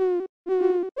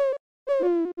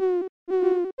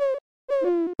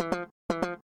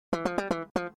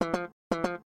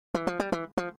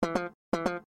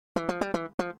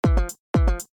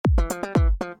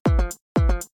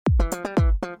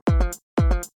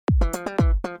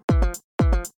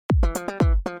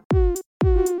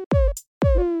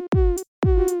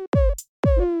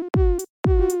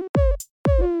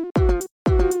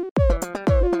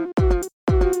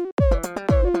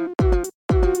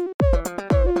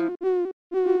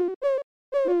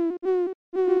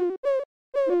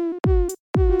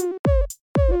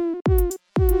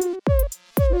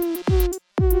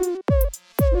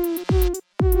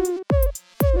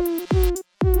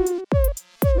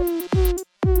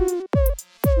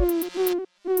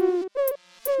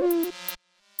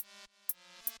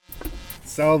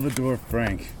 Salvador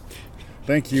Frank.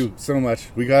 Thank you so much.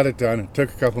 We got it done. It took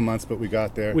a couple months, but we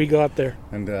got there. We got there.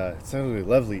 And it's a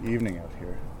lovely evening out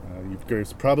here. You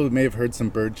guys probably may have heard some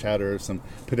bird chatter or some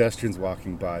pedestrians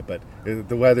walking by, but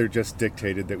the weather just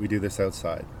dictated that we do this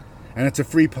outside. And it's a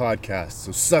free podcast,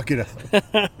 so suck it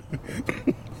up.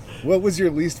 What was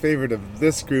your least favorite of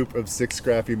this group of 6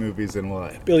 Scrappy movies and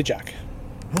why? Billy Jack.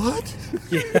 What?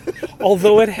 Yeah.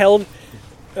 Although it held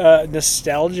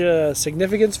nostalgia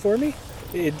significance for me,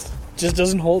 it just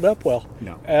doesn't hold up well.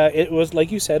 No. It was,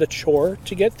 like you said, a chore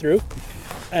to get through,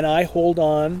 and I hold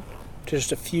on to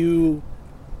just a few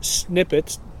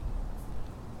snippets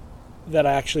that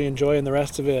I actually enjoy, and the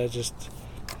rest of it is just,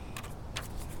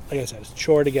 like I said, it's a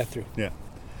chore to get through. Yeah.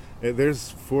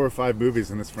 There's 4 or 5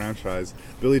 movies in this franchise.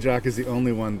 Billy Jack is the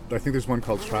only one. I think there's one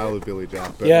called Trial of Billy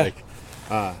Jack,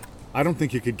 but I don't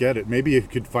think you could get it. Maybe you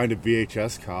could find a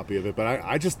VHS copy of it, but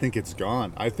I just think it's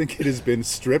gone. I think it has been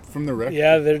stripped from the record.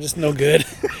 Yeah, they're just no good.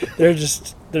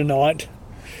 they're not.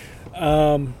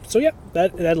 So yeah,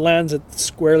 that lands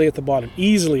squarely at the bottom,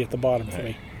 easily at the bottom for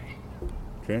me.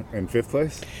 Okay, and 5th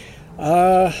place?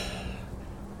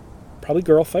 Probably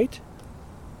Girlfight.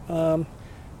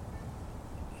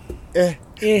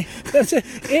 That's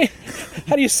it.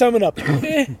 How do you sum it up?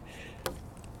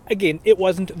 Again, it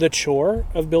wasn't the chore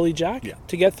of Billy Jack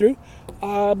to get through.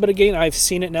 But again, I've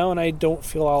seen it now, and I don't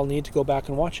feel I'll need to go back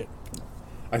and watch it.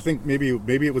 I think maybe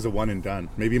it was a one and done.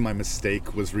 Maybe my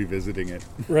mistake was revisiting it.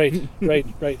 Right.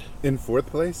 In 4th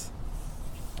place?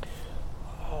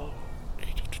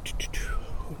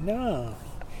 No.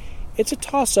 It's a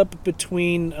toss-up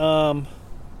between...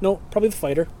 probably The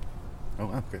Fighter.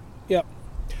 Oh, okay. Yeah.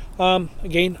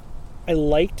 Again, I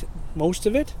liked most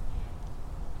of it.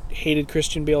 Hated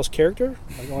Christian Bale's character.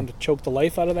 I wanted to choke the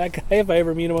life out of that guy if I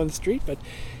ever meet him on the street. But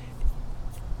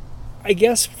I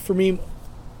guess for me,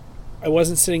 I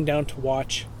wasn't sitting down to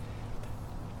watch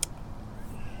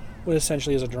what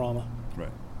essentially is a drama.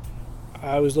 Right.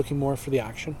 I was looking more for the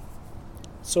action.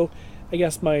 So I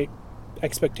guess my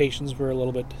expectations were a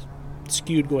little bit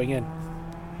skewed going in.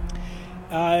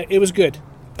 It was good.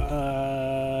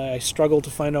 I struggled to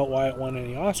find out why it won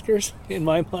any Oscars in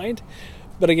my mind.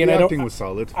 But again, the acting was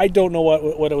solid. I don't know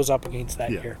what it was up against that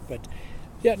year. But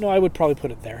yeah, no, I would probably put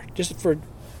it there. Just for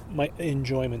my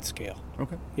enjoyment scale.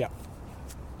 Okay. Yeah.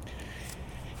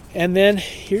 And then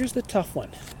here's the tough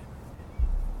one.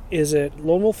 Is it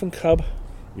Lone Wolf and Cub?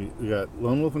 We got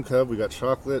Lone Wolf and Cub, we got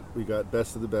Chocolate, we got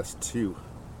Best of the Best 2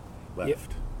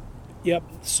 left. Yep.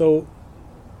 So,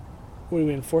 what are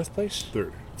we in, fourth place?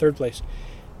 Third place.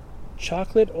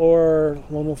 Chocolate or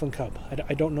Lone Wolf and Cub?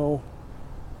 I don't know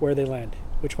where they land.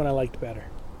 Which one I liked better?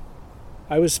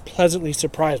 I was pleasantly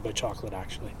surprised by Chocolate,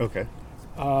 actually. Okay.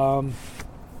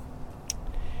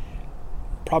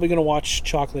 Probably going to watch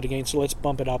Chocolate again, so let's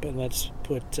bump it up and let's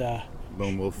put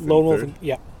Lone Wolf in third?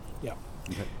 Yeah.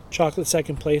 Okay. Chocolate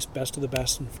second place, Best of the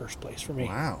Best in first place for me.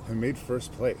 Wow, it made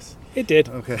first place. It did.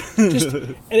 Okay.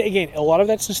 And again, a lot of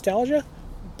that's nostalgia,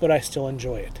 but I still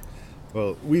enjoy it.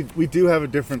 Well, we do have a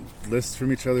different list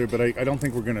from each other, but I don't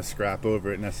think we're going to scrap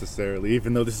over it necessarily,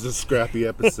 even though this is a scrappy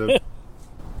episode.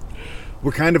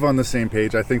 We're kind of on the same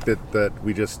page. I think that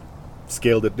we just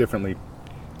scaled it differently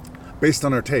based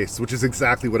on our tastes, which is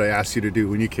exactly what I asked you to do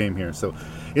when you came here. So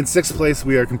in sixth place,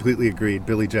 we are completely agreed,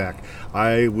 Billy Jack.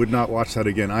 I would not watch that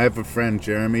again. I have a friend,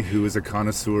 Jeremy, who is a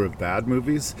connoisseur of bad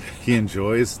movies. He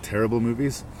enjoys terrible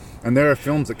movies. And there are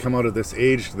films that come out of this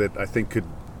age that I think could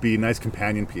be nice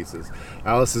companion pieces.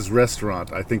 Alice's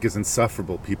Restaurant, I think, is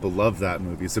insufferable. People love that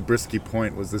movie. Zabriskie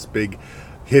Point was this big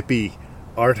hippie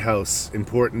art house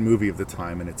important movie of the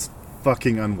time, and it's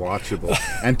fucking unwatchable.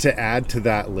 And to add to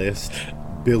that list,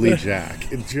 Billy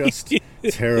Jack. It's just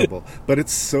terrible. But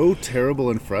it's so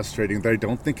terrible and frustrating that I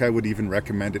don't think I would even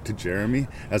recommend it to Jeremy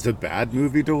as a bad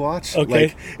movie to watch. Okay.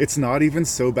 Like, it's not even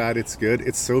so bad it's good.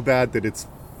 It's so bad that it's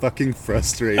fucking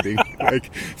frustrating.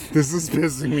 Like, this is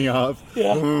pissing me off.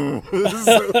 Yeah.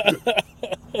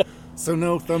 So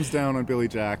no, thumbs down on Billy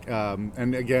Jack.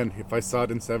 And again, if I saw it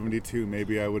in 72,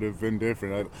 maybe I would have been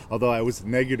different. Although I was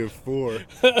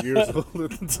 -4 years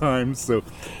old at the time. So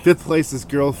fifth place is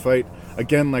Girlfight.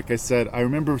 Again, like I said, I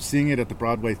remember seeing it at the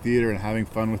Broadway Theater and having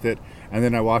fun with it. And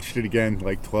then I watched it again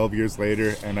like 12 years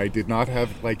later, and I did not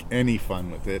have like any fun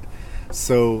with it.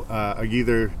 So I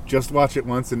either just watch it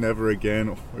once and never again,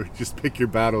 or just pick your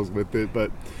battles with it. But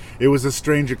it was a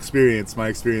strange experience, my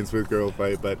experience with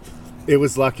Girlfight. But it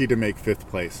was lucky to make fifth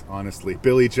place, honestly.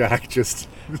 Billy Jack just,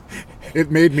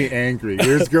 it made me angry.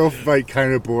 Whereas Girlfight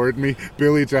kind of bored me,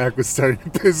 Billy Jack was starting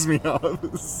to piss me off.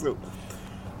 So,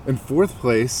 in fourth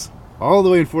place, all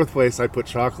the way in fourth place, I put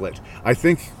Chocolate. I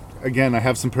think, again, I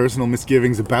have some personal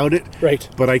misgivings about it. Right.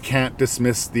 But I can't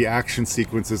dismiss the action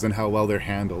sequences and how well they're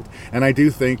handled. And I do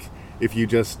think if you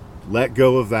just let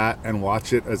go of that and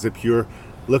watch it as a pure,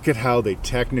 look at how they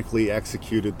technically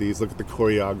executed these, look at the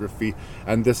choreography,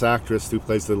 and this actress who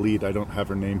plays the lead, I don't have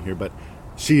her name here, but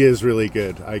she is really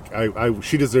good.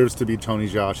 She deserves to be Tony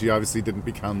Jaa. She obviously didn't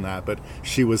become that, but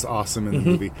she was awesome in the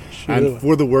movie. And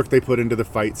for the work they put into the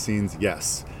fight scenes,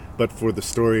 yes. But for the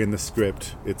story and the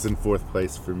script, it's in fourth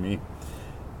place for me.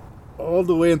 All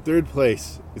the way in third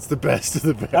place, it's the Best of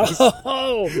the Best.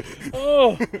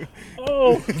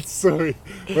 Sorry,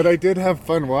 but I did have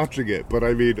fun watching it. But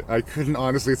I mean, I couldn't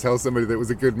honestly tell somebody that it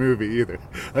was a good movie either.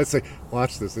 I'd say,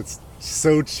 watch this. It's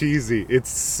so cheesy.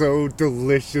 It's so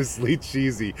deliciously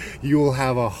cheesy. You will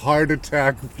have a heart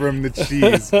attack from the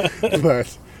cheese.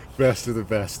 But Best of the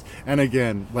Best. And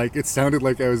again, like, it sounded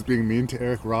like I was being mean to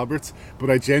Eric Roberts, but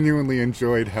I genuinely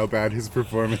enjoyed how bad his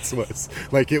performance was.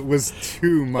 Like, it was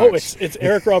too much. Oh, it's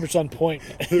Eric Roberts on point.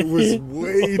 It was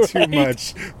way too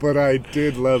much, but I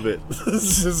did love it.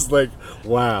 It's just like,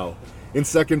 wow. In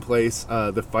second place,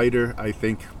 The Fighter,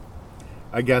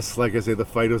 I guess, like I say, the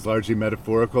fight was largely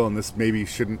metaphorical, and this maybe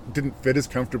didn't fit as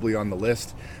comfortably on the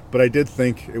list, but I did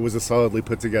think it was a solidly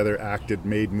put together, acted,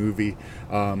 made movie.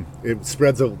 It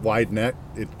spreads a wide net.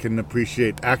 It can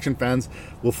appreciate, action fans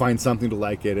will find something to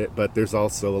like in it, but there's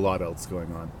also a lot else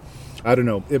going on. I don't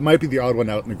know, it might be the odd one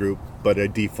out in the group, but I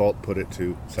default put it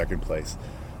to second place.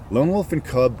 Lone Wolf and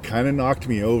Cub kind of knocked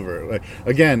me over. Like,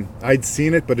 again, I'd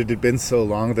seen it, but it had been so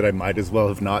long that I might as well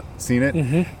have not seen it.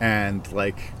 Mm-hmm. And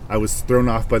like, I was thrown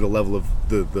off by the level of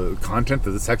the content,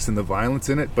 the sex and the violence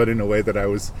in it, but in a way that I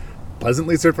was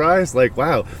pleasantly surprised. Like,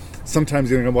 wow,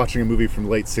 sometimes I'm watching a movie from the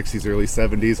late 60s, early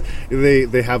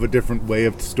 70s. They have a different way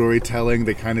of storytelling.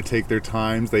 They kind of take their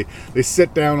times. They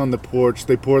sit down on the porch,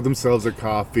 they pour themselves a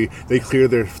coffee, they clear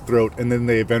their throat, and then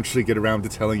they eventually get around to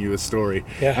telling you a story.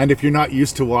 Yeah. And if you're not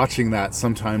used to watching that,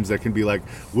 sometimes that can be like,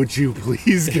 would you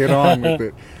please get on with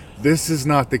it? This is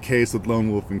not the case with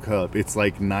Lone Wolf and Cub. It's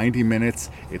like 90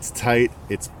 minutes, it's tight,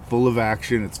 it's full of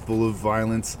action, it's full of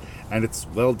violence, and it's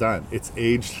well done. It's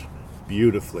aged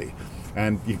beautifully.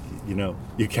 And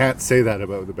you can't say that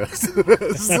about the Best of the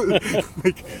Best.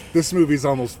 Like, this movie's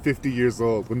almost 50 years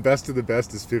old. When Best of the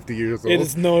Best is 50 years old,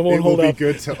 it won't be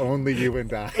good to only you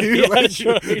and I. Yeah, that's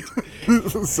right.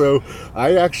 So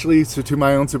I actually, to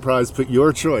my own surprise, put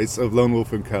your choice of Lone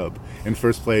Wolf and Cub in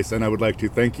first place, and I would like to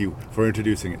thank you for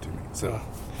introducing it to me. So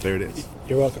there it is.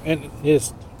 You're welcome. And it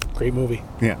is a great movie.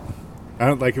 Yeah. I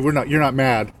don't like it. You're not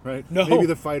mad, right? No. Maybe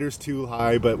the fighter's too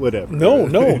high, but whatever. No.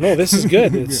 This is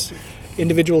good. It's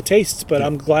individual tastes, but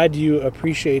I'm glad you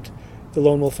appreciate the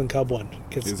Lone Wolf and Cub one.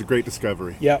 It's a great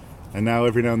discovery. Yeah. And now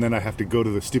every now and then I have to go to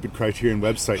the stupid Criterion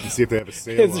website and see if they have a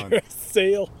sale Is on. there a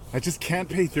sale? I just can't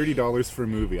pay $30 for a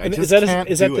movie. Is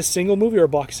that the single movie or a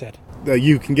box set?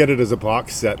 You can get it as a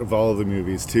box set of all of the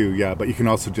movies too, yeah. But you can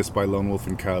also just buy Lone Wolf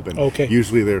and Cub, and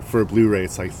usually they're for a Blu-ray.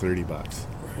 It's like $30.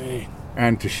 Right.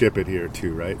 And to ship it here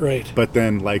too, right? Right. But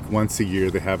then, like, once a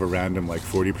year they have a random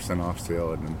 40% off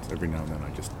sale, and then every now and then I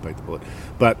just bite the bullet.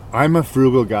 But I'm a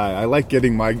frugal guy. I like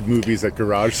getting my movies at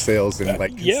garage sales and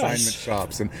consignment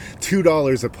shops, and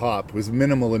 $2 a pop was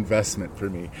minimal investment for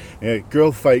me.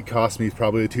 Girlfight cost me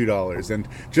probably $2, and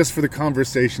just for the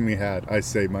conversation we had, I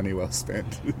say money well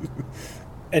spent.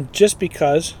 And just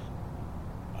because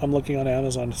I'm looking on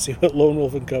Amazon to see what Lone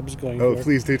Wolf and Cub is going for. Oh,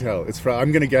 please do tell.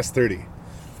 I'm going to guess 30.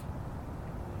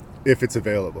 If it's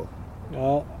available.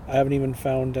 Well, I haven't even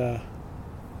found the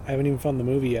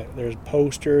movie yet. There's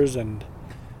posters and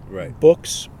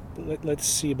books. Let's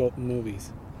see about the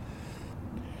movies.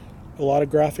 A lot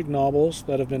of graphic novels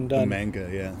that have been done. Manga,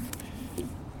 yeah.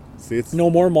 See, it's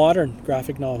no more modern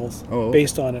graphic novels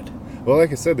based on it. Well,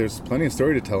 like I said, there's plenty of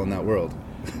story to tell in that world.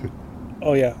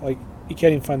 Oh yeah, you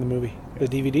can't even find the movie. The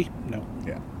DVD? No.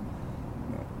 Yeah.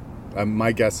 No.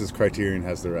 My guess is Criterion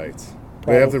has the rights.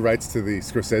 They have the rights to the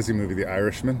Scorsese movie, The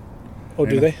Irishman. Oh,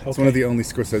 do they? It's one of the only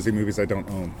Scorsese movies I don't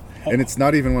own. And it's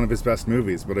not even one of his best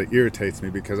movies, but it irritates me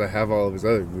because I have all of his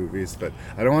other movies, but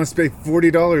I don't want to pay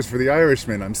 $40 for The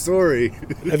Irishman. I'm sorry.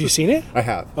 Have you seen it? I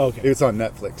have. Oh, okay. It's on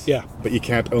Netflix. Yeah. But you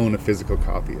can't own a physical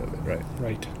copy of it, right?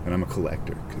 Right. And I'm a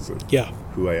collector because of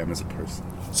who I am as a person.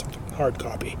 Something hard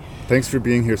copy. Thanks for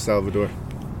being here, Salvador.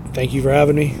 Thank you for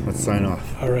having me. Let's sign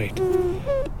off. All right.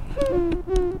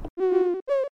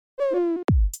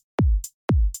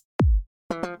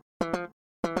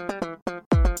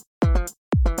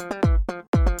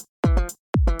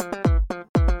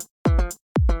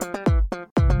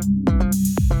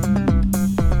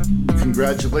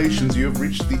 Congratulations, you have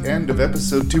reached the end of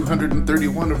episode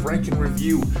 231 of Rank and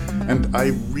Review, and I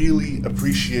really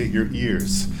appreciate your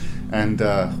ears. And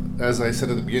as I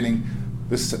said at the beginning,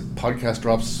 this podcast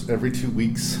drops every 2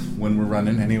 weeks when we're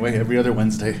running anyway, every other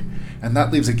Wednesday, and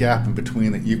that leaves a gap in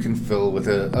between that you can fill with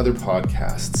other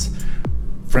podcasts.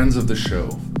 Friends of the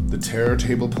show, the Terror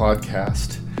Table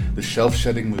podcast, the Shelf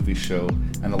Shedding Movie Show,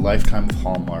 and A Lifetime of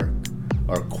Hallmark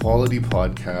are quality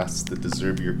podcasts that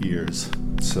deserve your ears.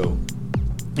 So,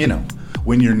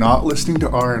 when you're not listening to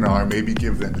R&R, maybe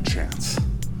give them a chance.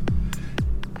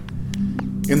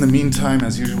 In the meantime,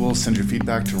 as usual, send your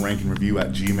feedback to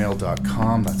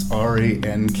ranknreview@gmail.com. That's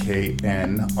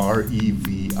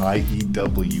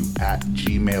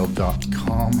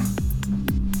ranknreview@gmail.com.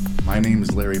 My name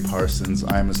is Larry Parsons.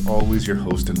 I am, as always, your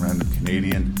host and random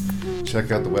Canadian.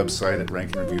 Check out the website at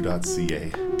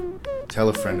Ranknreview.ca. Tell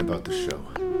a friend about the show.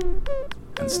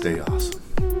 And stay awesome.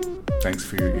 Thanks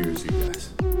for your ears, you guys.